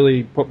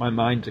really put my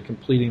mind to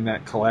completing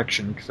that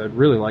collection because I'd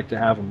really like to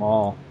have them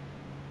all.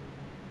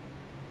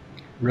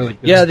 Really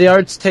good. Yeah, the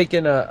art's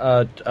taken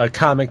a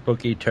comic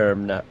booky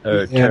turn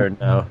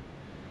now.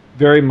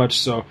 Very much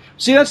so.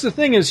 See, that's the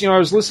thing is, I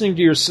was listening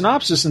to your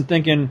synopsis and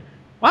thinking,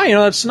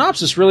 wow, that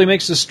synopsis really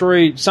makes the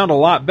story sound a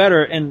lot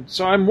better. And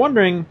so I'm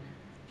wondering...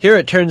 Here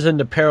it turns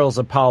into Perils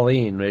of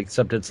Pauline,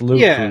 except it's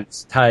Luke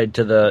who's tied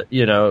to the,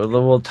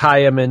 we'll tie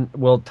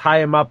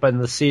him up in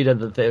the seat of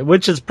the thing,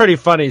 which is pretty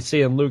funny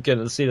seeing Luke in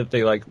the seat of the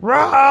thing, like,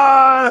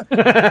 rah!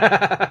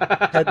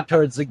 Head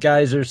towards the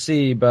Geyser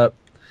Sea, but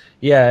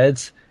yeah,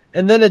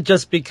 and then it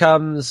just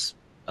becomes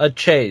a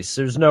chase.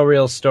 There's no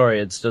real story.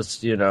 It's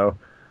just,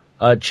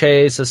 a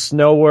chase, a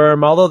snow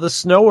worm, although the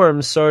snow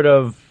worm sort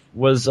of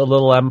was a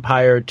little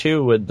empire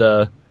too with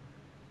the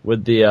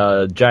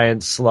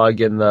giant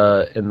slug in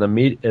the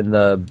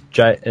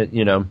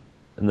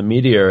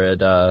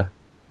meteor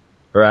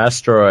or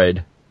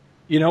asteroid.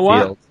 You know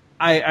what?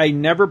 I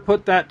never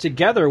put that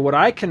together. What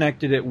I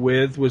connected it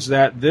with was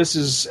that this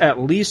is at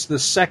least the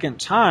second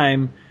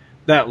time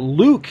that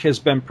Luke has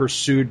been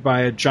pursued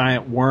by a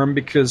giant worm,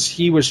 because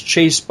he was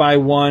chased by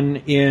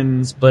one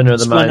in Splinter of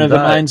the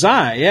Mind's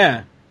Eye.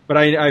 Yeah, but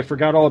I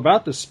forgot all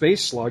about the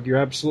space slug. You're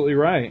absolutely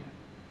right.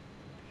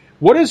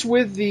 What is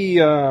with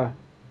the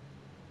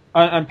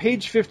on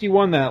page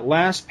 51, that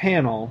last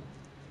panel,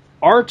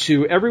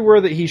 R2, everywhere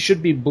that he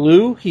should be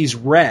blue, he's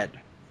red.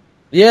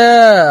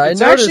 Yeah,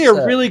 it's actually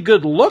a really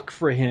good look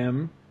for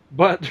him,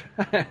 but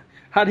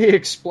how do you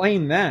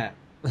explain that?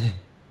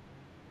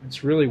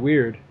 It's really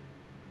weird.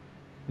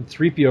 And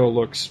 3PO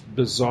looks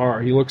bizarre.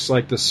 He looks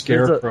like the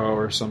Scarecrow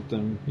or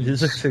something.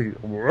 There's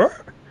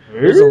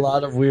a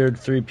lot of weird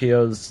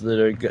 3POs that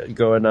are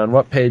going on.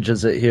 What page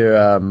is it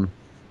here?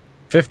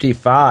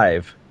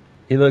 55.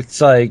 He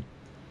looks like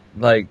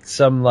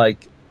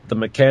the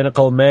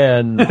Mechanical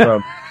Man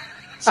from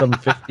some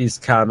 50s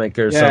comic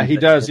or something. Yeah, he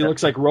does. He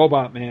looks like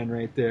Robot Man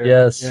right there.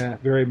 Yes. Yeah,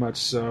 very much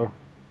so.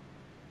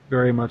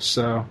 Very much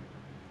so.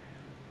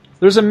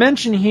 There's a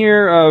mention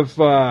here of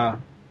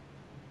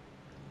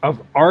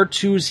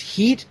R2's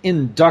heat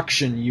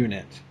induction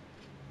unit.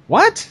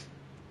 What?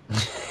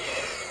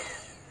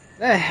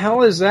 The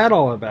hell is that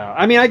all about?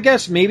 I mean, I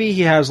guess maybe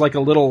he has like a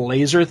little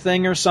laser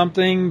thing or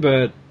something,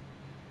 but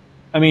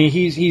I mean,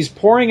 he's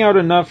pouring out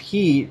enough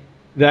heat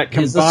that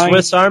combines... He's a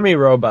Swiss Army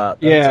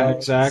robot. That's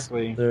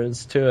exactly. There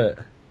is to it.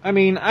 I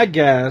mean, I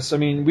guess. I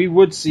mean, we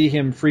would see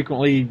him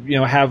frequently,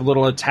 have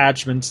little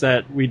attachments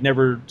that we'd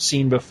never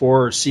seen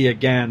before or see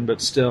again,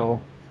 but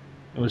still,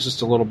 it was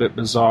just a little bit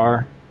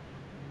bizarre.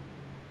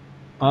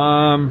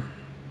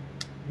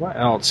 What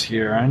else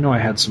here? I know I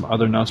had some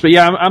other notes, but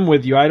yeah, I'm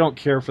with you. I don't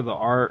care for the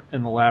art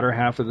in the latter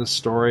half of this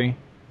story.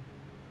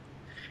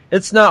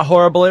 It's not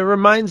horrible. It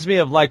reminds me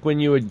of like when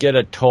you would get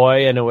a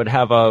toy and it would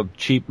have a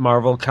cheap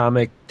Marvel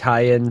comic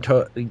tie-in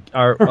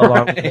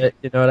along with it.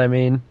 You know what I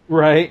mean?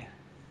 Right.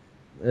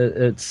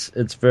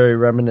 It's very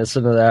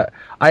reminiscent of that.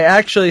 I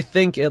actually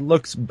think it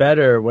looks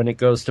better when it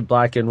goes to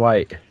black and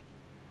white.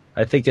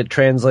 I think it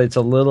translates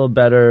a little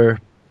better,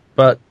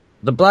 but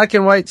the black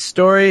and white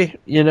story,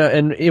 you know,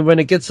 and when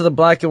it gets to the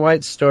black and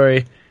white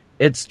story,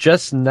 it's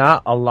just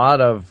not a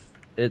lot of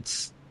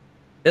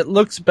it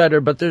looks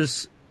better, but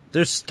there's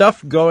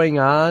stuff going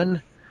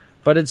on,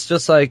 but it's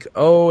just like,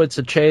 oh, it's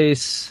a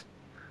chase.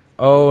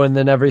 Oh, and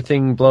then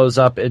everything blows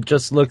up. It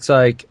just looks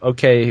like,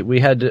 okay,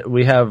 we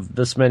have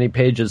this many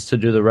pages to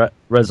do the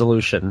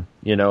resolution,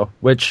 you know,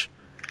 which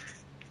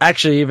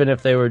actually, even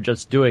if they were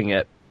just doing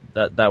it,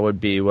 that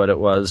would be what it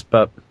was.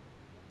 But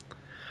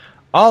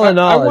all in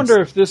all, I wonder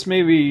if this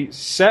may be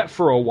set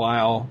for a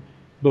while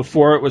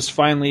before it was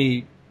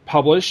finally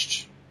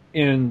published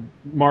in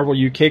Marvel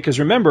UK. Because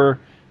remember,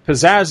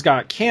 Pizzazz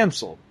got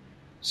canceled.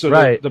 So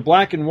the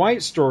black and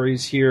white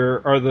stories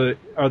here are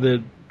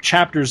the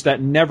chapters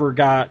that never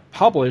got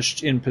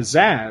published in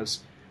Pizzazz.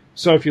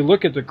 So if you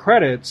look at the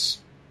credits,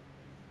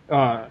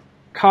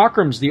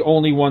 Cockrum's the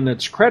only one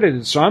that's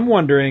credited. So I'm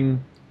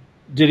wondering,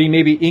 did he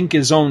maybe ink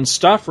his own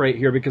stuff right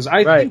here? Because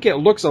I think it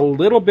looks a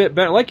little bit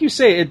better. Like you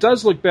say, it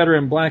does look better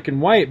in black and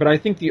white, but I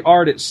think the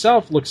art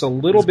itself looks a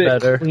little bit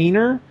better,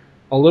 cleaner,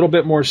 a little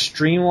bit more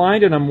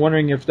streamlined, and I'm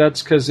wondering if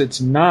that's because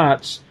it's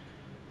not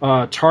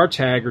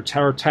Tartag or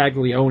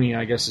Tartaglione,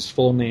 I guess his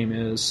full name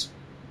is.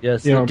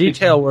 Yes, the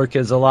detail work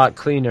is a lot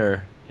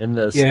cleaner in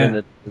this than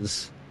it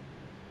is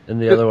in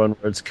the other one,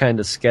 where it's kind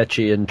of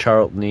sketchy and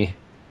Charlton-y.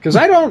 Because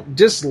I don't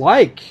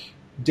dislike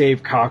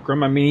Dave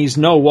Cockrum. I mean, he's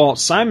no Walt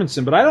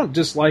Simonson, but I don't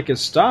dislike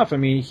his stuff. I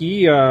mean,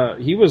 he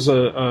was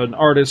an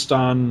artist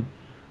on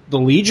the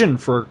Legion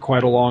for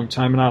quite a long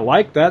time, and I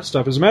like that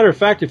stuff. As a matter of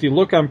fact, if you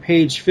look on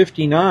page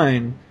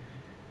 59,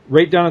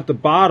 right down at the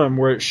bottom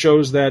where it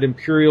shows that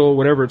Imperial,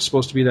 whatever it's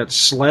supposed to be, that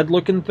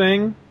sled-looking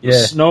thing, the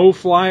Snow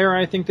Flyer,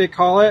 I think they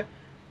call it,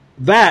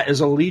 that is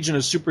a Legion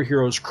of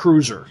Superheroes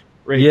cruiser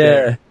right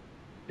there.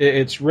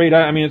 It's right.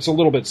 I mean, it's a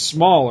little bit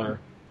smaller,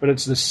 but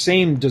it's the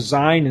same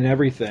design and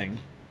everything.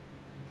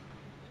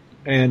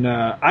 And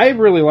I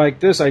really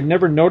like this. I'd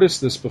never noticed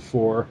this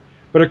before.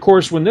 But, of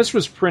course, when this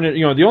was printed,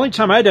 you know, the only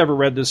time I'd ever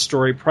read this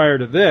story prior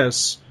to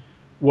this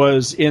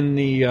was in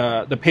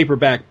the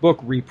paperback book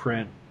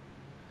reprint.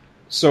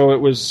 So it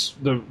was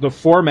the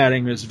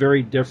formatting is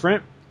very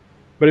different.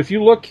 But if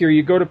you look here,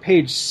 you go to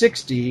page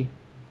 60,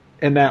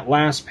 and that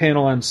last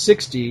panel on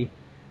 60,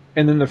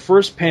 and then the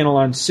first panel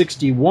on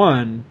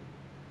 61,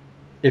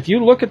 if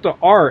you look at the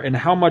art and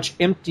how much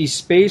empty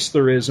space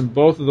there is in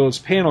both of those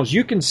panels,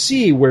 you can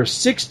see where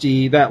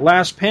 60, that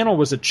last panel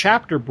was a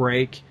chapter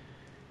break.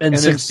 And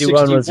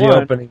 61 was the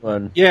opening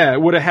one. Yeah,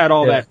 it would have had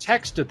all that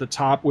text at the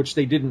top, which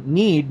they didn't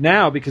need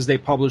now because they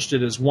published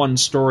it as one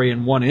story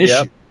in one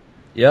issue.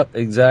 Yep,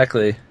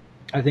 exactly.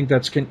 I think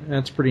that's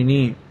pretty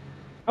neat.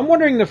 I'm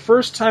wondering the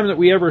first time that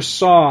we ever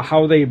saw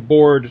how they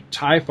board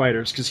TIE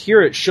fighters, because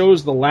here it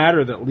shows the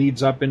ladder that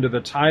leads up into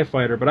the TIE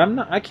fighter, but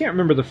I can't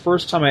remember the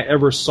first time I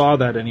ever saw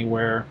that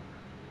anywhere.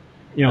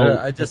 You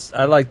know,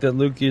 I like that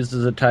Luke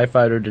uses a TIE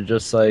fighter to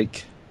just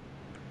like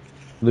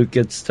Luke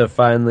gets to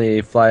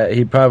finally fly.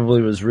 He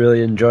probably was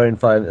really enjoying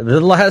flying. The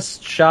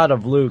last shot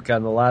of Luke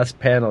on the last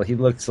panel, he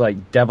looks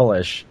like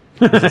devilish.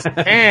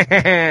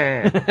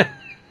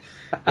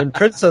 And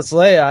Princess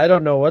Leia, I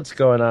don't know what's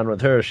going on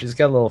with her. She's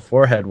got a little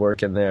forehead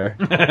work in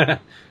there.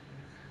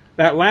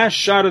 That last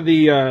shot of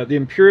the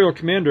Imperial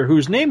commander,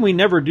 whose name we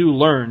never do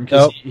learn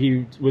because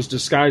he was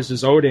disguised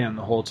as Odan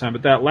the whole time,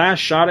 but that last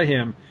shot of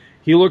him,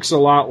 he looks a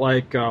lot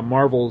like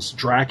Marvel's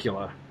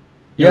Dracula.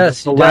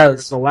 Yes, he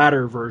does. The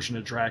latter version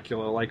of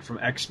Dracula, like from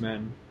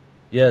X-Men.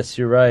 Yes,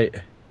 you're right.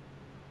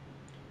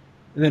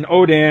 And then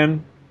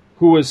Odan,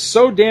 who was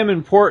so damn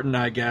important,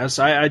 I guess.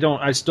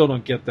 I still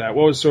don't get that.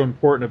 What was so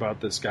important about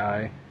this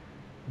guy?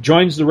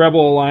 Joins the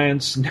Rebel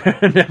Alliance,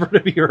 never to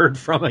be heard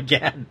from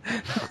again.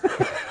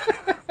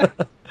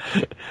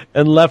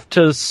 And left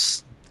to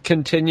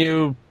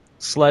continue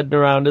sledding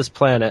around his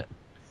planet.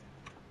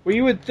 Well,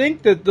 you would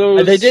think that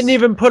those... They didn't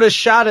even put a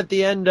shot at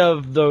the end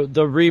of the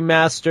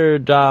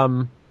remastered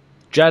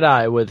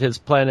Jedi with his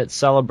planet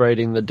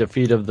celebrating the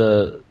defeat of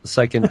the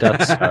second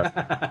Death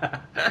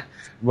Star.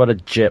 What a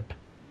jip.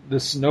 The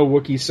Snow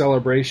Wookiee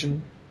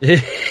celebration.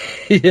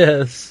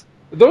 Yes.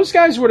 Those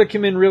guys would have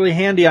come in really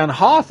handy on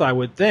Hoth, I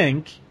would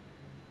think.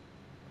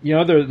 You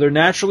know, they're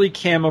naturally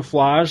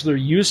camouflaged. They're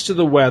used to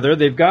the weather.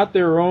 They've got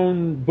their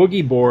own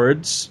boogie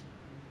boards.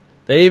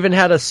 They even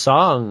had a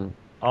song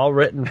all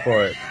written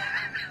for it.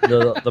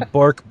 the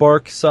Bork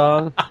Bork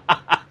song.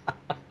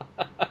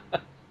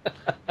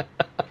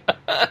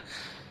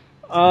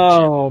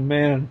 Oh,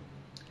 man.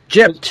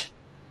 Gypped.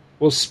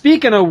 Well,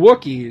 speaking of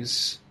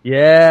Wookiees...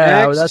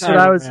 Yeah, that's what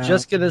I was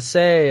just going to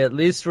say. At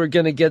least we're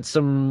going to get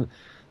some...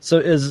 So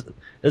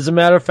as a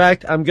matter of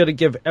fact, I'm going to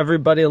give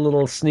everybody a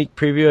little sneak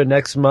preview of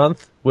next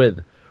month with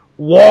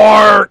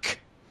Wark!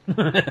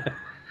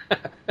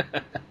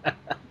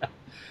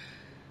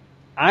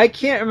 I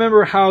can't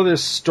remember how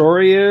this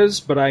story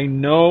is, but I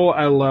know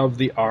I love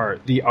the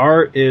art. The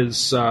art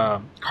is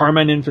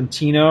Carmine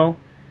Infantino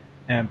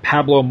and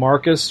Pablo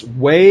Marcus,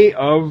 Way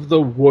of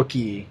the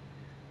Wookiee.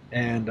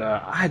 And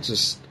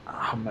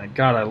oh my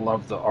God, I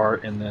love the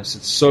art in this.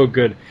 It's so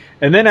good.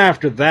 And then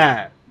after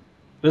that,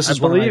 this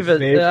is one of my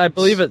favorites. I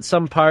believe at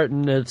some part,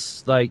 and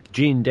it's like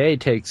Gene Day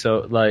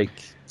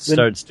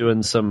starts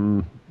doing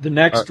some. The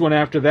next one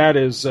after that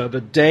is The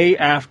Day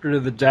After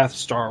the Death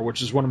Star,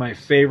 which is one of my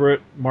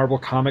favorite Marvel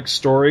Comics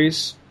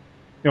stories.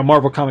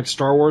 Marvel Comics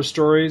Star Wars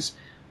stories.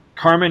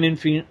 Carmine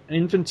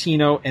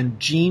Infantino and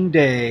Gene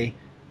Day,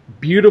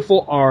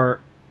 beautiful art,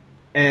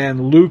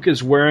 and Luke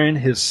is wearing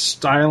his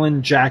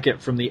styling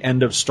jacket from the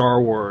end of Star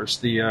Wars,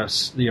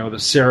 the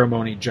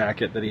ceremony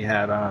jacket that he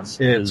had on.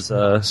 It's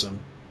awesome.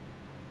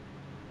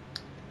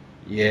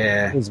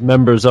 Yeah. His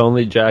members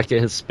only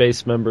jacket, his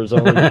space members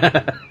only.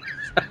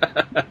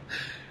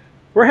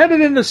 We're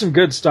headed into some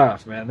good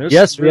stuff, man.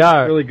 We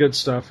are. Really good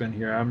stuff in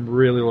here. I'm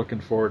really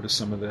looking forward to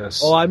some of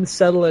this. Oh, I'm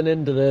settling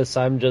into this.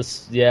 I'm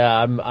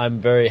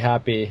very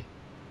happy.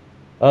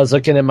 I was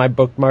looking at my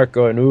bookmark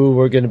going, ooh,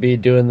 we're going to be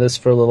doing this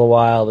for a little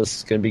while. This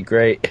is going to be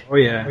great. Oh,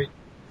 yeah.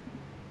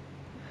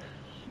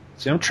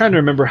 See, I'm trying to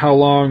remember how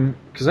long,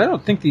 because I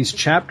don't think these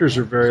chapters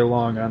are very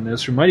long on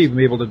this. We might even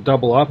be able to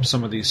double up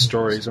some of these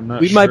stories. I'm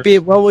not sure. We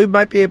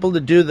might be able to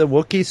do the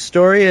Wookiee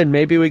story, and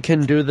maybe we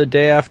can do the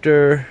day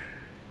after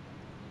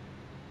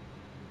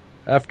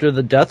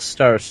the Death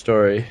Star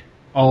story.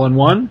 All in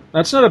one?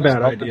 That's not a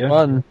bad idea.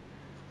 One.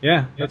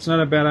 Yeah, that's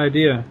not a bad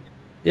idea.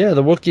 Yeah,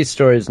 the Wookiee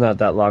story is not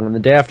that long, and the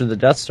day after the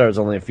Death Star is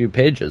only a few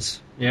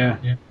pages. Yeah.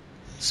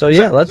 So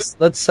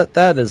let's set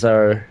that as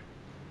our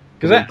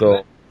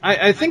goal.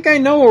 I think I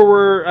know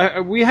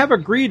where we have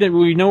agreed that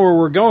we know where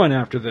we're going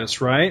after this,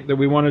 right? That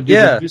we want to do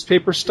the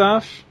newspaper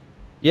stuff?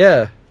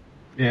 Yeah.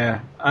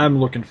 Yeah, I'm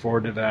looking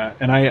forward to that.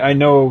 And I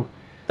know...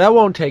 That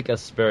won't take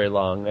us very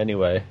long,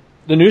 anyway.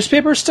 The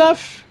newspaper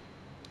stuff?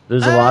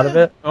 There's a lot of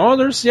it? Oh,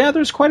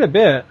 there's quite a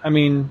bit. I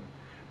mean...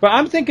 But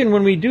I'm thinking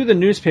when we do the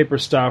newspaper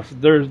stuff,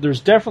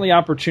 there's definitely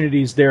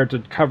opportunities there to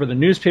cover the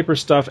newspaper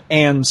stuff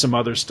and some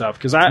other stuff.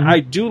 Because I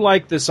do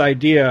like this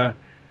idea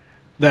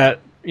that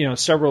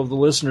several of the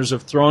listeners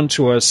have thrown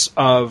to us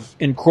of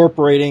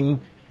incorporating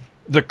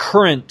the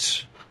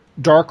current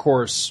Dark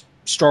Horse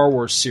Star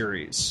Wars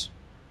series,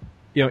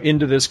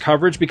 into this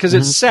coverage because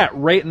it's set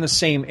right in the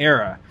same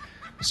era.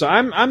 So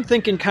I'm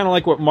thinking kind of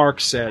like what Mark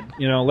said.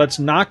 Let's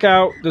knock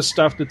out the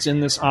stuff that's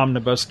in this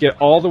omnibus, get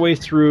all the way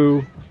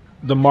through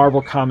the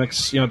Marvel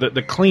Comics,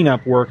 the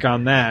cleanup work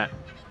on that.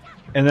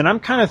 And then I'm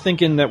kind of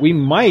thinking that we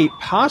might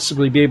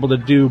possibly be able to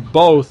do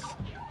both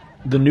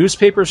the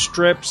newspaper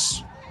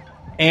strips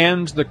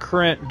and the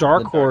current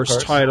Dark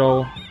Horse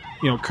title,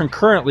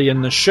 concurrently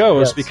in the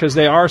shows because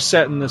they are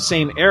set in the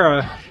same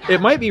era. It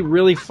might be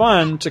really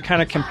fun to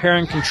kind of compare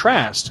and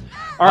contrast.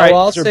 All right,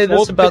 I'll say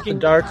this about the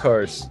Dark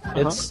Horse.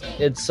 It's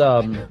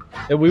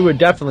we would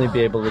definitely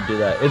be able to do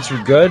that. It's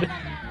good.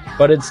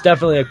 But it's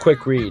definitely a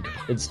quick read.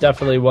 It's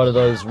definitely one of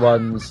those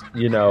ones,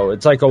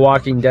 it's like a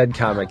Walking Dead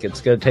comic.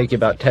 It's going to take you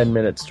about 10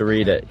 minutes to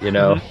read it,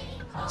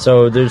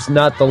 So there's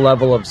not the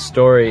level of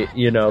story,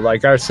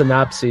 like our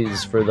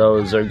synopses for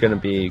those are going to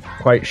be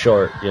quite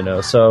short,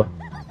 So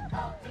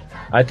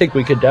I think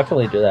we could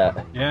definitely do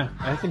that. Yeah,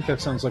 I think that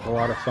sounds like a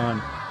lot of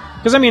fun.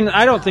 Because,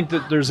 I don't think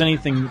that there's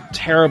anything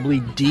terribly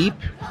deep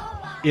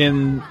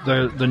in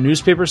the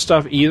newspaper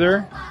stuff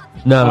either.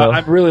 No.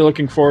 I'm really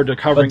looking forward to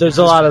covering. But there's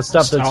a lot of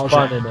stuff that's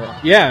fun in it.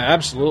 Yeah,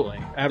 absolutely.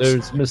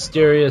 There's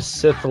mysterious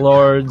Sith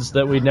Lords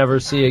that we never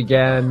see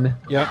again.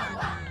 Yep.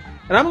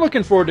 And I'm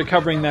looking forward to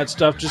covering that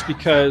stuff just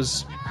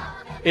because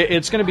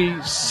it's going to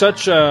be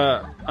such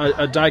a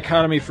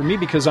dichotomy for me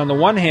because on the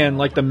one hand,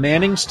 like the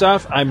Manning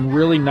stuff, I'm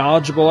really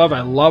knowledgeable of.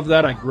 I love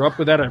that. I grew up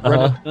with that. I've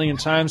read it a million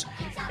times.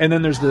 And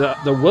then there's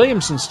the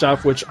Williamson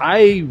stuff, which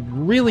I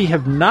really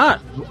have not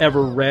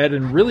ever read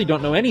and really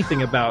don't know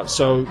anything about.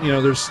 So,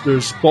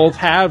 there's both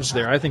halves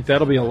there. I think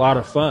that'll be a lot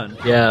of fun.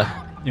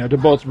 Yeah. To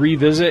both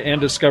revisit and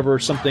discover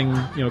something,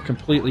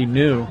 completely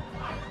new.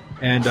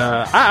 And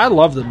I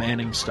love the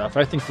Manning stuff.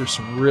 I think there's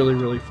some really,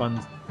 really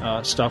fun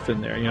stuff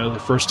in there. The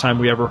first time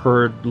we ever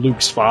heard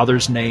Luke's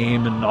father's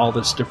name and all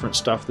this different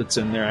stuff that's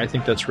in there. I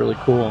think that's really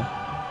cool.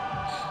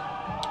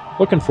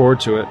 Looking forward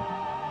to it.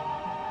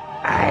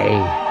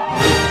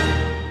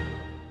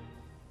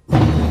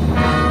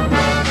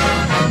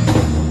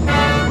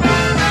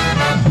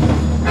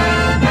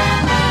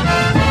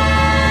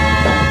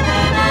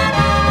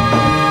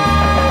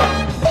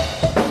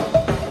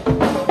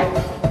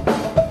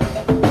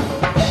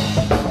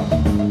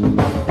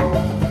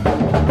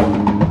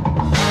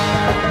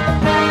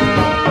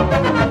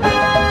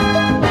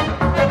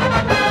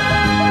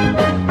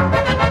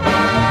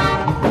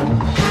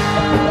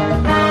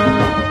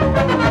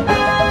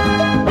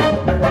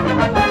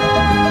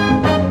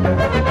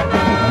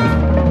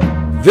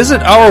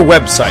 Visit our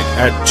website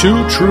at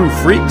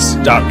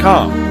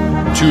twotruefreaks.com.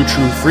 Two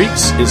True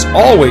Freaks is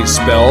always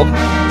spelled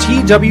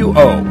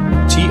TWOTRUEFREAKS.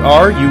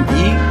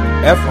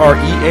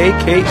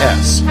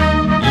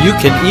 You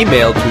can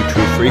email Two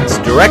True Freaks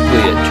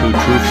directly at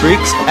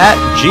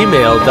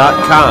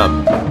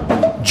twotruefreaks@gmail.com.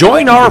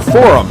 Join our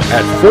forum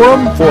at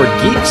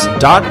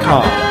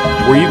forumforgeeks.com,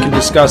 where you can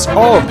discuss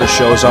all of the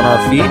shows on our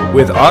feed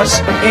with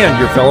us and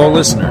your fellow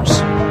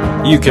listeners.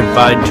 You can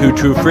find Two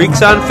True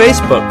Freaks on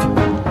Facebook.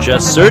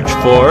 Just search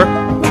for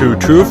Two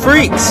True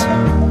Freaks.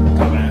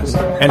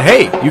 And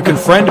hey, you can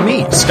friend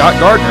me, Scott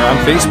Gardner, on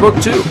Facebook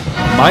too.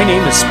 My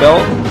name is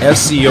spelled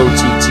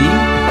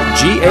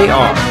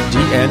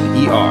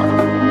SCOTTGARDNER.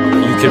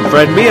 You can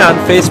friend me on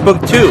Facebook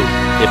too,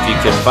 if you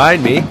can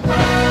find me.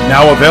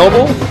 Now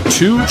available,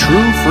 Two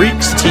True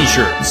Freaks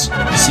t-shirts.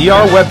 See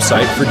our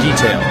website for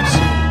details.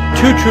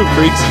 Two True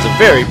Freaks is a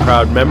very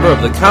proud member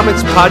of the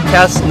Comics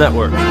Podcast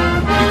Network.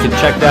 You can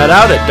check that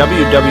out at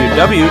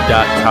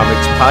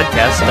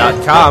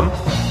www.comicspodcast.com,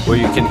 where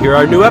you can hear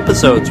our new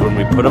episodes when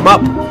we put them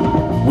up.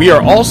 We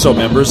are also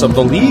members of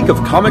the League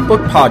of Comic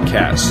Book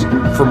Podcasts.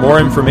 For more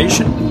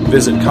information,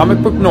 visit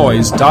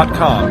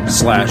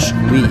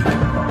comicbooknoise.com/league.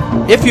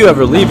 If you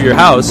ever leave your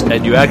house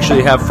and you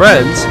actually have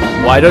friends,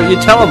 why don't you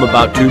tell them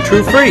about Two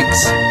True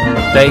Freaks?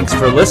 Thanks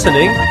for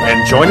listening,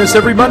 and join us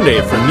every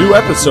Monday for new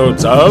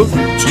episodes of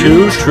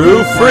Two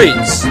True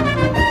Freaks.